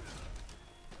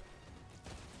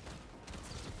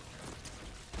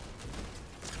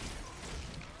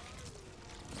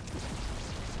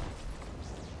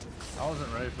 I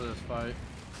wasn't ready for this fight.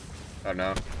 Oh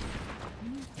no.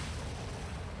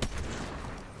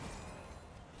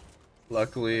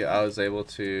 Luckily, I was able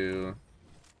to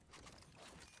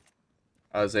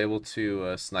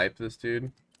snipe this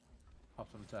dude. Pop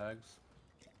some tags.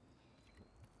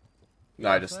 No,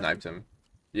 I Yeah, just snipe sniped him.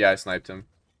 Yeah, I sniped him.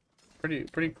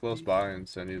 Pretty close by, and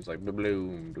so he was like blah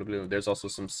bloom, blah bloom. There's also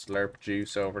some slurp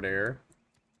juice over there.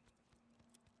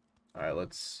 All right,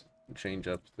 let's change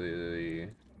up the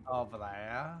Over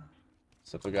there.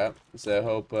 stuff I got. So I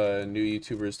hope new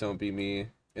YouTubers don't beat me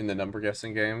in the number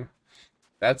guessing game.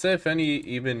 That's if any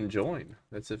even join.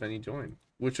 That's if any join,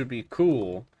 which would be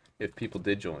cool if people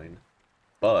did join,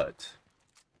 but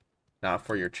not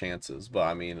for your chances. But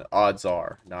I mean, odds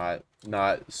are not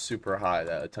super high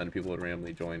that a ton of people would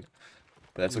randomly join.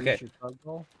 But that's You okay. reached your sub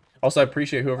goal? Also, I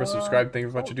appreciate whoever subscribed. Thank you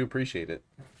very much. I oh. do appreciate it.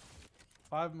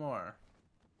 5 more.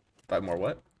 5 more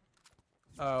what?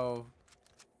 Oh,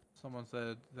 someone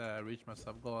said that I reached my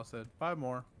sub goal. I said 5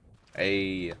 more.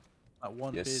 Hey, At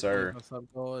 150 yes sir. is my sub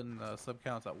goal, and sub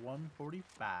count's at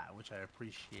 145, which I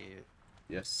appreciate.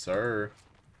 Yes sir.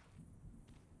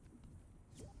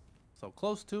 So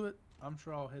close to it. I'm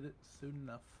sure I'll hit it soon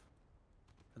enough.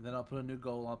 And then I'll put a new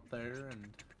goal up there and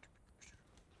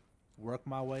work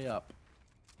my way up.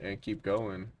 And keep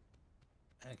going.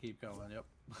 And keep going, yep.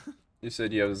 You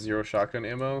said you have 0 shotgun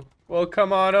ammo? Well,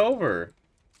 come on over.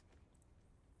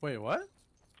 Wait, what?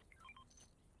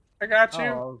 I got you.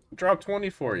 Oh, Drop 20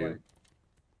 for wait. you.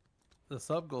 The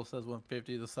sub goal says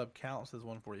 150. The sub count says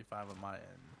 145 on my end.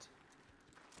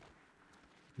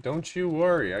 Don't you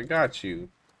worry. I got you.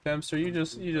 Dempster, you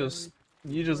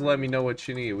just let me know what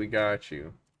you need. We got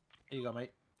you. Here you go,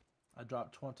 mate. I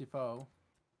dropped 24.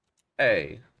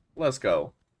 A. Let's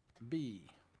go. B.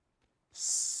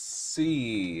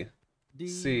 C. D.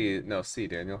 C. No, C,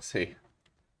 Daniel. C.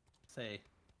 Say.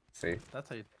 C. That's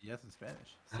how you say yes in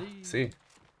Spanish. C. C.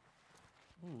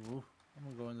 Ooh, I'm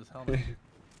gonna go in this helmet.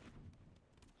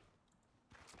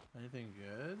 Anything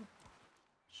good?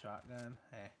 Shotgun.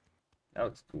 Hey. That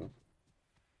looks cool.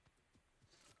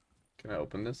 Can I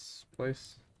open this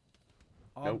place?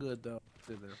 All Nope. good though.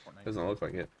 Stay there, Fortnite. Doesn't look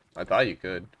like it. I thought you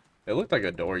could. It looked like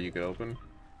a door you could open.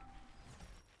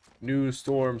 New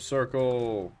storm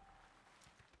circle.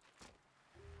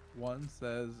 One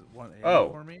says 180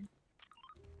 Oh. for me.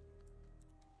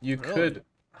 You Really? could.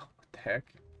 Oh, what the heck?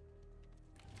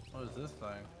 What is this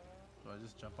thing? Do I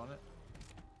just jump on it?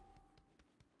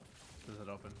 Does it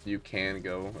open? You can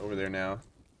go over there now.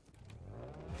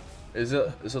 Is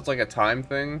it? So it's like a time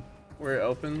thing where it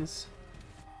opens.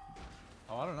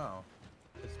 Oh, I don't know.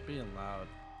 It's being loud.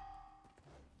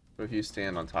 But if you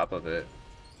stand on top of it.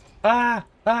 Ah!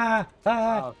 Ah!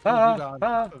 Ah! Oh, so you got on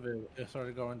Ah! top of it. It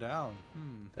started going down.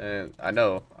 And I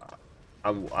know.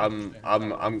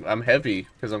 I'm heavy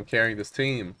because I'm carrying this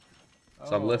team.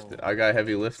 So I'm lifting. I got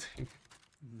heavy lifting.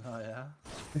 Oh yeah.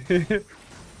 Exactly Is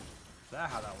that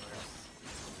how that works?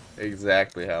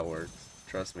 how it works.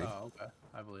 Trust me. Oh, okay.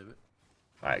 I believe it.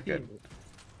 Alright, good.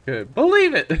 Good.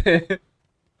 Believe it!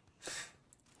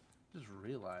 Just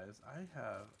realized I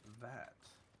have that.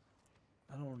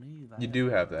 I don't need that. You do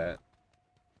have that.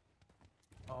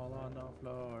 All on the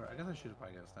floor. I guess I should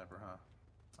probably get a sniper, huh?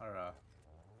 Or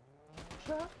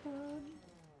shotgun.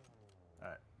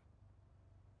 Alright.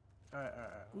 Alright.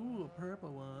 Ooh, a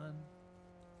purple one.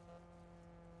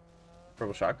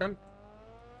 Purple shotgun?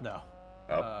 No.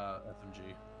 Oh.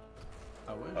 SMG.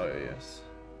 I wish. Oh, yes.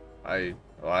 I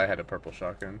had a purple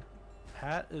shotgun.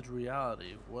 Hat is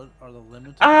reality. What are the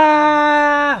limits?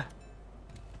 Ah!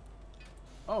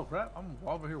 Oh crap! I'm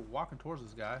over here walking towards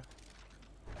this guy.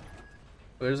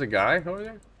 There's a guy over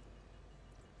there?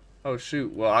 Oh,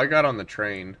 shoot. Well, I got on the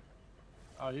train.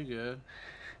 Oh, you good?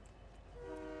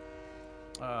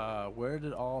 Where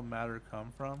did all matter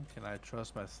come from? Can I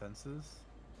trust my senses?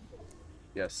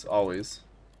 Yes, always.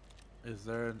 Is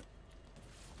there an...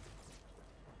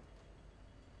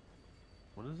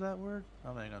 What is that word?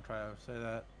 I'm not gonna try to say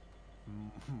that.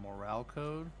 Morale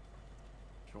code?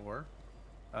 Sure.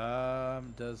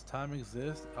 Does time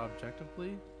exist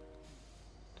objectively?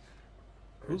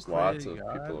 There's Who lots created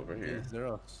of people God? over here. Is there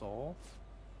a soul?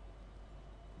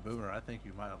 Boomer, I think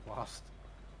you might have lost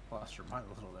your mind a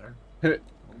little there.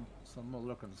 I'm a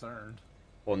little concerned.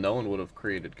 Well, no one would have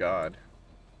created God.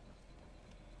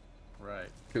 Right.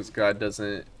 Because God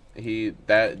doesn't...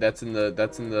 That's in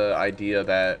the idea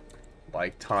that,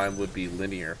 like, time would be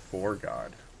linear for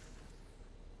God.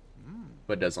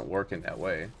 But it doesn't work in that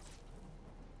way.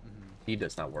 He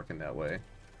does not work in that way.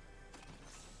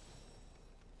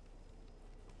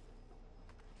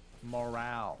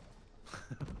 Morale.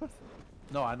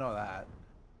 No, I know that.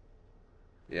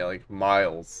 Yeah, like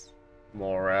Miles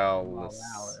Morales.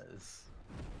 Morales.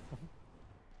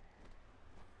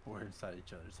 We're inside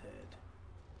each other's head.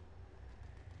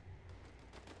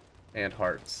 And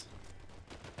hearts.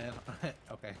 And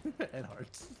okay, and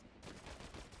hearts.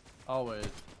 Always.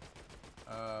 Is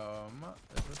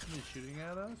this somebody shooting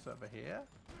at us over here?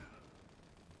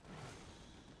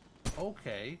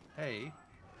 Okay, hey.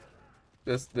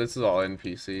 This is all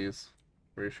NPCs,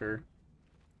 pretty sure.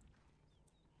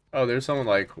 Oh, there's someone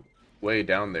like way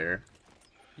down there.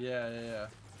 Yeah.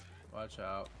 Watch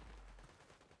out.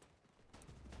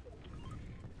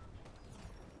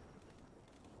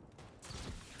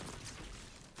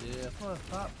 Yeah, that's what I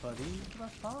thought, buddy.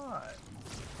 That's what I thought.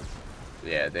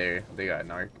 Yeah, they got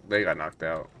knocked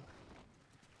out.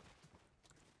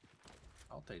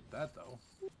 I'll take that though.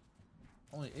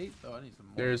 Only 8 though. I need some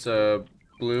more. There's a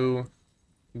blue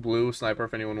sniper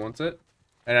if anyone wants it,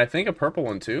 and I think a purple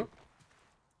one too.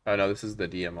 Oh no, this is the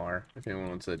DMR. If anyone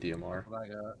wants a DMR. What I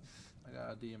got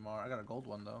a DMR. I got a gold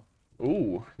one though.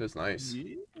 Ooh, that's nice.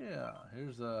 Yeah.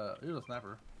 Here's a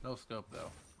sniper. No scope though.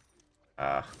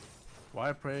 Ah.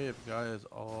 Why pray if God is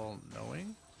all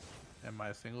knowing? Am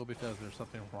I single because there's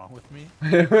something wrong with me?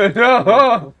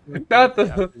 No, not the.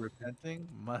 After repenting,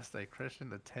 must a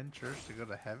Christian attend church to go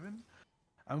to heaven?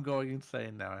 I'm going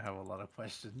insane now. I have a lot of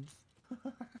questions.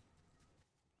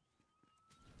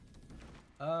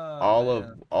 all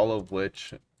of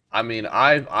which, I mean,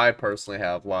 I personally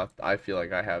have lots. I feel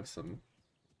like I have some.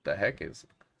 The heck is?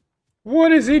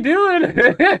 What is he doing?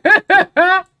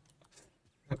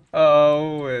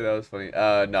 Oh, wait, that was funny.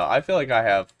 No, I feel like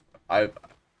I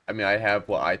I mean, I have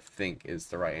what I think is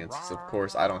the right answers. Of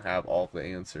course, I don't have all the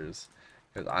answers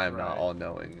because I am not Right.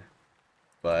 all-knowing.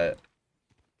 But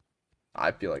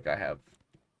I feel like I have.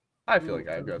 I feel Ooh, like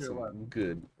I've over got here, some what?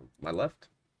 good. My left.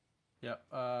 Yep.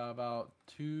 About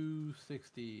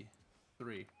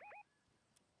 263.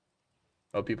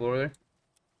 Oh, people over there.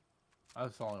 I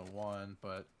saw only one,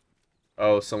 but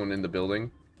Oh, someone in the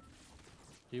building.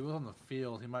 he was on the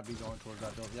field. He might be going towards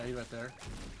that building. Yeah, he's right there.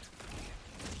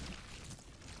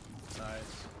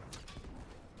 Nice.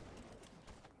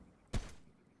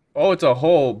 Oh, it's a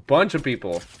whole bunch of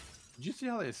people. Did you see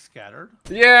how they scattered?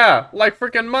 Yeah, like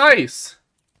freaking mice.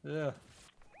 Yeah.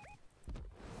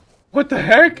 What the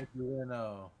heck? You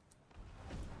know.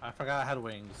 I forgot I had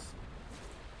wings.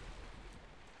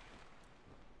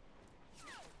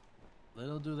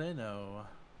 Little do they know,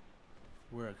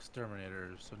 we're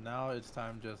exterminators. So now it's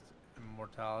time just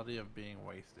immortality of being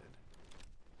wasted.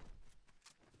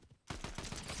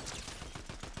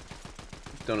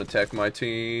 Don't attack my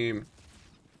team.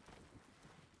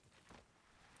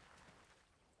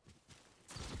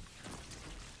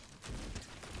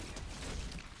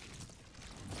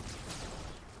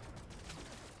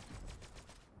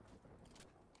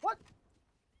 What?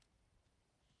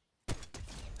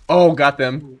 Oh, got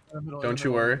them. Ooh, in the middle, in the Don't you middle,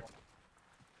 in the worry. middle.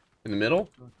 In the middle?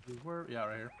 Don't you worry. Yeah,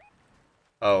 right here.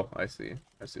 Oh, I see.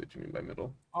 I see what you mean by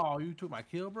middle. Oh, you took my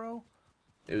kill, bro?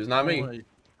 It was not me. Only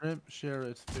shrimp share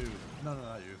its food. No, no,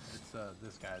 not you. It's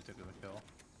this guy took the kill.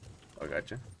 I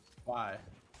gotcha. Why?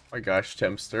 My gosh,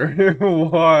 Tempster.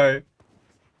 Why?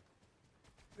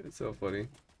 It's so funny.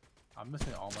 I'm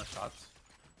missing all my shots.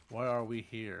 Why are we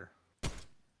here?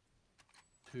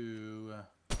 To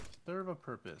serve a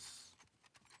purpose.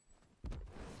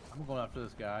 I'm going after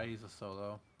this guy. He's a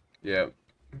solo. Yep.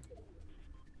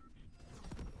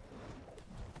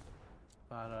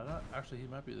 Actually, he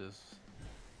might be this.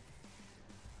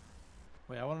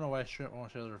 Wait, I want to know why shrimp won't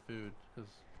share their food. Because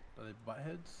are they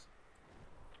buttheads?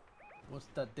 What's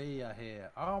that day I hear?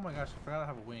 Oh my gosh, I forgot I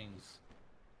have wings.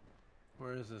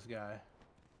 Where is this guy?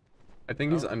 I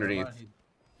think he's Oh, never underneath. mind,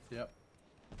 Yep.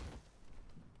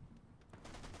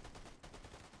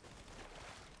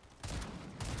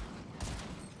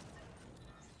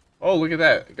 Oh, look at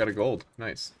that. I got a gold.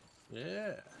 Nice.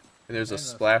 Yeah. And there's a And a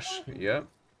splash. Yep.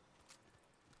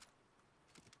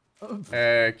 Oh,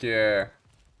 Heck yeah.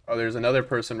 Oh, there's another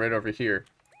person right over here.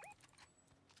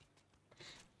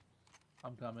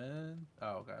 I'm coming.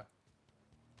 Oh, okay.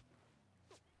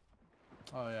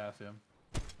 Oh yeah, I see him.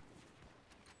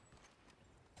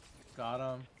 Got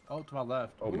him. Oh, to my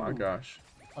left. Oh my Ooh. gosh.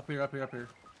 Up here, up here, up here.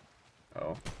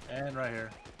 Oh. And right here.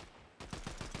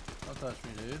 Don't touch me,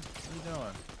 dude. What are you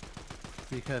doing?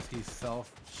 Because he's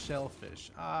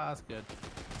shellfish. Ah, that's good.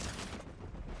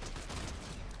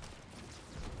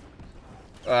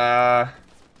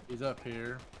 He's up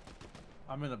here.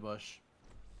 I'm in a bush.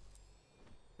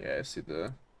 Yeah, I see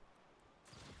the...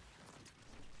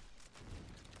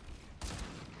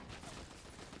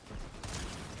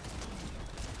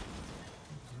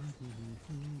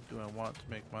 Do I want to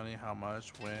make money? How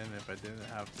much? When? If I didn't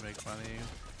have to make money?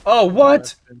 Oh,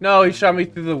 what? No, he shot me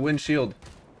through the windshield.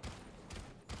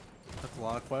 That's a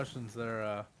lot of questions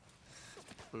there,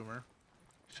 Boomer.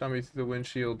 Shot me through the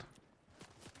windshield.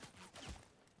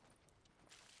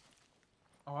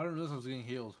 Oh, I didn't realize I was getting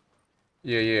healed.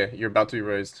 Yeah, yeah, you're about to be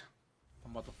raised.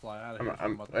 I'm about to fly out of here.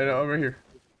 I'm about right over here.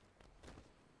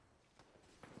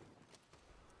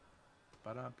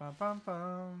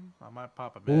 Ba-dum-bum-bum-bum. I might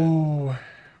pop a bit. Ooh.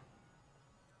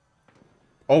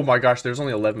 Oh my gosh, there's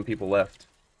only 11 people left.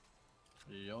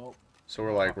 Yup. So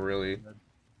we're like really...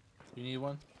 You need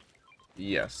one?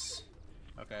 Yes.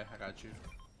 Okay, I got you.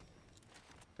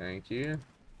 Thank you.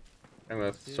 I'm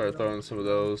gonna start throwing some of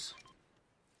those.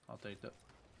 I'll take that.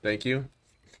 Thank you.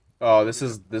 Oh, this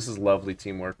is lovely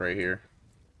teamwork right here.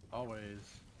 Always.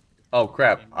 Oh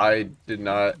crap! I did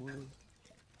not.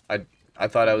 I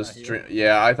thought I was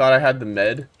yeah. I thought I had the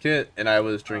med kit and I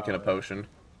was drinking a potion.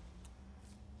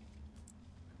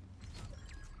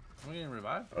 Am I getting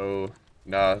revived? Oh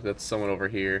nah, that's someone over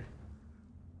here.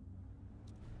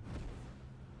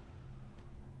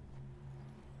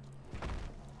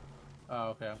 Oh,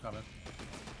 okay, I'm coming.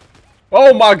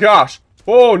 Oh my gosh!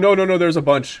 Oh no no no! There's a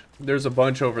bunch. There's a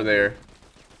bunch over there.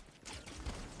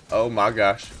 Oh my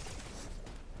gosh.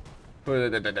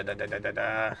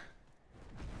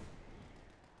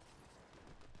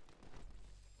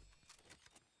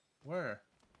 Where?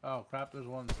 Oh crap! There's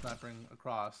one sniping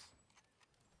across.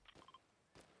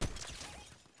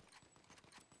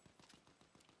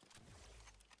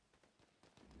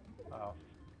 Oh.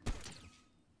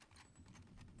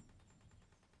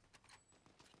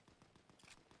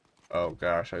 Oh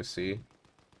gosh, I see.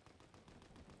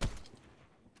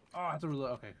 Oh, I have to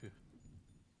reload. Okay, cool.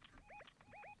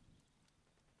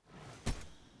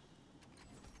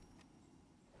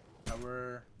 Now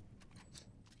we're.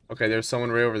 Okay, there's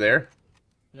someone right over there.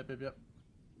 Yep, yep, yep.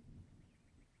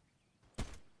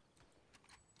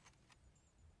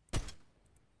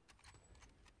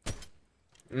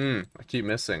 I keep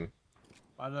missing.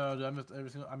 I know, dude, I missed every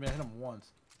single. I mean, I hit him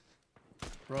once. Yeah.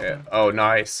 Broken. Oh,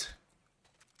 nice.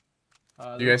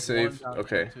 You guys There's one save? down here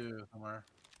Okay. too, somewhere.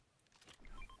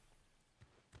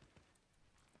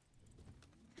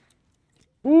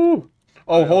 Woo!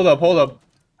 Oh, Alright, hold up, hold up.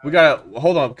 We alright. gotta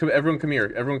hold on. Everyone, come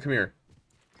here. Everyone, come here.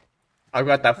 I've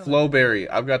got that flowberry.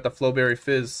 I've got the flowberry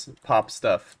fizz pop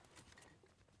stuff.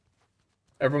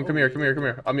 Everyone, Oh, come here. Come really?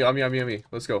 here. Come here. On me.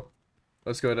 Let's go.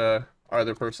 Let's go to our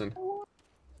other person.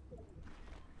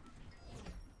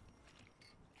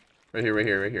 Right here. Right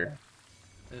here. Right here.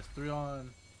 It's 3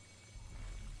 on.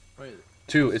 Wait.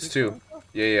 Two. There's It's 6 two. on stuff?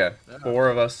 Yeah, yeah. Yeah. 4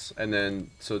 of us, and then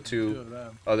so And 2 two of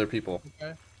them. other people.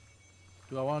 Okay.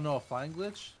 Do I want to know a flying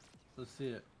glitch? Let's see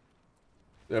it.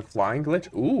 The flying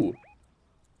glitch? Ooh.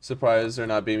 Surprised they're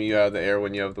not beaming you out of the air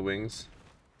when you have the wings.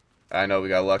 I know we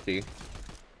got lucky.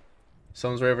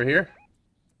 Someone's right over here.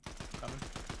 Coming.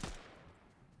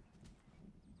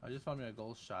 I just found me a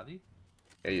gold shotty.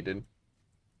 Yeah, you did.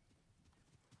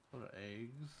 What are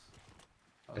eggs?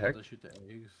 I was The heck? about to shoot the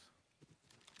eggs.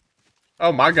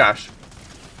 Oh my gosh.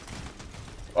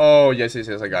 Oh, yes,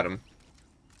 I got him.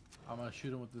 I'm gonna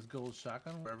shoot him with this gold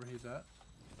shotgun wherever he's at.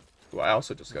 Well, I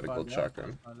also just got a Let's gold find out, shotgun.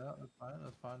 Let's find out.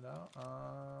 Let's find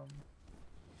out.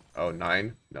 Oh,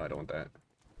 9? No, I don't want that.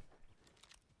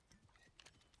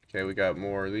 Okay, we got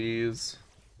more of these.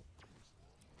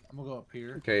 I'm gonna go up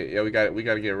here. Okay, yeah, we got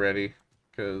to get ready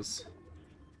because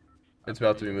it's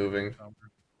about to be moving.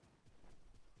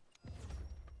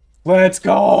 Let's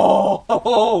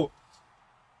go!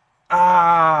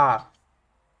 Ah!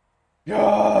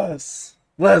 Yes!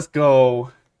 Let's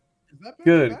go. Is that back to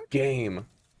Good back? game.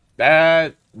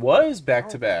 That was back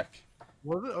to back.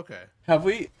 Was it? Okay. Have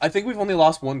we? I think we've only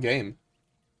lost one game.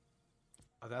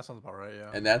 Oh, that sounds about right,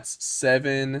 yeah. And that's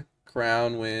 7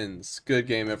 crown wins. Good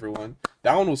game, everyone.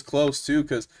 That one was close, too,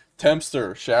 because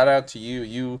Tempster, shout out to you.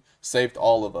 You saved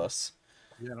all of us.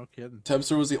 Yeah, no kidding.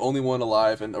 Tempster was the only one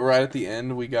alive, and right at the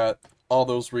end, we got all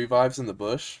those revives in the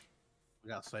bush. We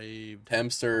got saved.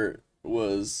 Tempster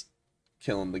was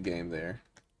killing the game there.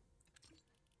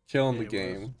 Killing the Yeah,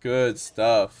 it was. game. Good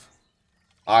stuff.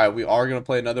 Alright, we are going to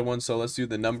play another one, so let's do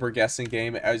the number guessing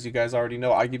game. As you guys already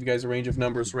know, I give you guys a range of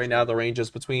numbers. Right now, the range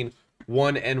is between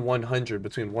 1 and 100.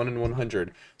 Between 1 and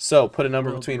 100. So, put a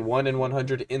number between 1 and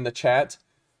 100 in the chat.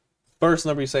 First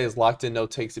number you say is locked in, no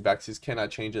takes you back. So you cannot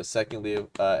change it. Secondly,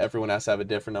 everyone has to have a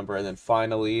different number. And then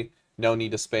finally, no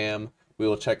need to spam. We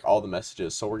will check all the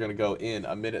messages. So, we're going to go in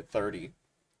a minute 30.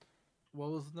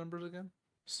 What was the numbers again?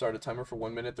 Start a timer for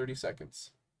 1 minute 30 seconds.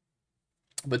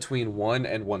 Between 1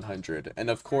 and 100. And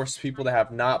of course, people that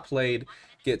have not played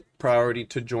get priority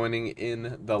to joining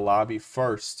in the lobby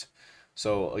first.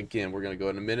 So again, we're going to go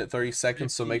in a minute 30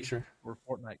 seconds, so make sure. Or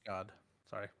Fortnite God.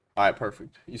 Sorry. Alright,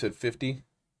 perfect. You said 50?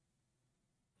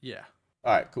 Yeah.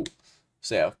 Alright, cool.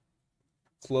 So yeah,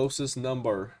 closest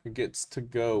number gets to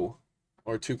go.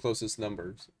 Or 2 closest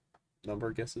numbers.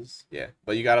 Number guesses? Yeah.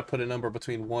 But you got to put a number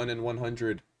between 1 and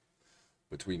 100.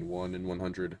 Between 1 and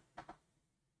 100.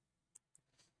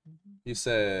 You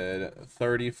said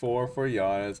 34 for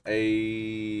Giannis.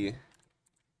 A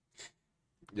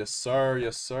yes, sir.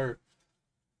 Yes, sir.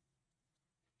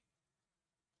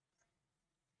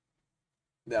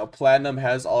 Now, Platinum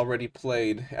has already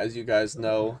played, as you guys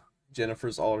know.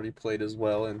 Jennifer's already played as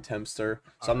well, and Tempster.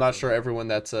 So I'm not sure everyone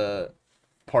that's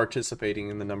participating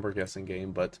in the number guessing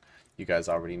game, but you guys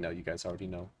already know. You guys already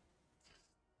know.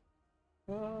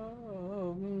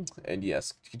 And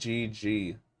yes,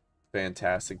 GG.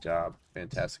 Fantastic job.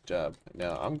 Fantastic job.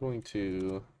 Now I'm going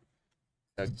to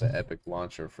check the Epic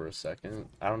launcher for a second.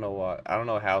 I don't know why. I don't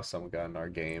know how someone got in our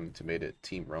game to made it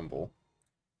Team Rumble.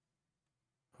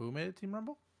 Who made it Team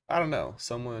Rumble? I don't know.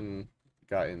 Someone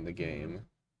got in the game.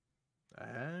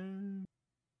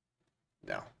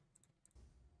 No.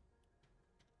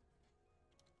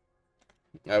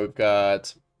 Now we've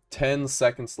got 10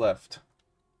 seconds left.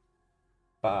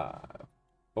 5.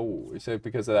 Oh, you said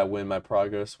because of that win, my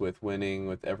progress with winning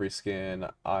with every skin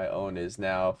I own is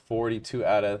now 42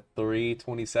 out of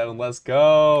 327. Let's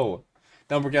go.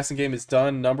 Number guessing game is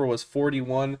done. Number was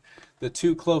 41. The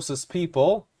 2 closest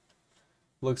people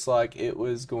looks like it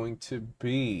was going to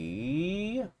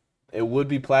be... It would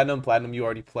be Platinum. Platinum you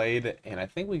already played, and I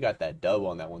think we got that dub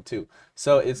on that one too.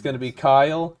 So it's going to be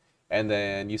Kyle And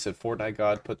then you said Fortnite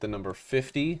God put the number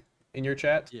 50 in your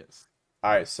chat. Yes.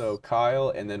 All right, so Kyle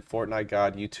and then Fortnite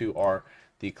God, you two are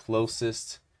the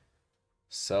closest.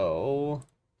 So,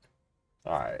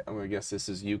 all right, I'm gonna guess this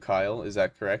is you, Kyle. Is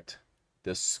that correct?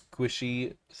 The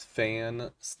squishy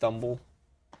fan stumble.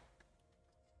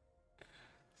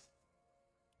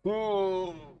 Ooh.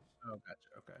 Oh, gotcha.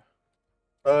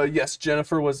 Okay. Yes,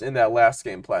 Jennifer was in that last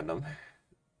game, Platinum.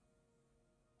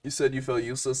 You said you felt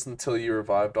useless until you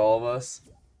revived all of us.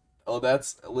 Oh,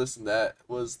 listen, that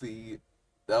was the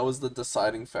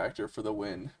deciding factor for the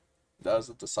win. That was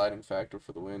the deciding factor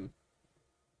for the win.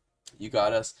 You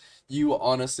got us. You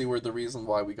honestly were the reason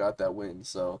why we got that win,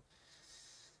 so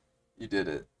you did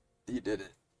it. You did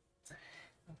it.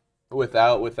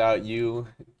 Without you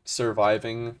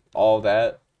surviving all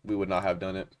that, we would not have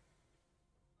done it.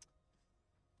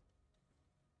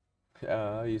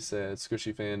 You said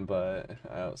squishy fan, but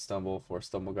stumble for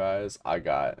stumble guys.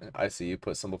 I see you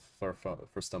put stumble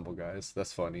for stumble guys.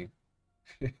 That's funny.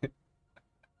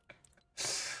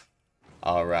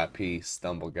 R.I.P.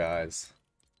 Stumble guys.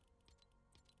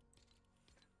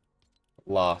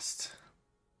 Lost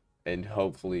and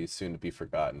hopefully soon to be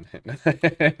forgotten.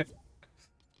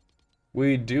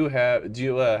 We do have. Do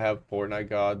you have Fortnite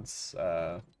God's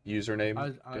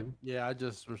username? Yeah, I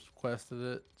just requested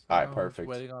it. So All right, I'm just perfect.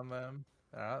 waiting on them.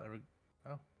 All right, there we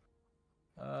go.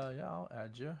 Yeah, I'll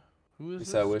add you. Who He is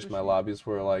said, "I this wish my squishy? lobbies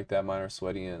were like that. Mine are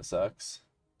sweaty and it sucks."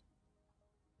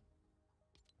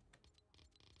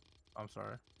 I'm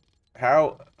sorry.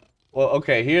 How? Well,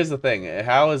 okay. Here's the thing.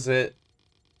 How is it?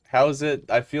 How is it?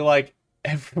 I feel like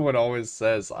everyone always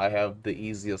says I have the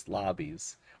easiest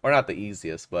lobbies, or not the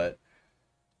easiest, but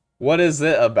what is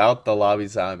it about the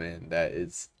lobbies I'm in that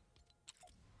is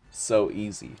so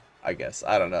easy? I guess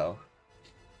I don't know.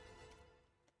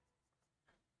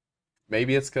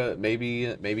 Maybe it's cause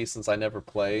maybe since I never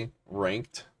play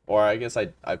ranked, or I guess I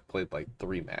played like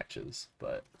 3 matches,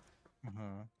 but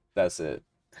Mm-hmm. that's it.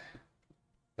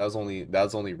 That was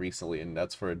only recently, and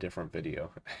that's for a different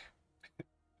video.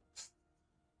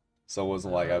 So it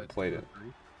wasn't like I played it.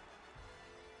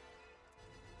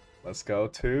 Let's go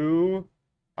to.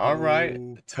 All right,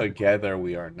 Ooh. together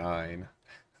we are 9.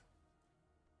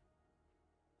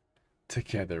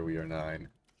 Together we are 9.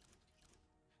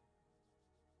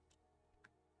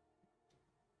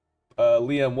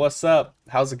 Liam, what's up?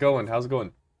 How's it going? How's it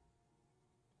going?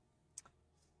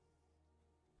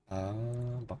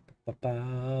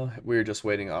 We're just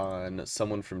waiting on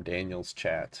someone from Daniel's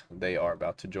chat. They are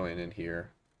about to join in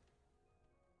here.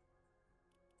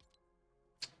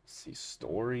 Let's see,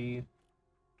 story.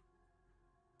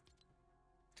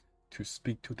 To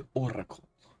speak to the Oracle.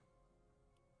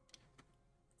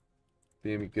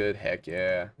 Being good? Heck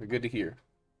yeah. Good to hear.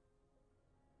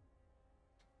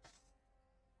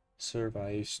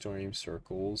 Survive storm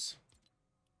circles.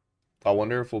 I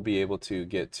wonder if we'll be able to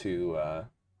get to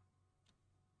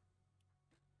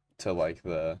like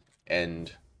the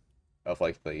end of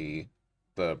like the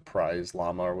prize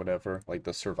llama or whatever, like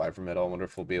the survivor medal. I wonder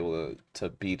if we'll be able to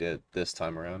beat it this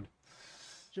time around.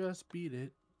 Just beat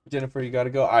it. Jennifer, you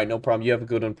gotta go. All right, no problem. You have a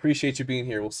good one. Appreciate you being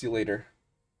here. We'll see you later.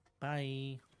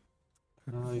 Bye.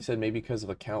 You said maybe because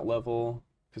of account level,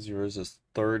 because yours is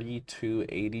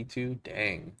 3282.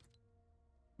 Dang.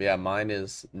 Yeah, mine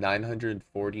is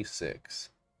 946.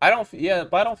 Yeah,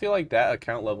 but I don't feel like that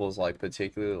account level is like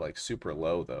particularly like super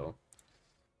low though.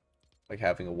 Like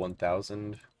having a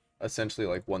 1000, essentially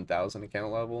like 1000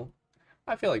 account level.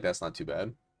 I feel like that's not too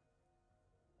bad.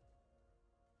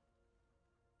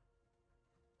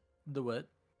 The what?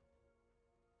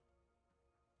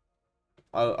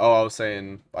 I was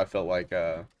saying I felt like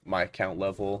my account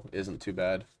level isn't too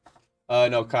bad.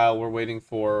 No, Kyle, we're waiting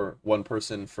for one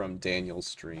person from Daniel's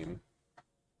stream.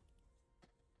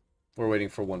 We're waiting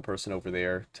for one person over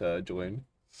there to join.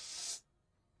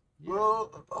 Yeah.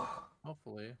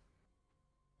 Hopefully.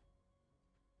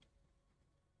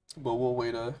 But we'll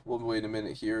wait a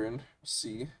minute here and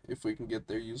see if we can get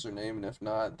their username, and if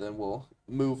not, then we'll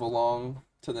move along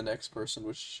to the next person,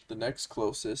 which the next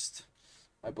closest,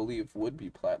 I believe, would be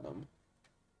Platinum.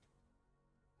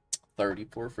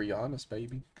 34 for Giannis,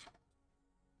 baby.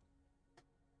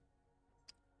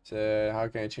 So how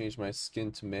can I change my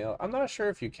skin to male? I'm not sure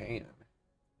if you can.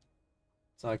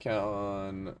 It's not count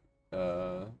on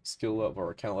skill level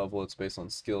or account level. It's based on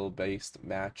skill-based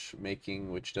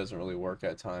matchmaking, which doesn't really work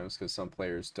at times because some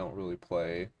players don't really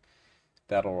play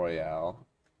Battle Royale.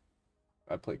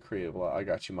 I play creative a lot. I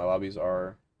got you. My lobbies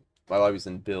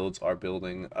and builds are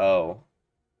building. Oh,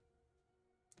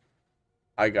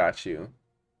 I got you.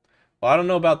 Well, I don't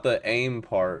know about the aim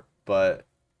part, but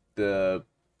the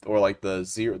or like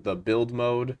the build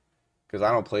mode because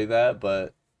I don't play that,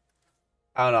 but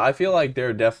I don't know. I feel like there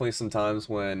are definitely some times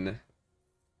when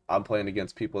I'm playing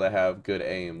against people that have good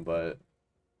aim, but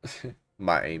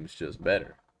my aim's just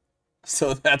better.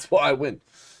 So that's why I win.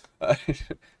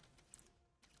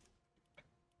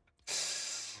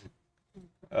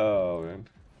 Oh man.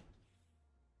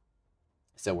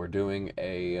 So we're doing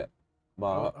a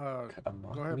mock Go ahead and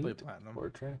play meet platinum. or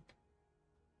track.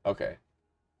 Okay.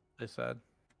 They said.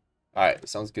 All right,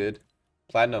 sounds good.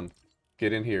 Platinum,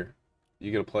 get in here.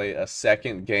 You're gonna play a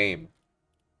second game.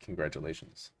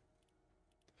 Congratulations.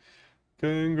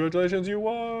 Congratulations, you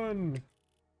won.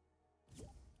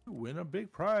 You win a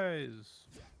big prize.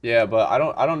 Yeah, but I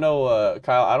don't know,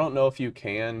 Kyle, I don't know if you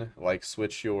can like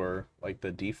switch your like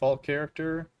the default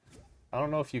character. I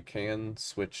don't know if you can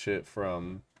switch it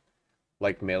from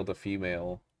like male to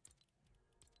female.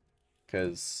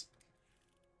 'Cause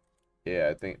yeah,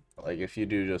 I think like if you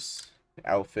do just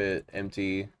outfit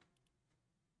empty,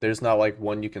 there's not like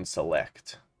one you can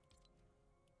select.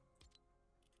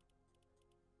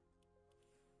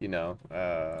 You know,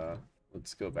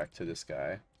 let's go back to this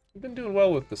guy. We've been doing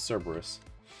well with the Cerberus.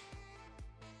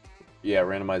 Yeah,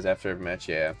 randomized after every match.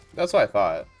 Yeah, that's what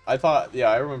I thought. Yeah,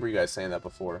 I remember you guys saying that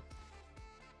before.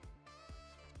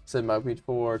 Said my week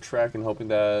for track and hoping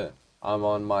that I'm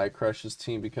on my crush's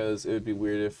team because it would be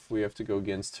weird if we have to go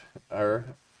against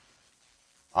her.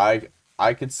 I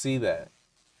could see that.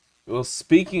 Well,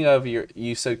 speaking of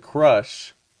you said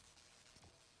crush.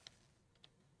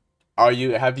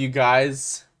 Have you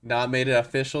guys not made it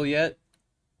official yet?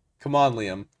 Come on,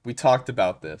 Liam. We talked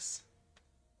about this.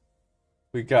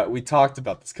 We talked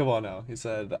about this. Come on now. He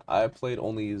said, I played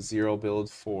only 0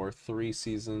 build for 3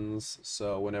 seasons,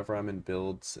 so whenever I'm in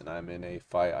builds and I'm in a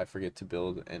fight, I forget to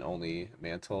build and only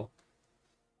mantle.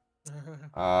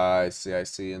 I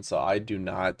see. And so I do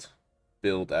not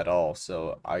build at all,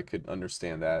 so I could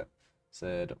understand that.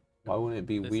 Said, why wouldn't it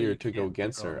be weird to go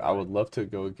against her? I would love to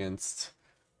go against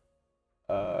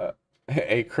a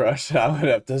crush. I would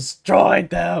have destroyed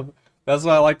them. That's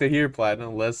what I like to hear,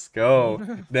 Platinum. Let's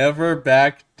go. Never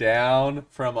back down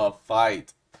from a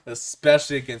fight,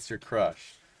 especially against your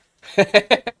crush.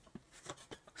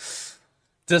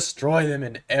 Destroy them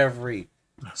in every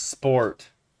sport.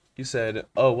 You said,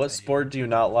 oh, what sport do you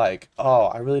not like? Oh,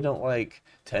 I really don't like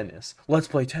tennis. Let's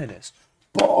play tennis.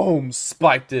 Boom!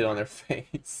 Spiked it on their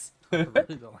face. I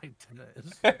really don't like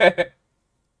tennis. That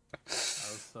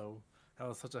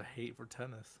was such a hate for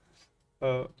tennis.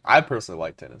 I personally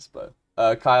like tennis, but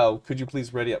Kyle, could you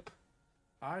please ready up?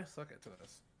 I suck at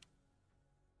tennis.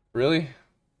 Really?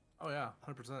 Oh yeah,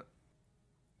 100%.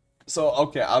 So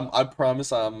okay, I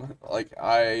promise I'm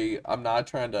not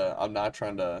trying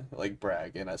to like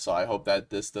brag, and so I hope that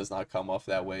this does not come off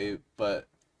that way. But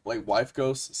like Wife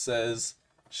Ghost says,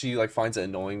 she like finds it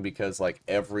annoying because like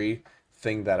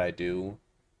everything that I do,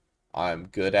 I'm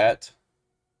good at,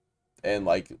 and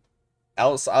like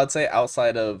I'd say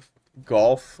outside of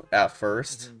golf at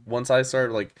first. Once I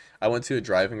started like I went to a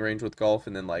driving range with golf,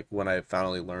 and then like when I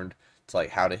finally learned to like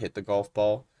how to hit the golf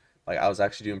ball, like I was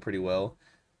actually doing pretty well.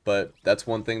 But that's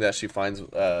one thing that she finds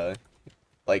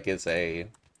like is a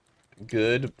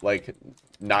good, like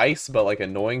nice but like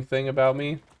annoying thing about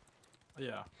me.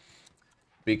 Yeah.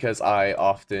 Because I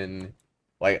often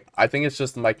like I think it's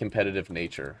just my competitive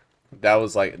nature.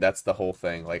 That's the whole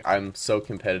thing. Like I'm so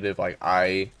competitive, like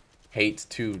I hate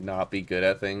to not be good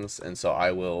at things, and so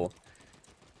I will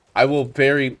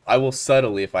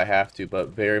subtly if I have to, but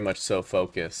very much so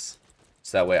focus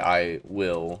so that way I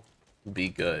will be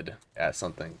good at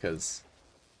something, because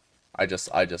I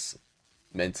just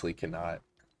mentally cannot.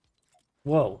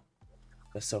 Whoa,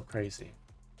 that's so crazy.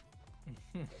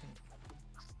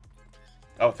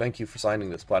 Oh, thank you for signing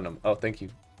this, Platinum. Oh, thank you.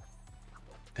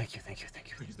 Thank you. He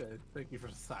said, thank you for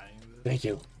signing this. Thank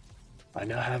you. I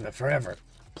now have it forever.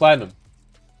 Platinum,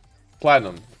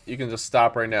 you can just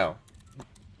stop right now.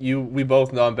 We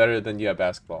both know I'm better than you at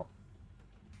basketball.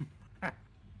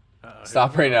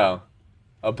 Stop right now.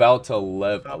 About to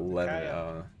 11. We're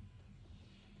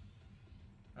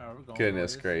going,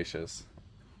 Goodness boys. gracious.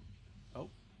 Oh,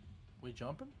 we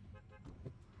jumping?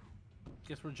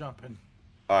 Guess we're jumping.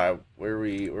 Alright, where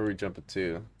we jumping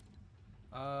to?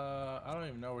 I don't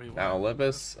even know where he went. Mount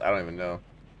Olympus? I don't even know.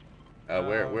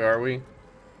 Where are we?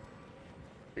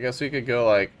 I guess we could go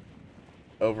like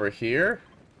over here?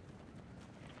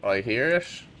 Like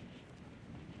here-ish?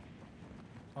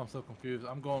 I'm so confused.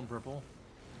 I'm going purple.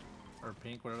 Or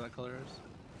pink, whatever that color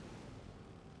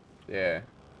is.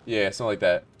 Yeah, something like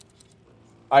that.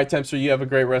 Alright, Tempster, you have a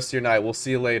great rest of your night. We'll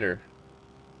see you later.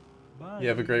 Bye. You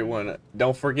have a great one.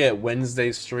 Don't forget,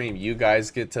 Wednesday's stream, you guys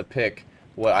get to pick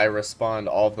what I respond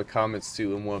all of the comments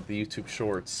to in one of the YouTube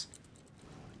shorts.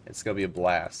 It's gonna be a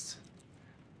blast.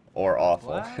 Or awful.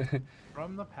 Blast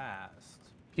from the past.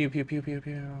 Pew pew pew pew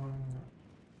pew.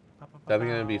 Pa, pa, pa, That's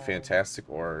gonna be pow. fantastic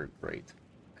or great.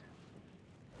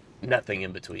 Nothing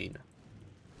in between.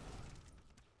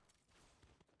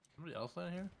 Somebody else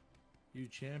in here? You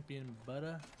champion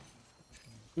butter?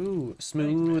 Ooh,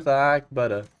 smooth like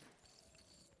butter.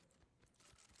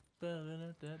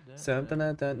 Something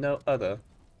that no other.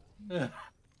 I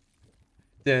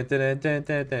Dun, dun, dun, dun,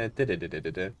 dun, dun, dun, dun, dun,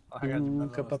 dun, dun. got to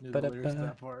Ooh, I almost knew the lyrics to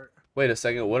that part. wait a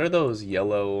second, what are those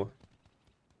yellow...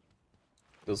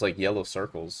 Those, like, yellow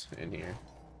circles in here?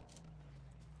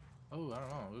 Oh, I don't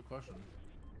know. Good question.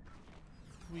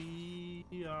 We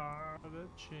are the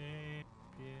champions.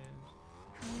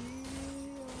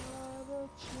 We are the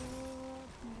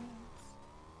champions.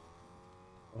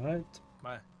 What?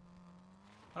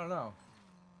 I don't know.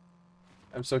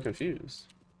 I'm so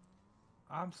confused.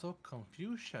 I'm so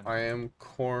confused. I am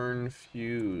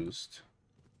corn-fused.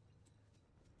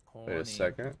 Wait a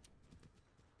second.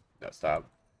 No, stop.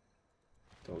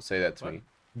 Don't say that to What? me.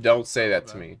 Don't say Oh, that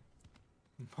my to bad. me.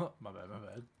 My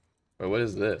bad. Wait, what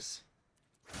is this?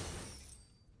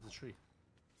 It's a tree.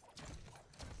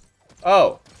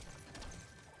 Oh!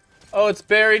 Oh, it's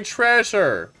buried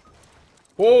treasure!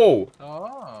 Whoa!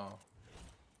 Oh.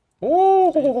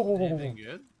 Whoa! Anything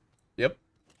good? Yep.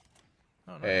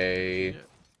 Oh, nice. A- What'd you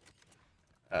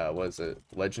get? What is it?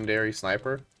 Legendary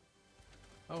sniper?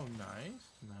 Oh, nice.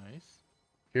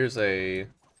 Here's a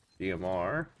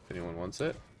DMR, if anyone wants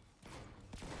it.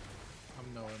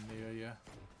 I'm nowhere near you.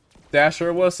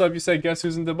 Dasher, what's up? You said guess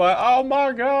who's in Dubai? Oh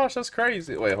my gosh, that's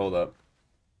crazy. Wait, hold up.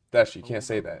 Dasher, you can't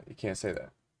say that. You can't say that.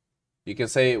 You can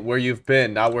say where you've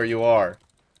been, not where you are.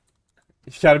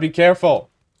 You gotta be careful.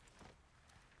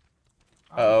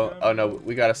 Oh no,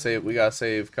 we gotta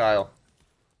save Kyle.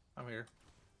 I'm here.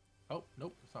 Oh,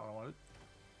 nope, that's not what I wanted.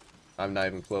 I'm not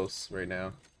even close right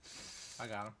now. I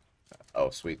got him. Oh,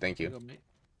 sweet, thank you.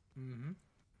 Mm-hmm.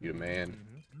 You the man.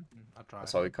 I tried.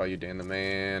 That's why we call you Dan the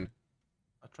Man.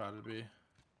 I tried to be.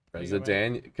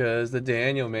 Cause the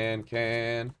Daniel man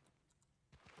can.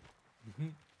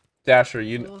 Dasher,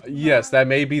 yes, that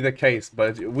may be the case,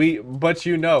 but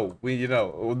you know,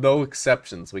 no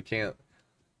exceptions. We can't.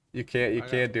 You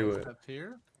can't do it.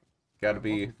 Here. Gotta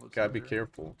be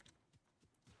careful.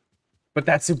 But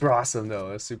that's super awesome though.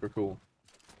 That's super cool.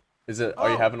 Are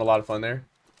you having a lot of fun there?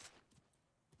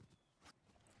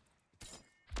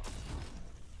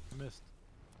 I missed.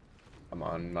 I'm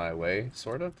on my way,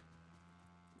 sort of.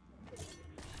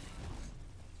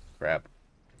 Crap.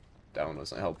 That one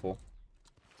wasn't helpful.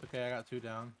 It's okay, I got 2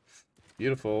 down.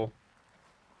 Beautiful.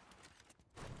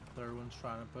 Third one's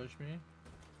trying to push me.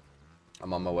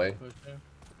 I'm on my way. Push me.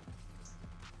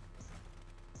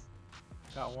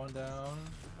 Got 1 down.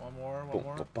 One more. Boom,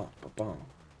 boom, boom, boom, boom.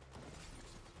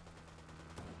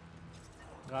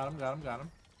 Got him.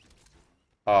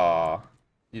 Aw,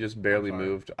 you just barely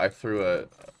moved. I threw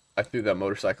that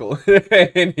motorcycle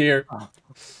in here.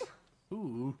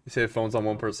 Ooh. You said phone's on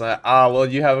 1%. Ah, well,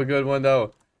 you have a good one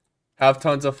though. Have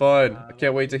tons of fun. I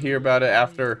can't wait to hear about it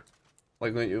after,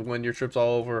 like when your trip's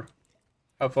all over.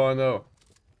 Have fun though.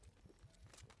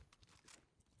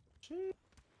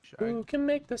 Who can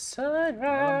make the sun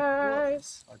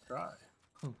rise? I try.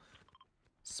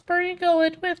 Sprinkle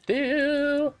it with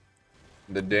dew.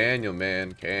 The Daniel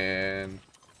man can.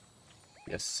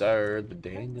 Yes, sir. The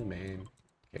Daniel man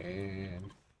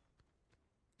can.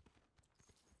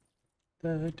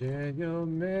 The Daniel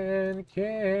man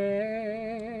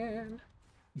can.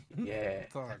 Yeah.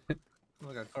 It's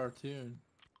like a cartoon.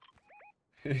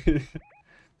 It's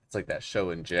like that show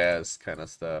and jazz kind of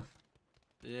stuff.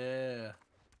 Yeah.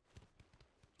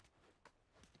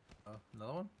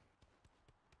 Another one?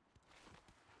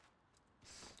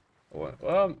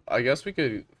 Well, I guess we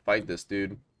could fight this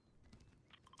dude.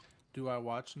 Do I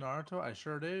watch Naruto? I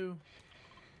sure do.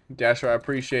 Dasher, I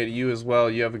appreciate you as well.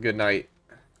 You have a good night.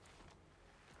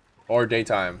 Or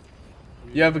daytime.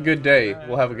 You have a good day.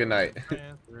 We'll have a good night.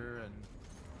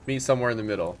 Meet somewhere in the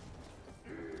middle.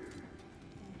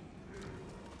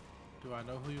 Do I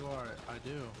know who you are? I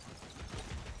do.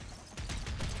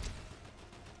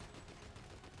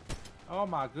 Oh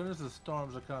my goodness, the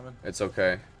storms are coming. It's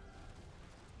okay.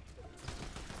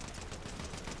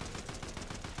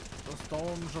 The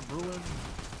storms are brewing.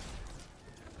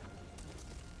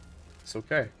 It's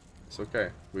okay. It's okay.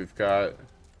 We've got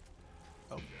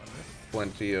Oh, I missed.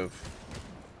 plenty of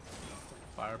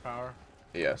Firepower.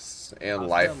 yes, and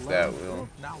life that will.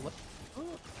 Now let.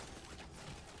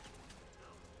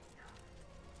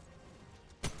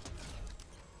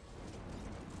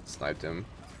 Sniped him.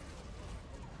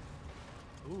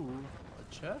 Ooh, a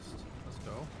chest? Let's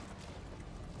go.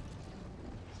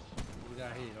 What we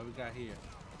got here? What we got here?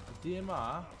 A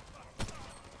DMR.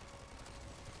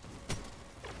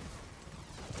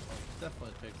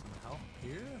 Definitely take some help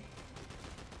here.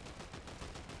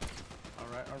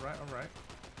 Alright, alright, alright.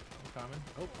 I'm coming.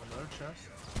 Oh, another chest.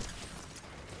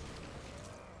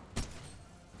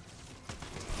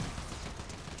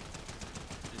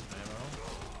 Need some ammo.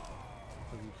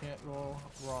 So you can't go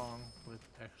wrong with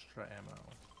extra ammo.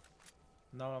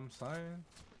 Know what I'm saying?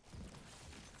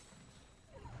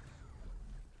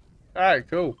 Alright,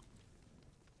 cool.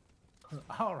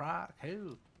 Alright,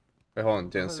 cool. Wait, hold on,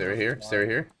 Dan, stay right here. Stay right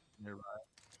here. Nearby.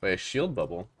 Wait, a shield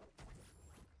bubble.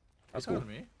 That's You cool.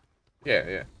 talking to me? Yeah,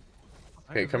 yeah.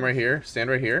 Okay, come right here. Stand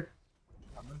right here.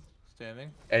 Coming.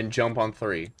 Standing. And jump on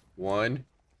 3. 1,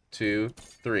 2,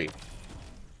 3.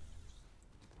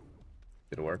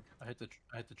 Did it work? I hit the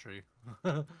tree.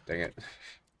 Dang it.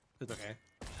 It's okay.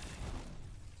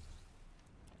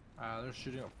 They're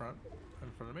shooting up front, in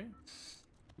front of me. In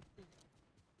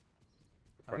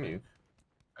front of you.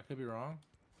 I could be wrong.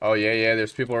 Oh, yeah, yeah,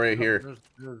 there's people right No, here.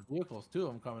 there's vehicles, two of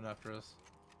them coming after us.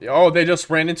 Oh, they just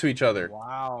ran into each other.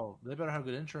 Wow, they better have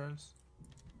good insurance.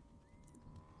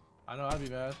 I know I'd be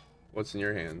mad. What's in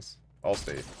your hands?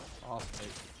 Allstate.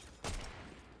 Allstate.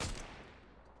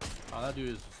 Oh, that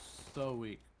dude is so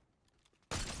weak.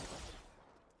 I'm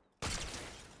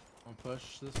gonna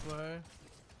push this way.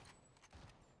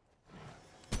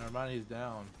 Never mind, he's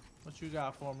down. What you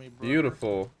got for me, bro?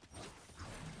 Beautiful.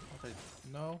 Okay,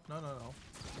 no, no, no, no.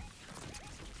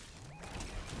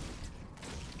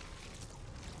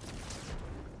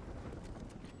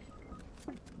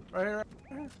 Right here, right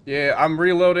here. Yeah, I'm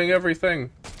reloading everything.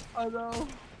 I know.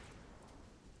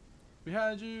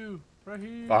 Behind you, right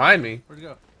here. Behind me. Where'd he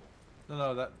go? No,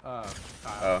 no, that. Oh.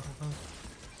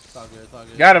 It's all good. It's all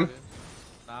good. Got him.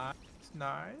 Nice,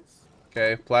 nice.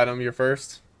 Okay, Platinum, you're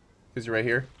first. Because you're right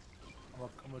here. I'm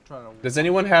gonna try to. Does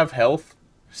anyone have health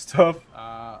stuff?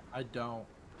 I don't.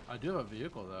 I do have a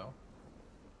vehicle though.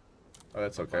 Oh,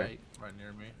 that's A okay. bike right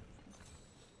near me.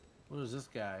 What does this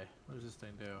guy? What does this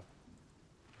thing do?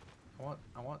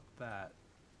 I want that.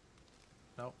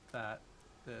 Nope, that.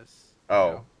 This.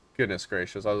 Oh, goodness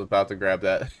gracious! I was about to grab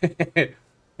that.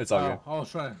 It's all good. I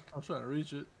was trying to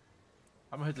reach it.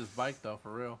 I'm gonna hit this bike though,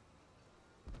 for real.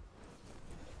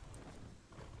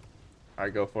 All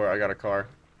right, go for it. I got a car.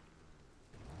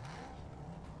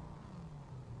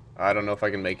 I don't know if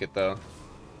I can make it though.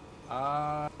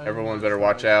 Everyone better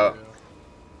watch out.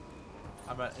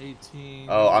 I'm at 18.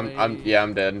 Oh,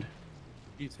 I'm dead.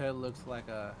 Each head looks like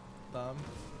a thumb.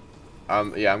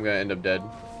 Yeah, I'm gonna end up dead.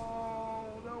 Oh,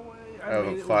 no way. I have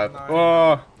made a it 5. with 9.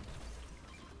 Oh!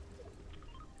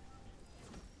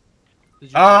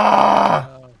 Did you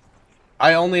Ah!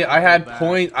 I had back.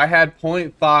 I had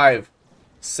 0.5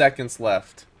 seconds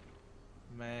left.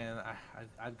 Man,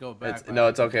 I'd go back. It's, no,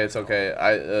 it's okay. It's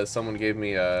okay. Someone gave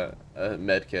me a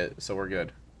med kit, so we're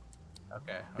good.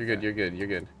 Okay. You're good. You're good. You're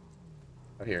good.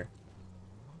 Oh, here.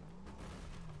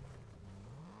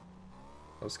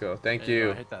 Let's go. Thank Hey,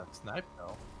 you. I hit that snipe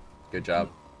though. Good job.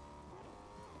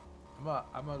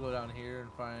 I'm gonna go down here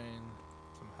and find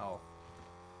some health.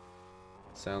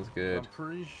 Sounds good. I'm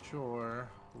pretty sure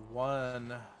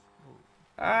one.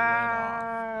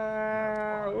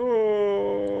 Ah!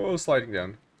 Oh, sliding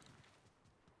down.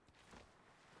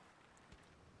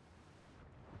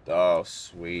 Oh,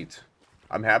 sweet.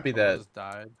 I'm happy that. Just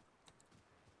died.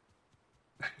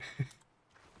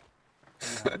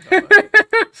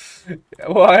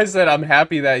 Well, I said I'm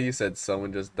happy that you said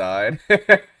someone just died.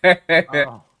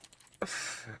 Oh.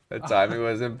 The timing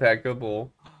was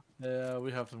impeccable. Yeah,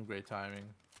 we have some great timing.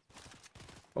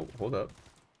 Oh, hold up.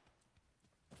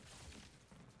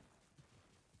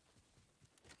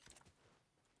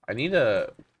 I need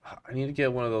to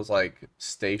get one of those like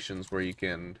stations where you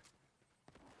can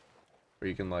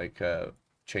like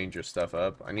change your stuff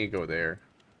up. I need to go there.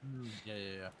 Yeah, yeah,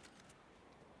 yeah.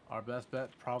 Our best bet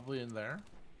probably in there.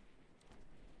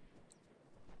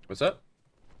 What's up?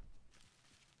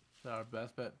 Our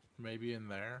best bet maybe in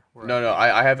there. No,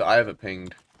 I have it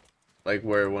pinged. Like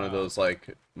where one of Oh. those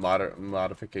like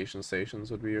modification stations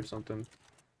would be or something.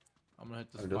 I'm gonna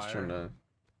hit this I'm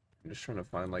just trying to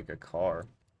find like a car.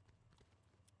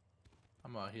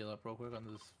 I'm gonna heal up real quick on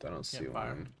this. I don't see campfire.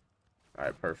 one.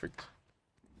 Alright, perfect.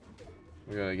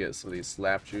 We're gonna get some of these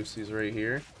slap juicies right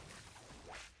here.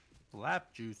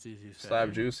 Slap juices, you say? Slap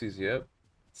juicies, yep.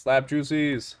 Slap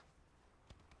juicies.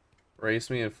 Race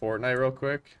me in Fortnite real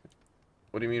quick.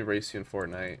 What do you mean race you in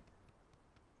Fortnite?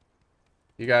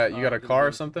 You got a car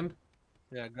or something?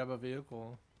 Yeah, grab a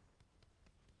vehicle.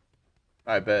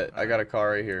 I bet. I Alright. got a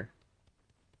car right here.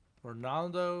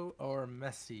 Ronaldo or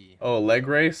Messi? Oh, leg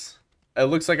race? It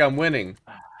looks like I'm winning.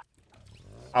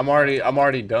 I'm Yep.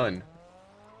 already done.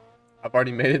 I've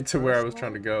already made it to where I was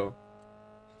trying to Personally, go.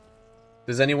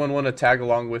 Does anyone want to tag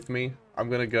along with me? I'm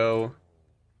gonna go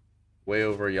way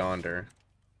over yonder.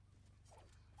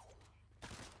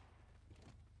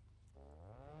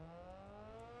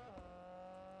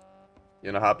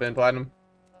 You wanna hop in, Platinum?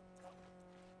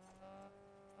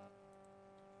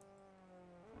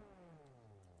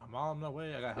 I'm on my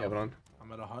way. I got You have help. it on?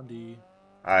 I'm at a Hyundai.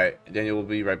 Alright, Daniel will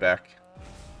be right back.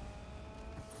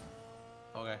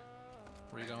 Okay.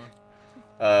 Where you going?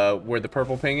 Where the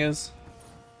purple ping is?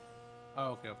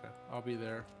 Oh, okay, okay. I'll be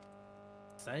there.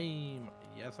 Same.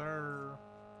 Yes, sir.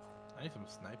 I need some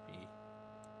snipey.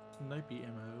 Snipey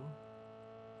ammo.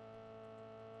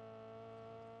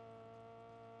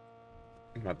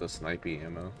 Not the snipey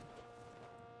ammo.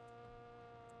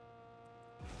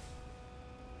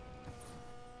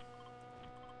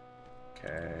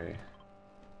 Okay.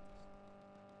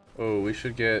 Oh, we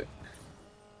should get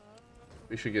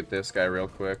this guy real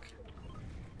quick.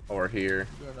 Or here.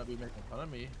 You better not be making fun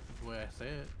of me the way I say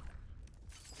it.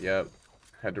 Yep.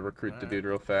 Had to recruit the Alright. dude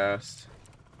real fast.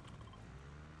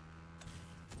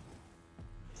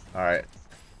 Alright.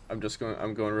 I'm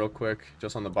going real quick,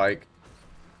 just on the bike.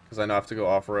 Because I know I have to go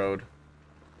off-road.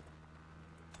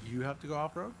 You have to go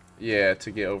off-road? Yeah, to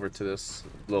get over to this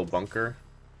little bunker.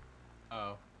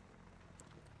 Oh.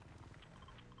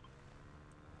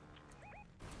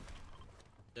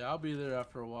 Yeah, I'll be there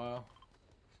after a while.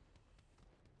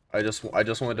 I just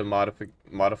wanted to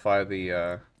modify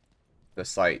the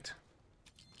site.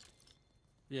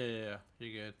 Yeah.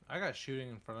 You're good. I got shooting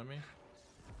in front of me.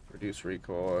 Reduce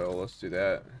recoil, let's do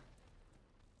that.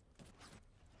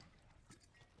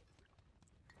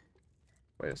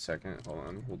 Wait a second, hold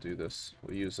on, we'll do this.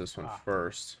 We'll use this one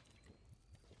first.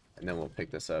 And then we'll pick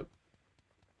this up.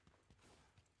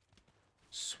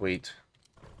 Sweet.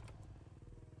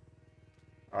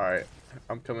 Alright,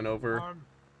 I'm coming over. I'm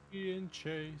being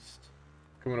chased.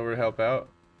 Coming over to help out.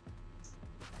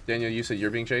 Daniel, you said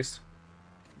you're being chased?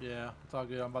 Yeah, it's all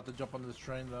good. I'm about to jump on this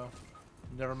train though.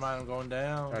 Never mind, I'm going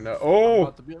down. I know. I'm Oh!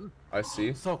 about to be... I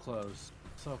see. So close.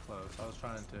 So close. I was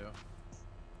trying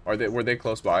to. Were they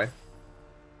close by?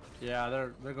 Yeah,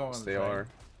 they're going. Yes, they are.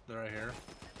 They're right here.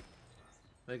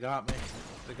 They got me.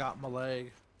 They got my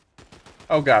leg.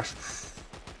 Oh gosh.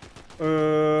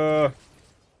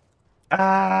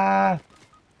 Ah!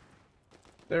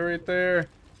 They're right there.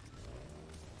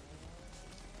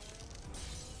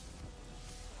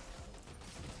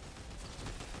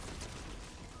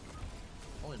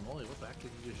 Holy moly, what the heck did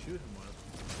you just shoot him with?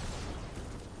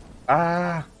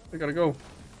 Ah! I gotta go.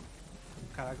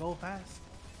 Can I go fast?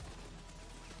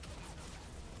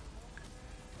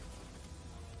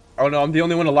 Oh no, I'm the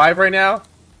only one alive right now?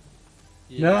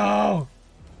 Yeah. No!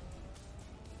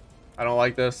 I don't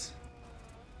like this.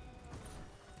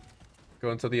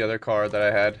 Go into the other car that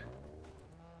I had.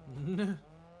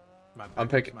 I'm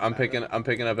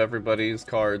picking up everybody's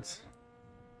cards.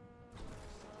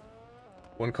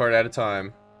 One card at a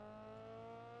time.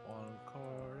 One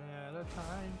card at a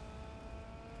time.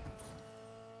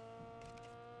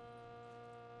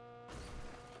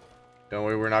 Don't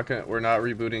worry, we're not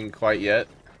rebooting quite yet.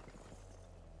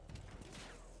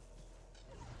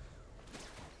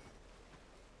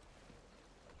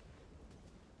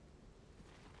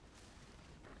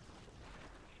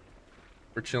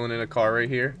 We're chilling in a car right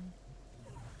here.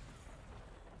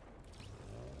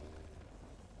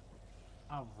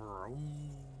 I'm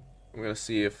gonna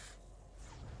see if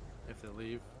they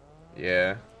leave.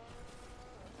 Yeah.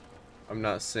 I'm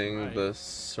not seeing the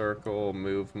circle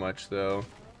move much though.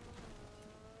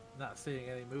 Not seeing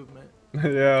any movement.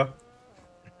 Yeah.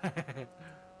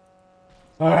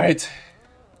 Alright.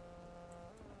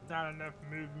 Not enough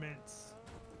movements.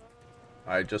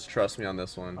 Alright, just trust me on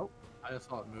this one. Oh, I just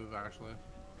saw it move actually.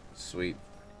 Sweet.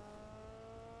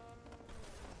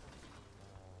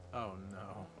 Oh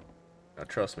no. Now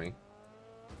trust me.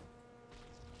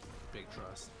 Big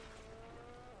trust.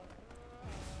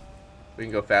 We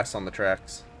can go fast on the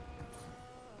tracks.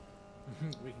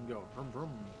 We can go vroom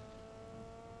vroom.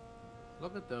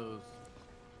 Look at those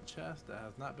chests that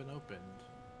has not been opened.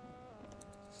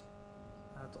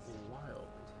 That's wild.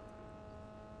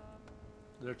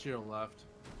 They're to your left.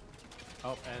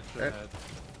 Oh, and to your head.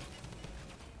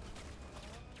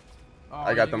 Oh,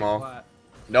 I got them all. Flat.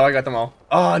 No, I got them all.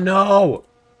 Oh no!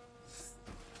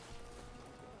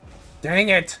 Dang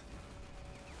it!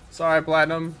 Sorry,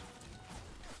 Platinum.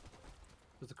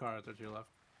 There's a car out there to your left.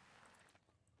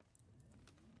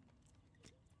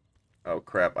 Oh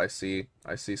crap! I see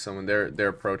someone. They're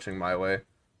approaching my way.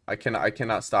 I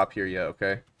cannot stop here yet,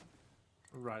 okay?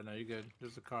 Right, no, you're good.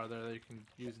 There's a car there that you can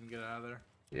use and get out of there.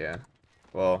 Yeah.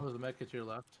 Oh, Well, there's a med kit to your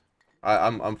left.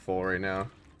 I'm full right now.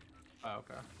 Oh,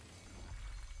 okay.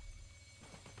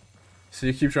 So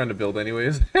you keep trying to build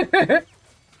anyways. Oh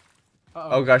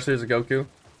Uh-oh. gosh, there's a Goku.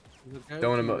 There's a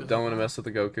Don't wanna mess with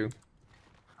the Goku.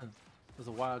 There's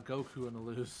a wild Goku on the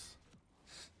loose.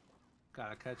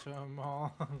 Gotta catch them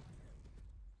all.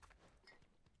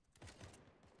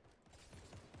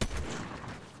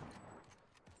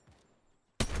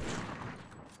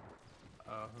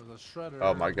 There's a shredder.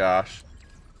 Oh my gosh.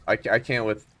 I can't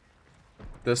with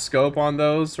the scope on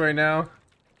those right now.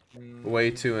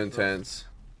 Way too intense.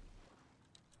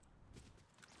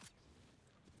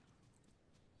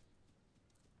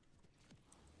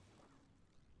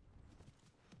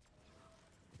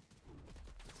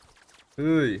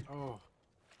 Ooh. Oh.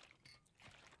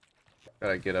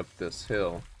 Gotta get up this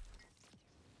hill.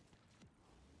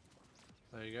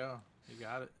 There you go. You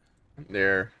got it.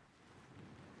 There.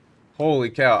 Holy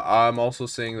cow. I'm also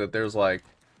seeing that there's like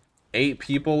 8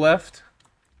 people left.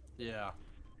 Yeah.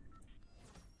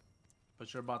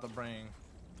 But you're about to bring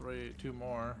 2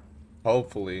 more.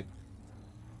 Hopefully.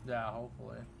 Yeah,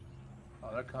 hopefully. Oh,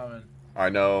 they're coming. I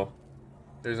know.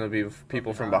 There's gonna be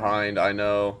people from behind. I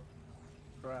know.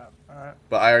 Crap. Alright.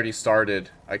 But I already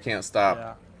started. I can't stop.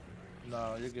 Yeah.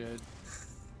 No, you're good.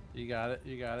 You got it.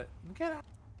 You got it. Get out.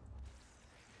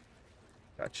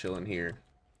 Got chilling here.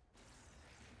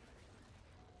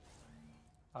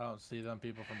 I don't see them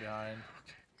people from behind.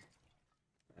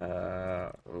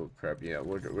 Oh crap, yeah,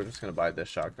 we're just gonna buy this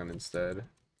shotgun instead.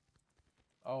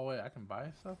 Oh wait, I can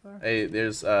buy stuff there? Hey,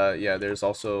 there's yeah, there's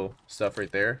also stuff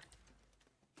right there.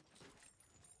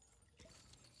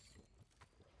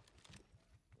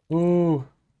 Ooh.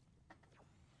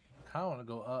 I kinda wanna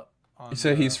go up on You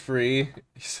said he's free.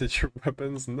 You said your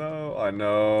weapons? No, I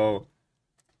know.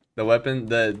 The weapon,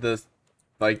 the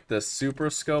like the super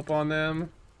scope on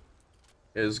them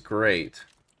is great.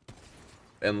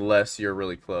 Unless you're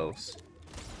really close.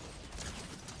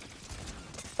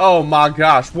 Oh my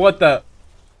gosh, what the?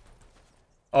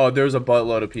 Oh, there's a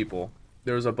buttload of people.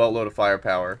 There's a buttload of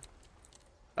firepower.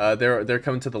 They're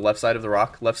coming to the left side of the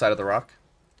rock. Left side of the rock.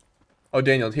 Oh,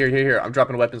 Daniel, here. I'm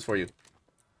dropping weapons for you.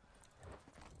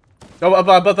 Oh,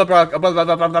 above the rock.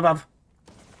 Above.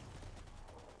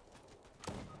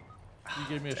 You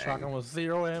gave me a shotgun with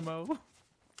 0 ammo.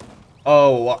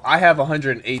 Oh, well, I have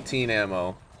 118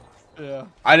 ammo. Yeah.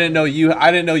 I didn't know you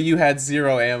had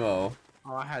 0 ammo.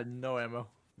 Oh, I had no ammo.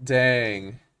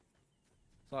 Dang.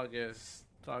 It's all good.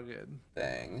 It's all good.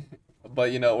 Dang.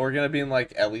 But you know, we're gonna be in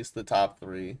like at least the top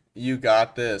 3. You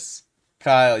got this.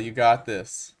 Kyle, you got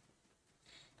this.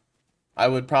 I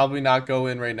would probably not go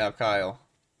in right now, Kyle.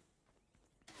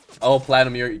 Oh,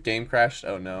 Platinum, your game crashed?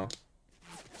 Oh no.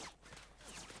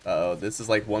 Uh-oh, this is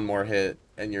like one more hit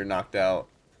and you're knocked out.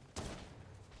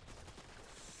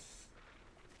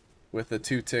 With the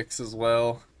 2 ticks as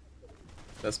well.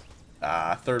 That's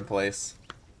 3rd place.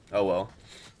 Oh well.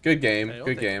 Good game. Hey,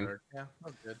 Good game. Yeah,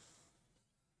 that's good.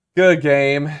 Good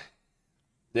game.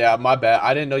 Yeah, my bad.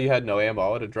 I didn't know you had no ammo. I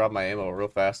would have dropped my ammo real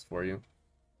fast for you.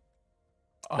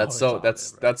 That's so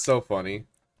that's so funny.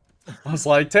 I was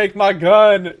like, take my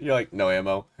gun. You're like, no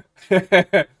ammo.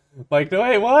 Like, no,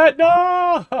 hey, what?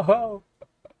 No.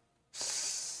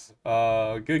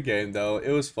 Good game though.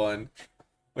 It was fun.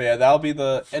 But yeah, that'll be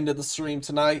the end of the stream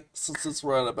tonight since it's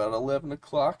around about 11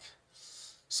 o'clock.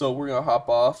 So we're gonna hop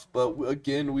off, but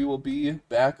again, we will be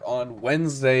back on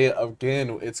Wednesday.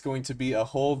 Again, it's going to be a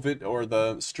whole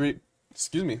the stream.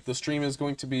 Excuse me, the stream is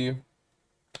going to be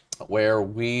where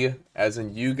we, as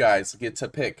in you guys, get to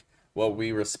pick what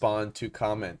we respond to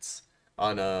comments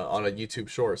on a YouTube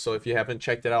short. So if you haven't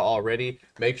checked it out already,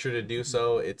 make sure to do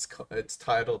so. It's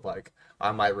titled like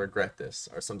I might regret this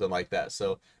or something like that.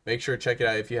 So make sure to check it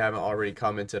out if you haven't already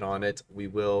commented on it.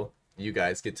 You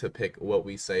guys get to pick what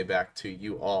we say back to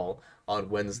you all on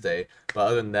Wednesday. But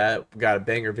other than that, we got a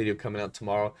banger video coming out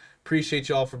tomorrow. Appreciate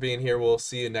you all for being here. We'll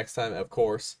see you next time, of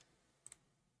course.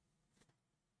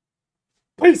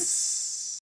 Peace.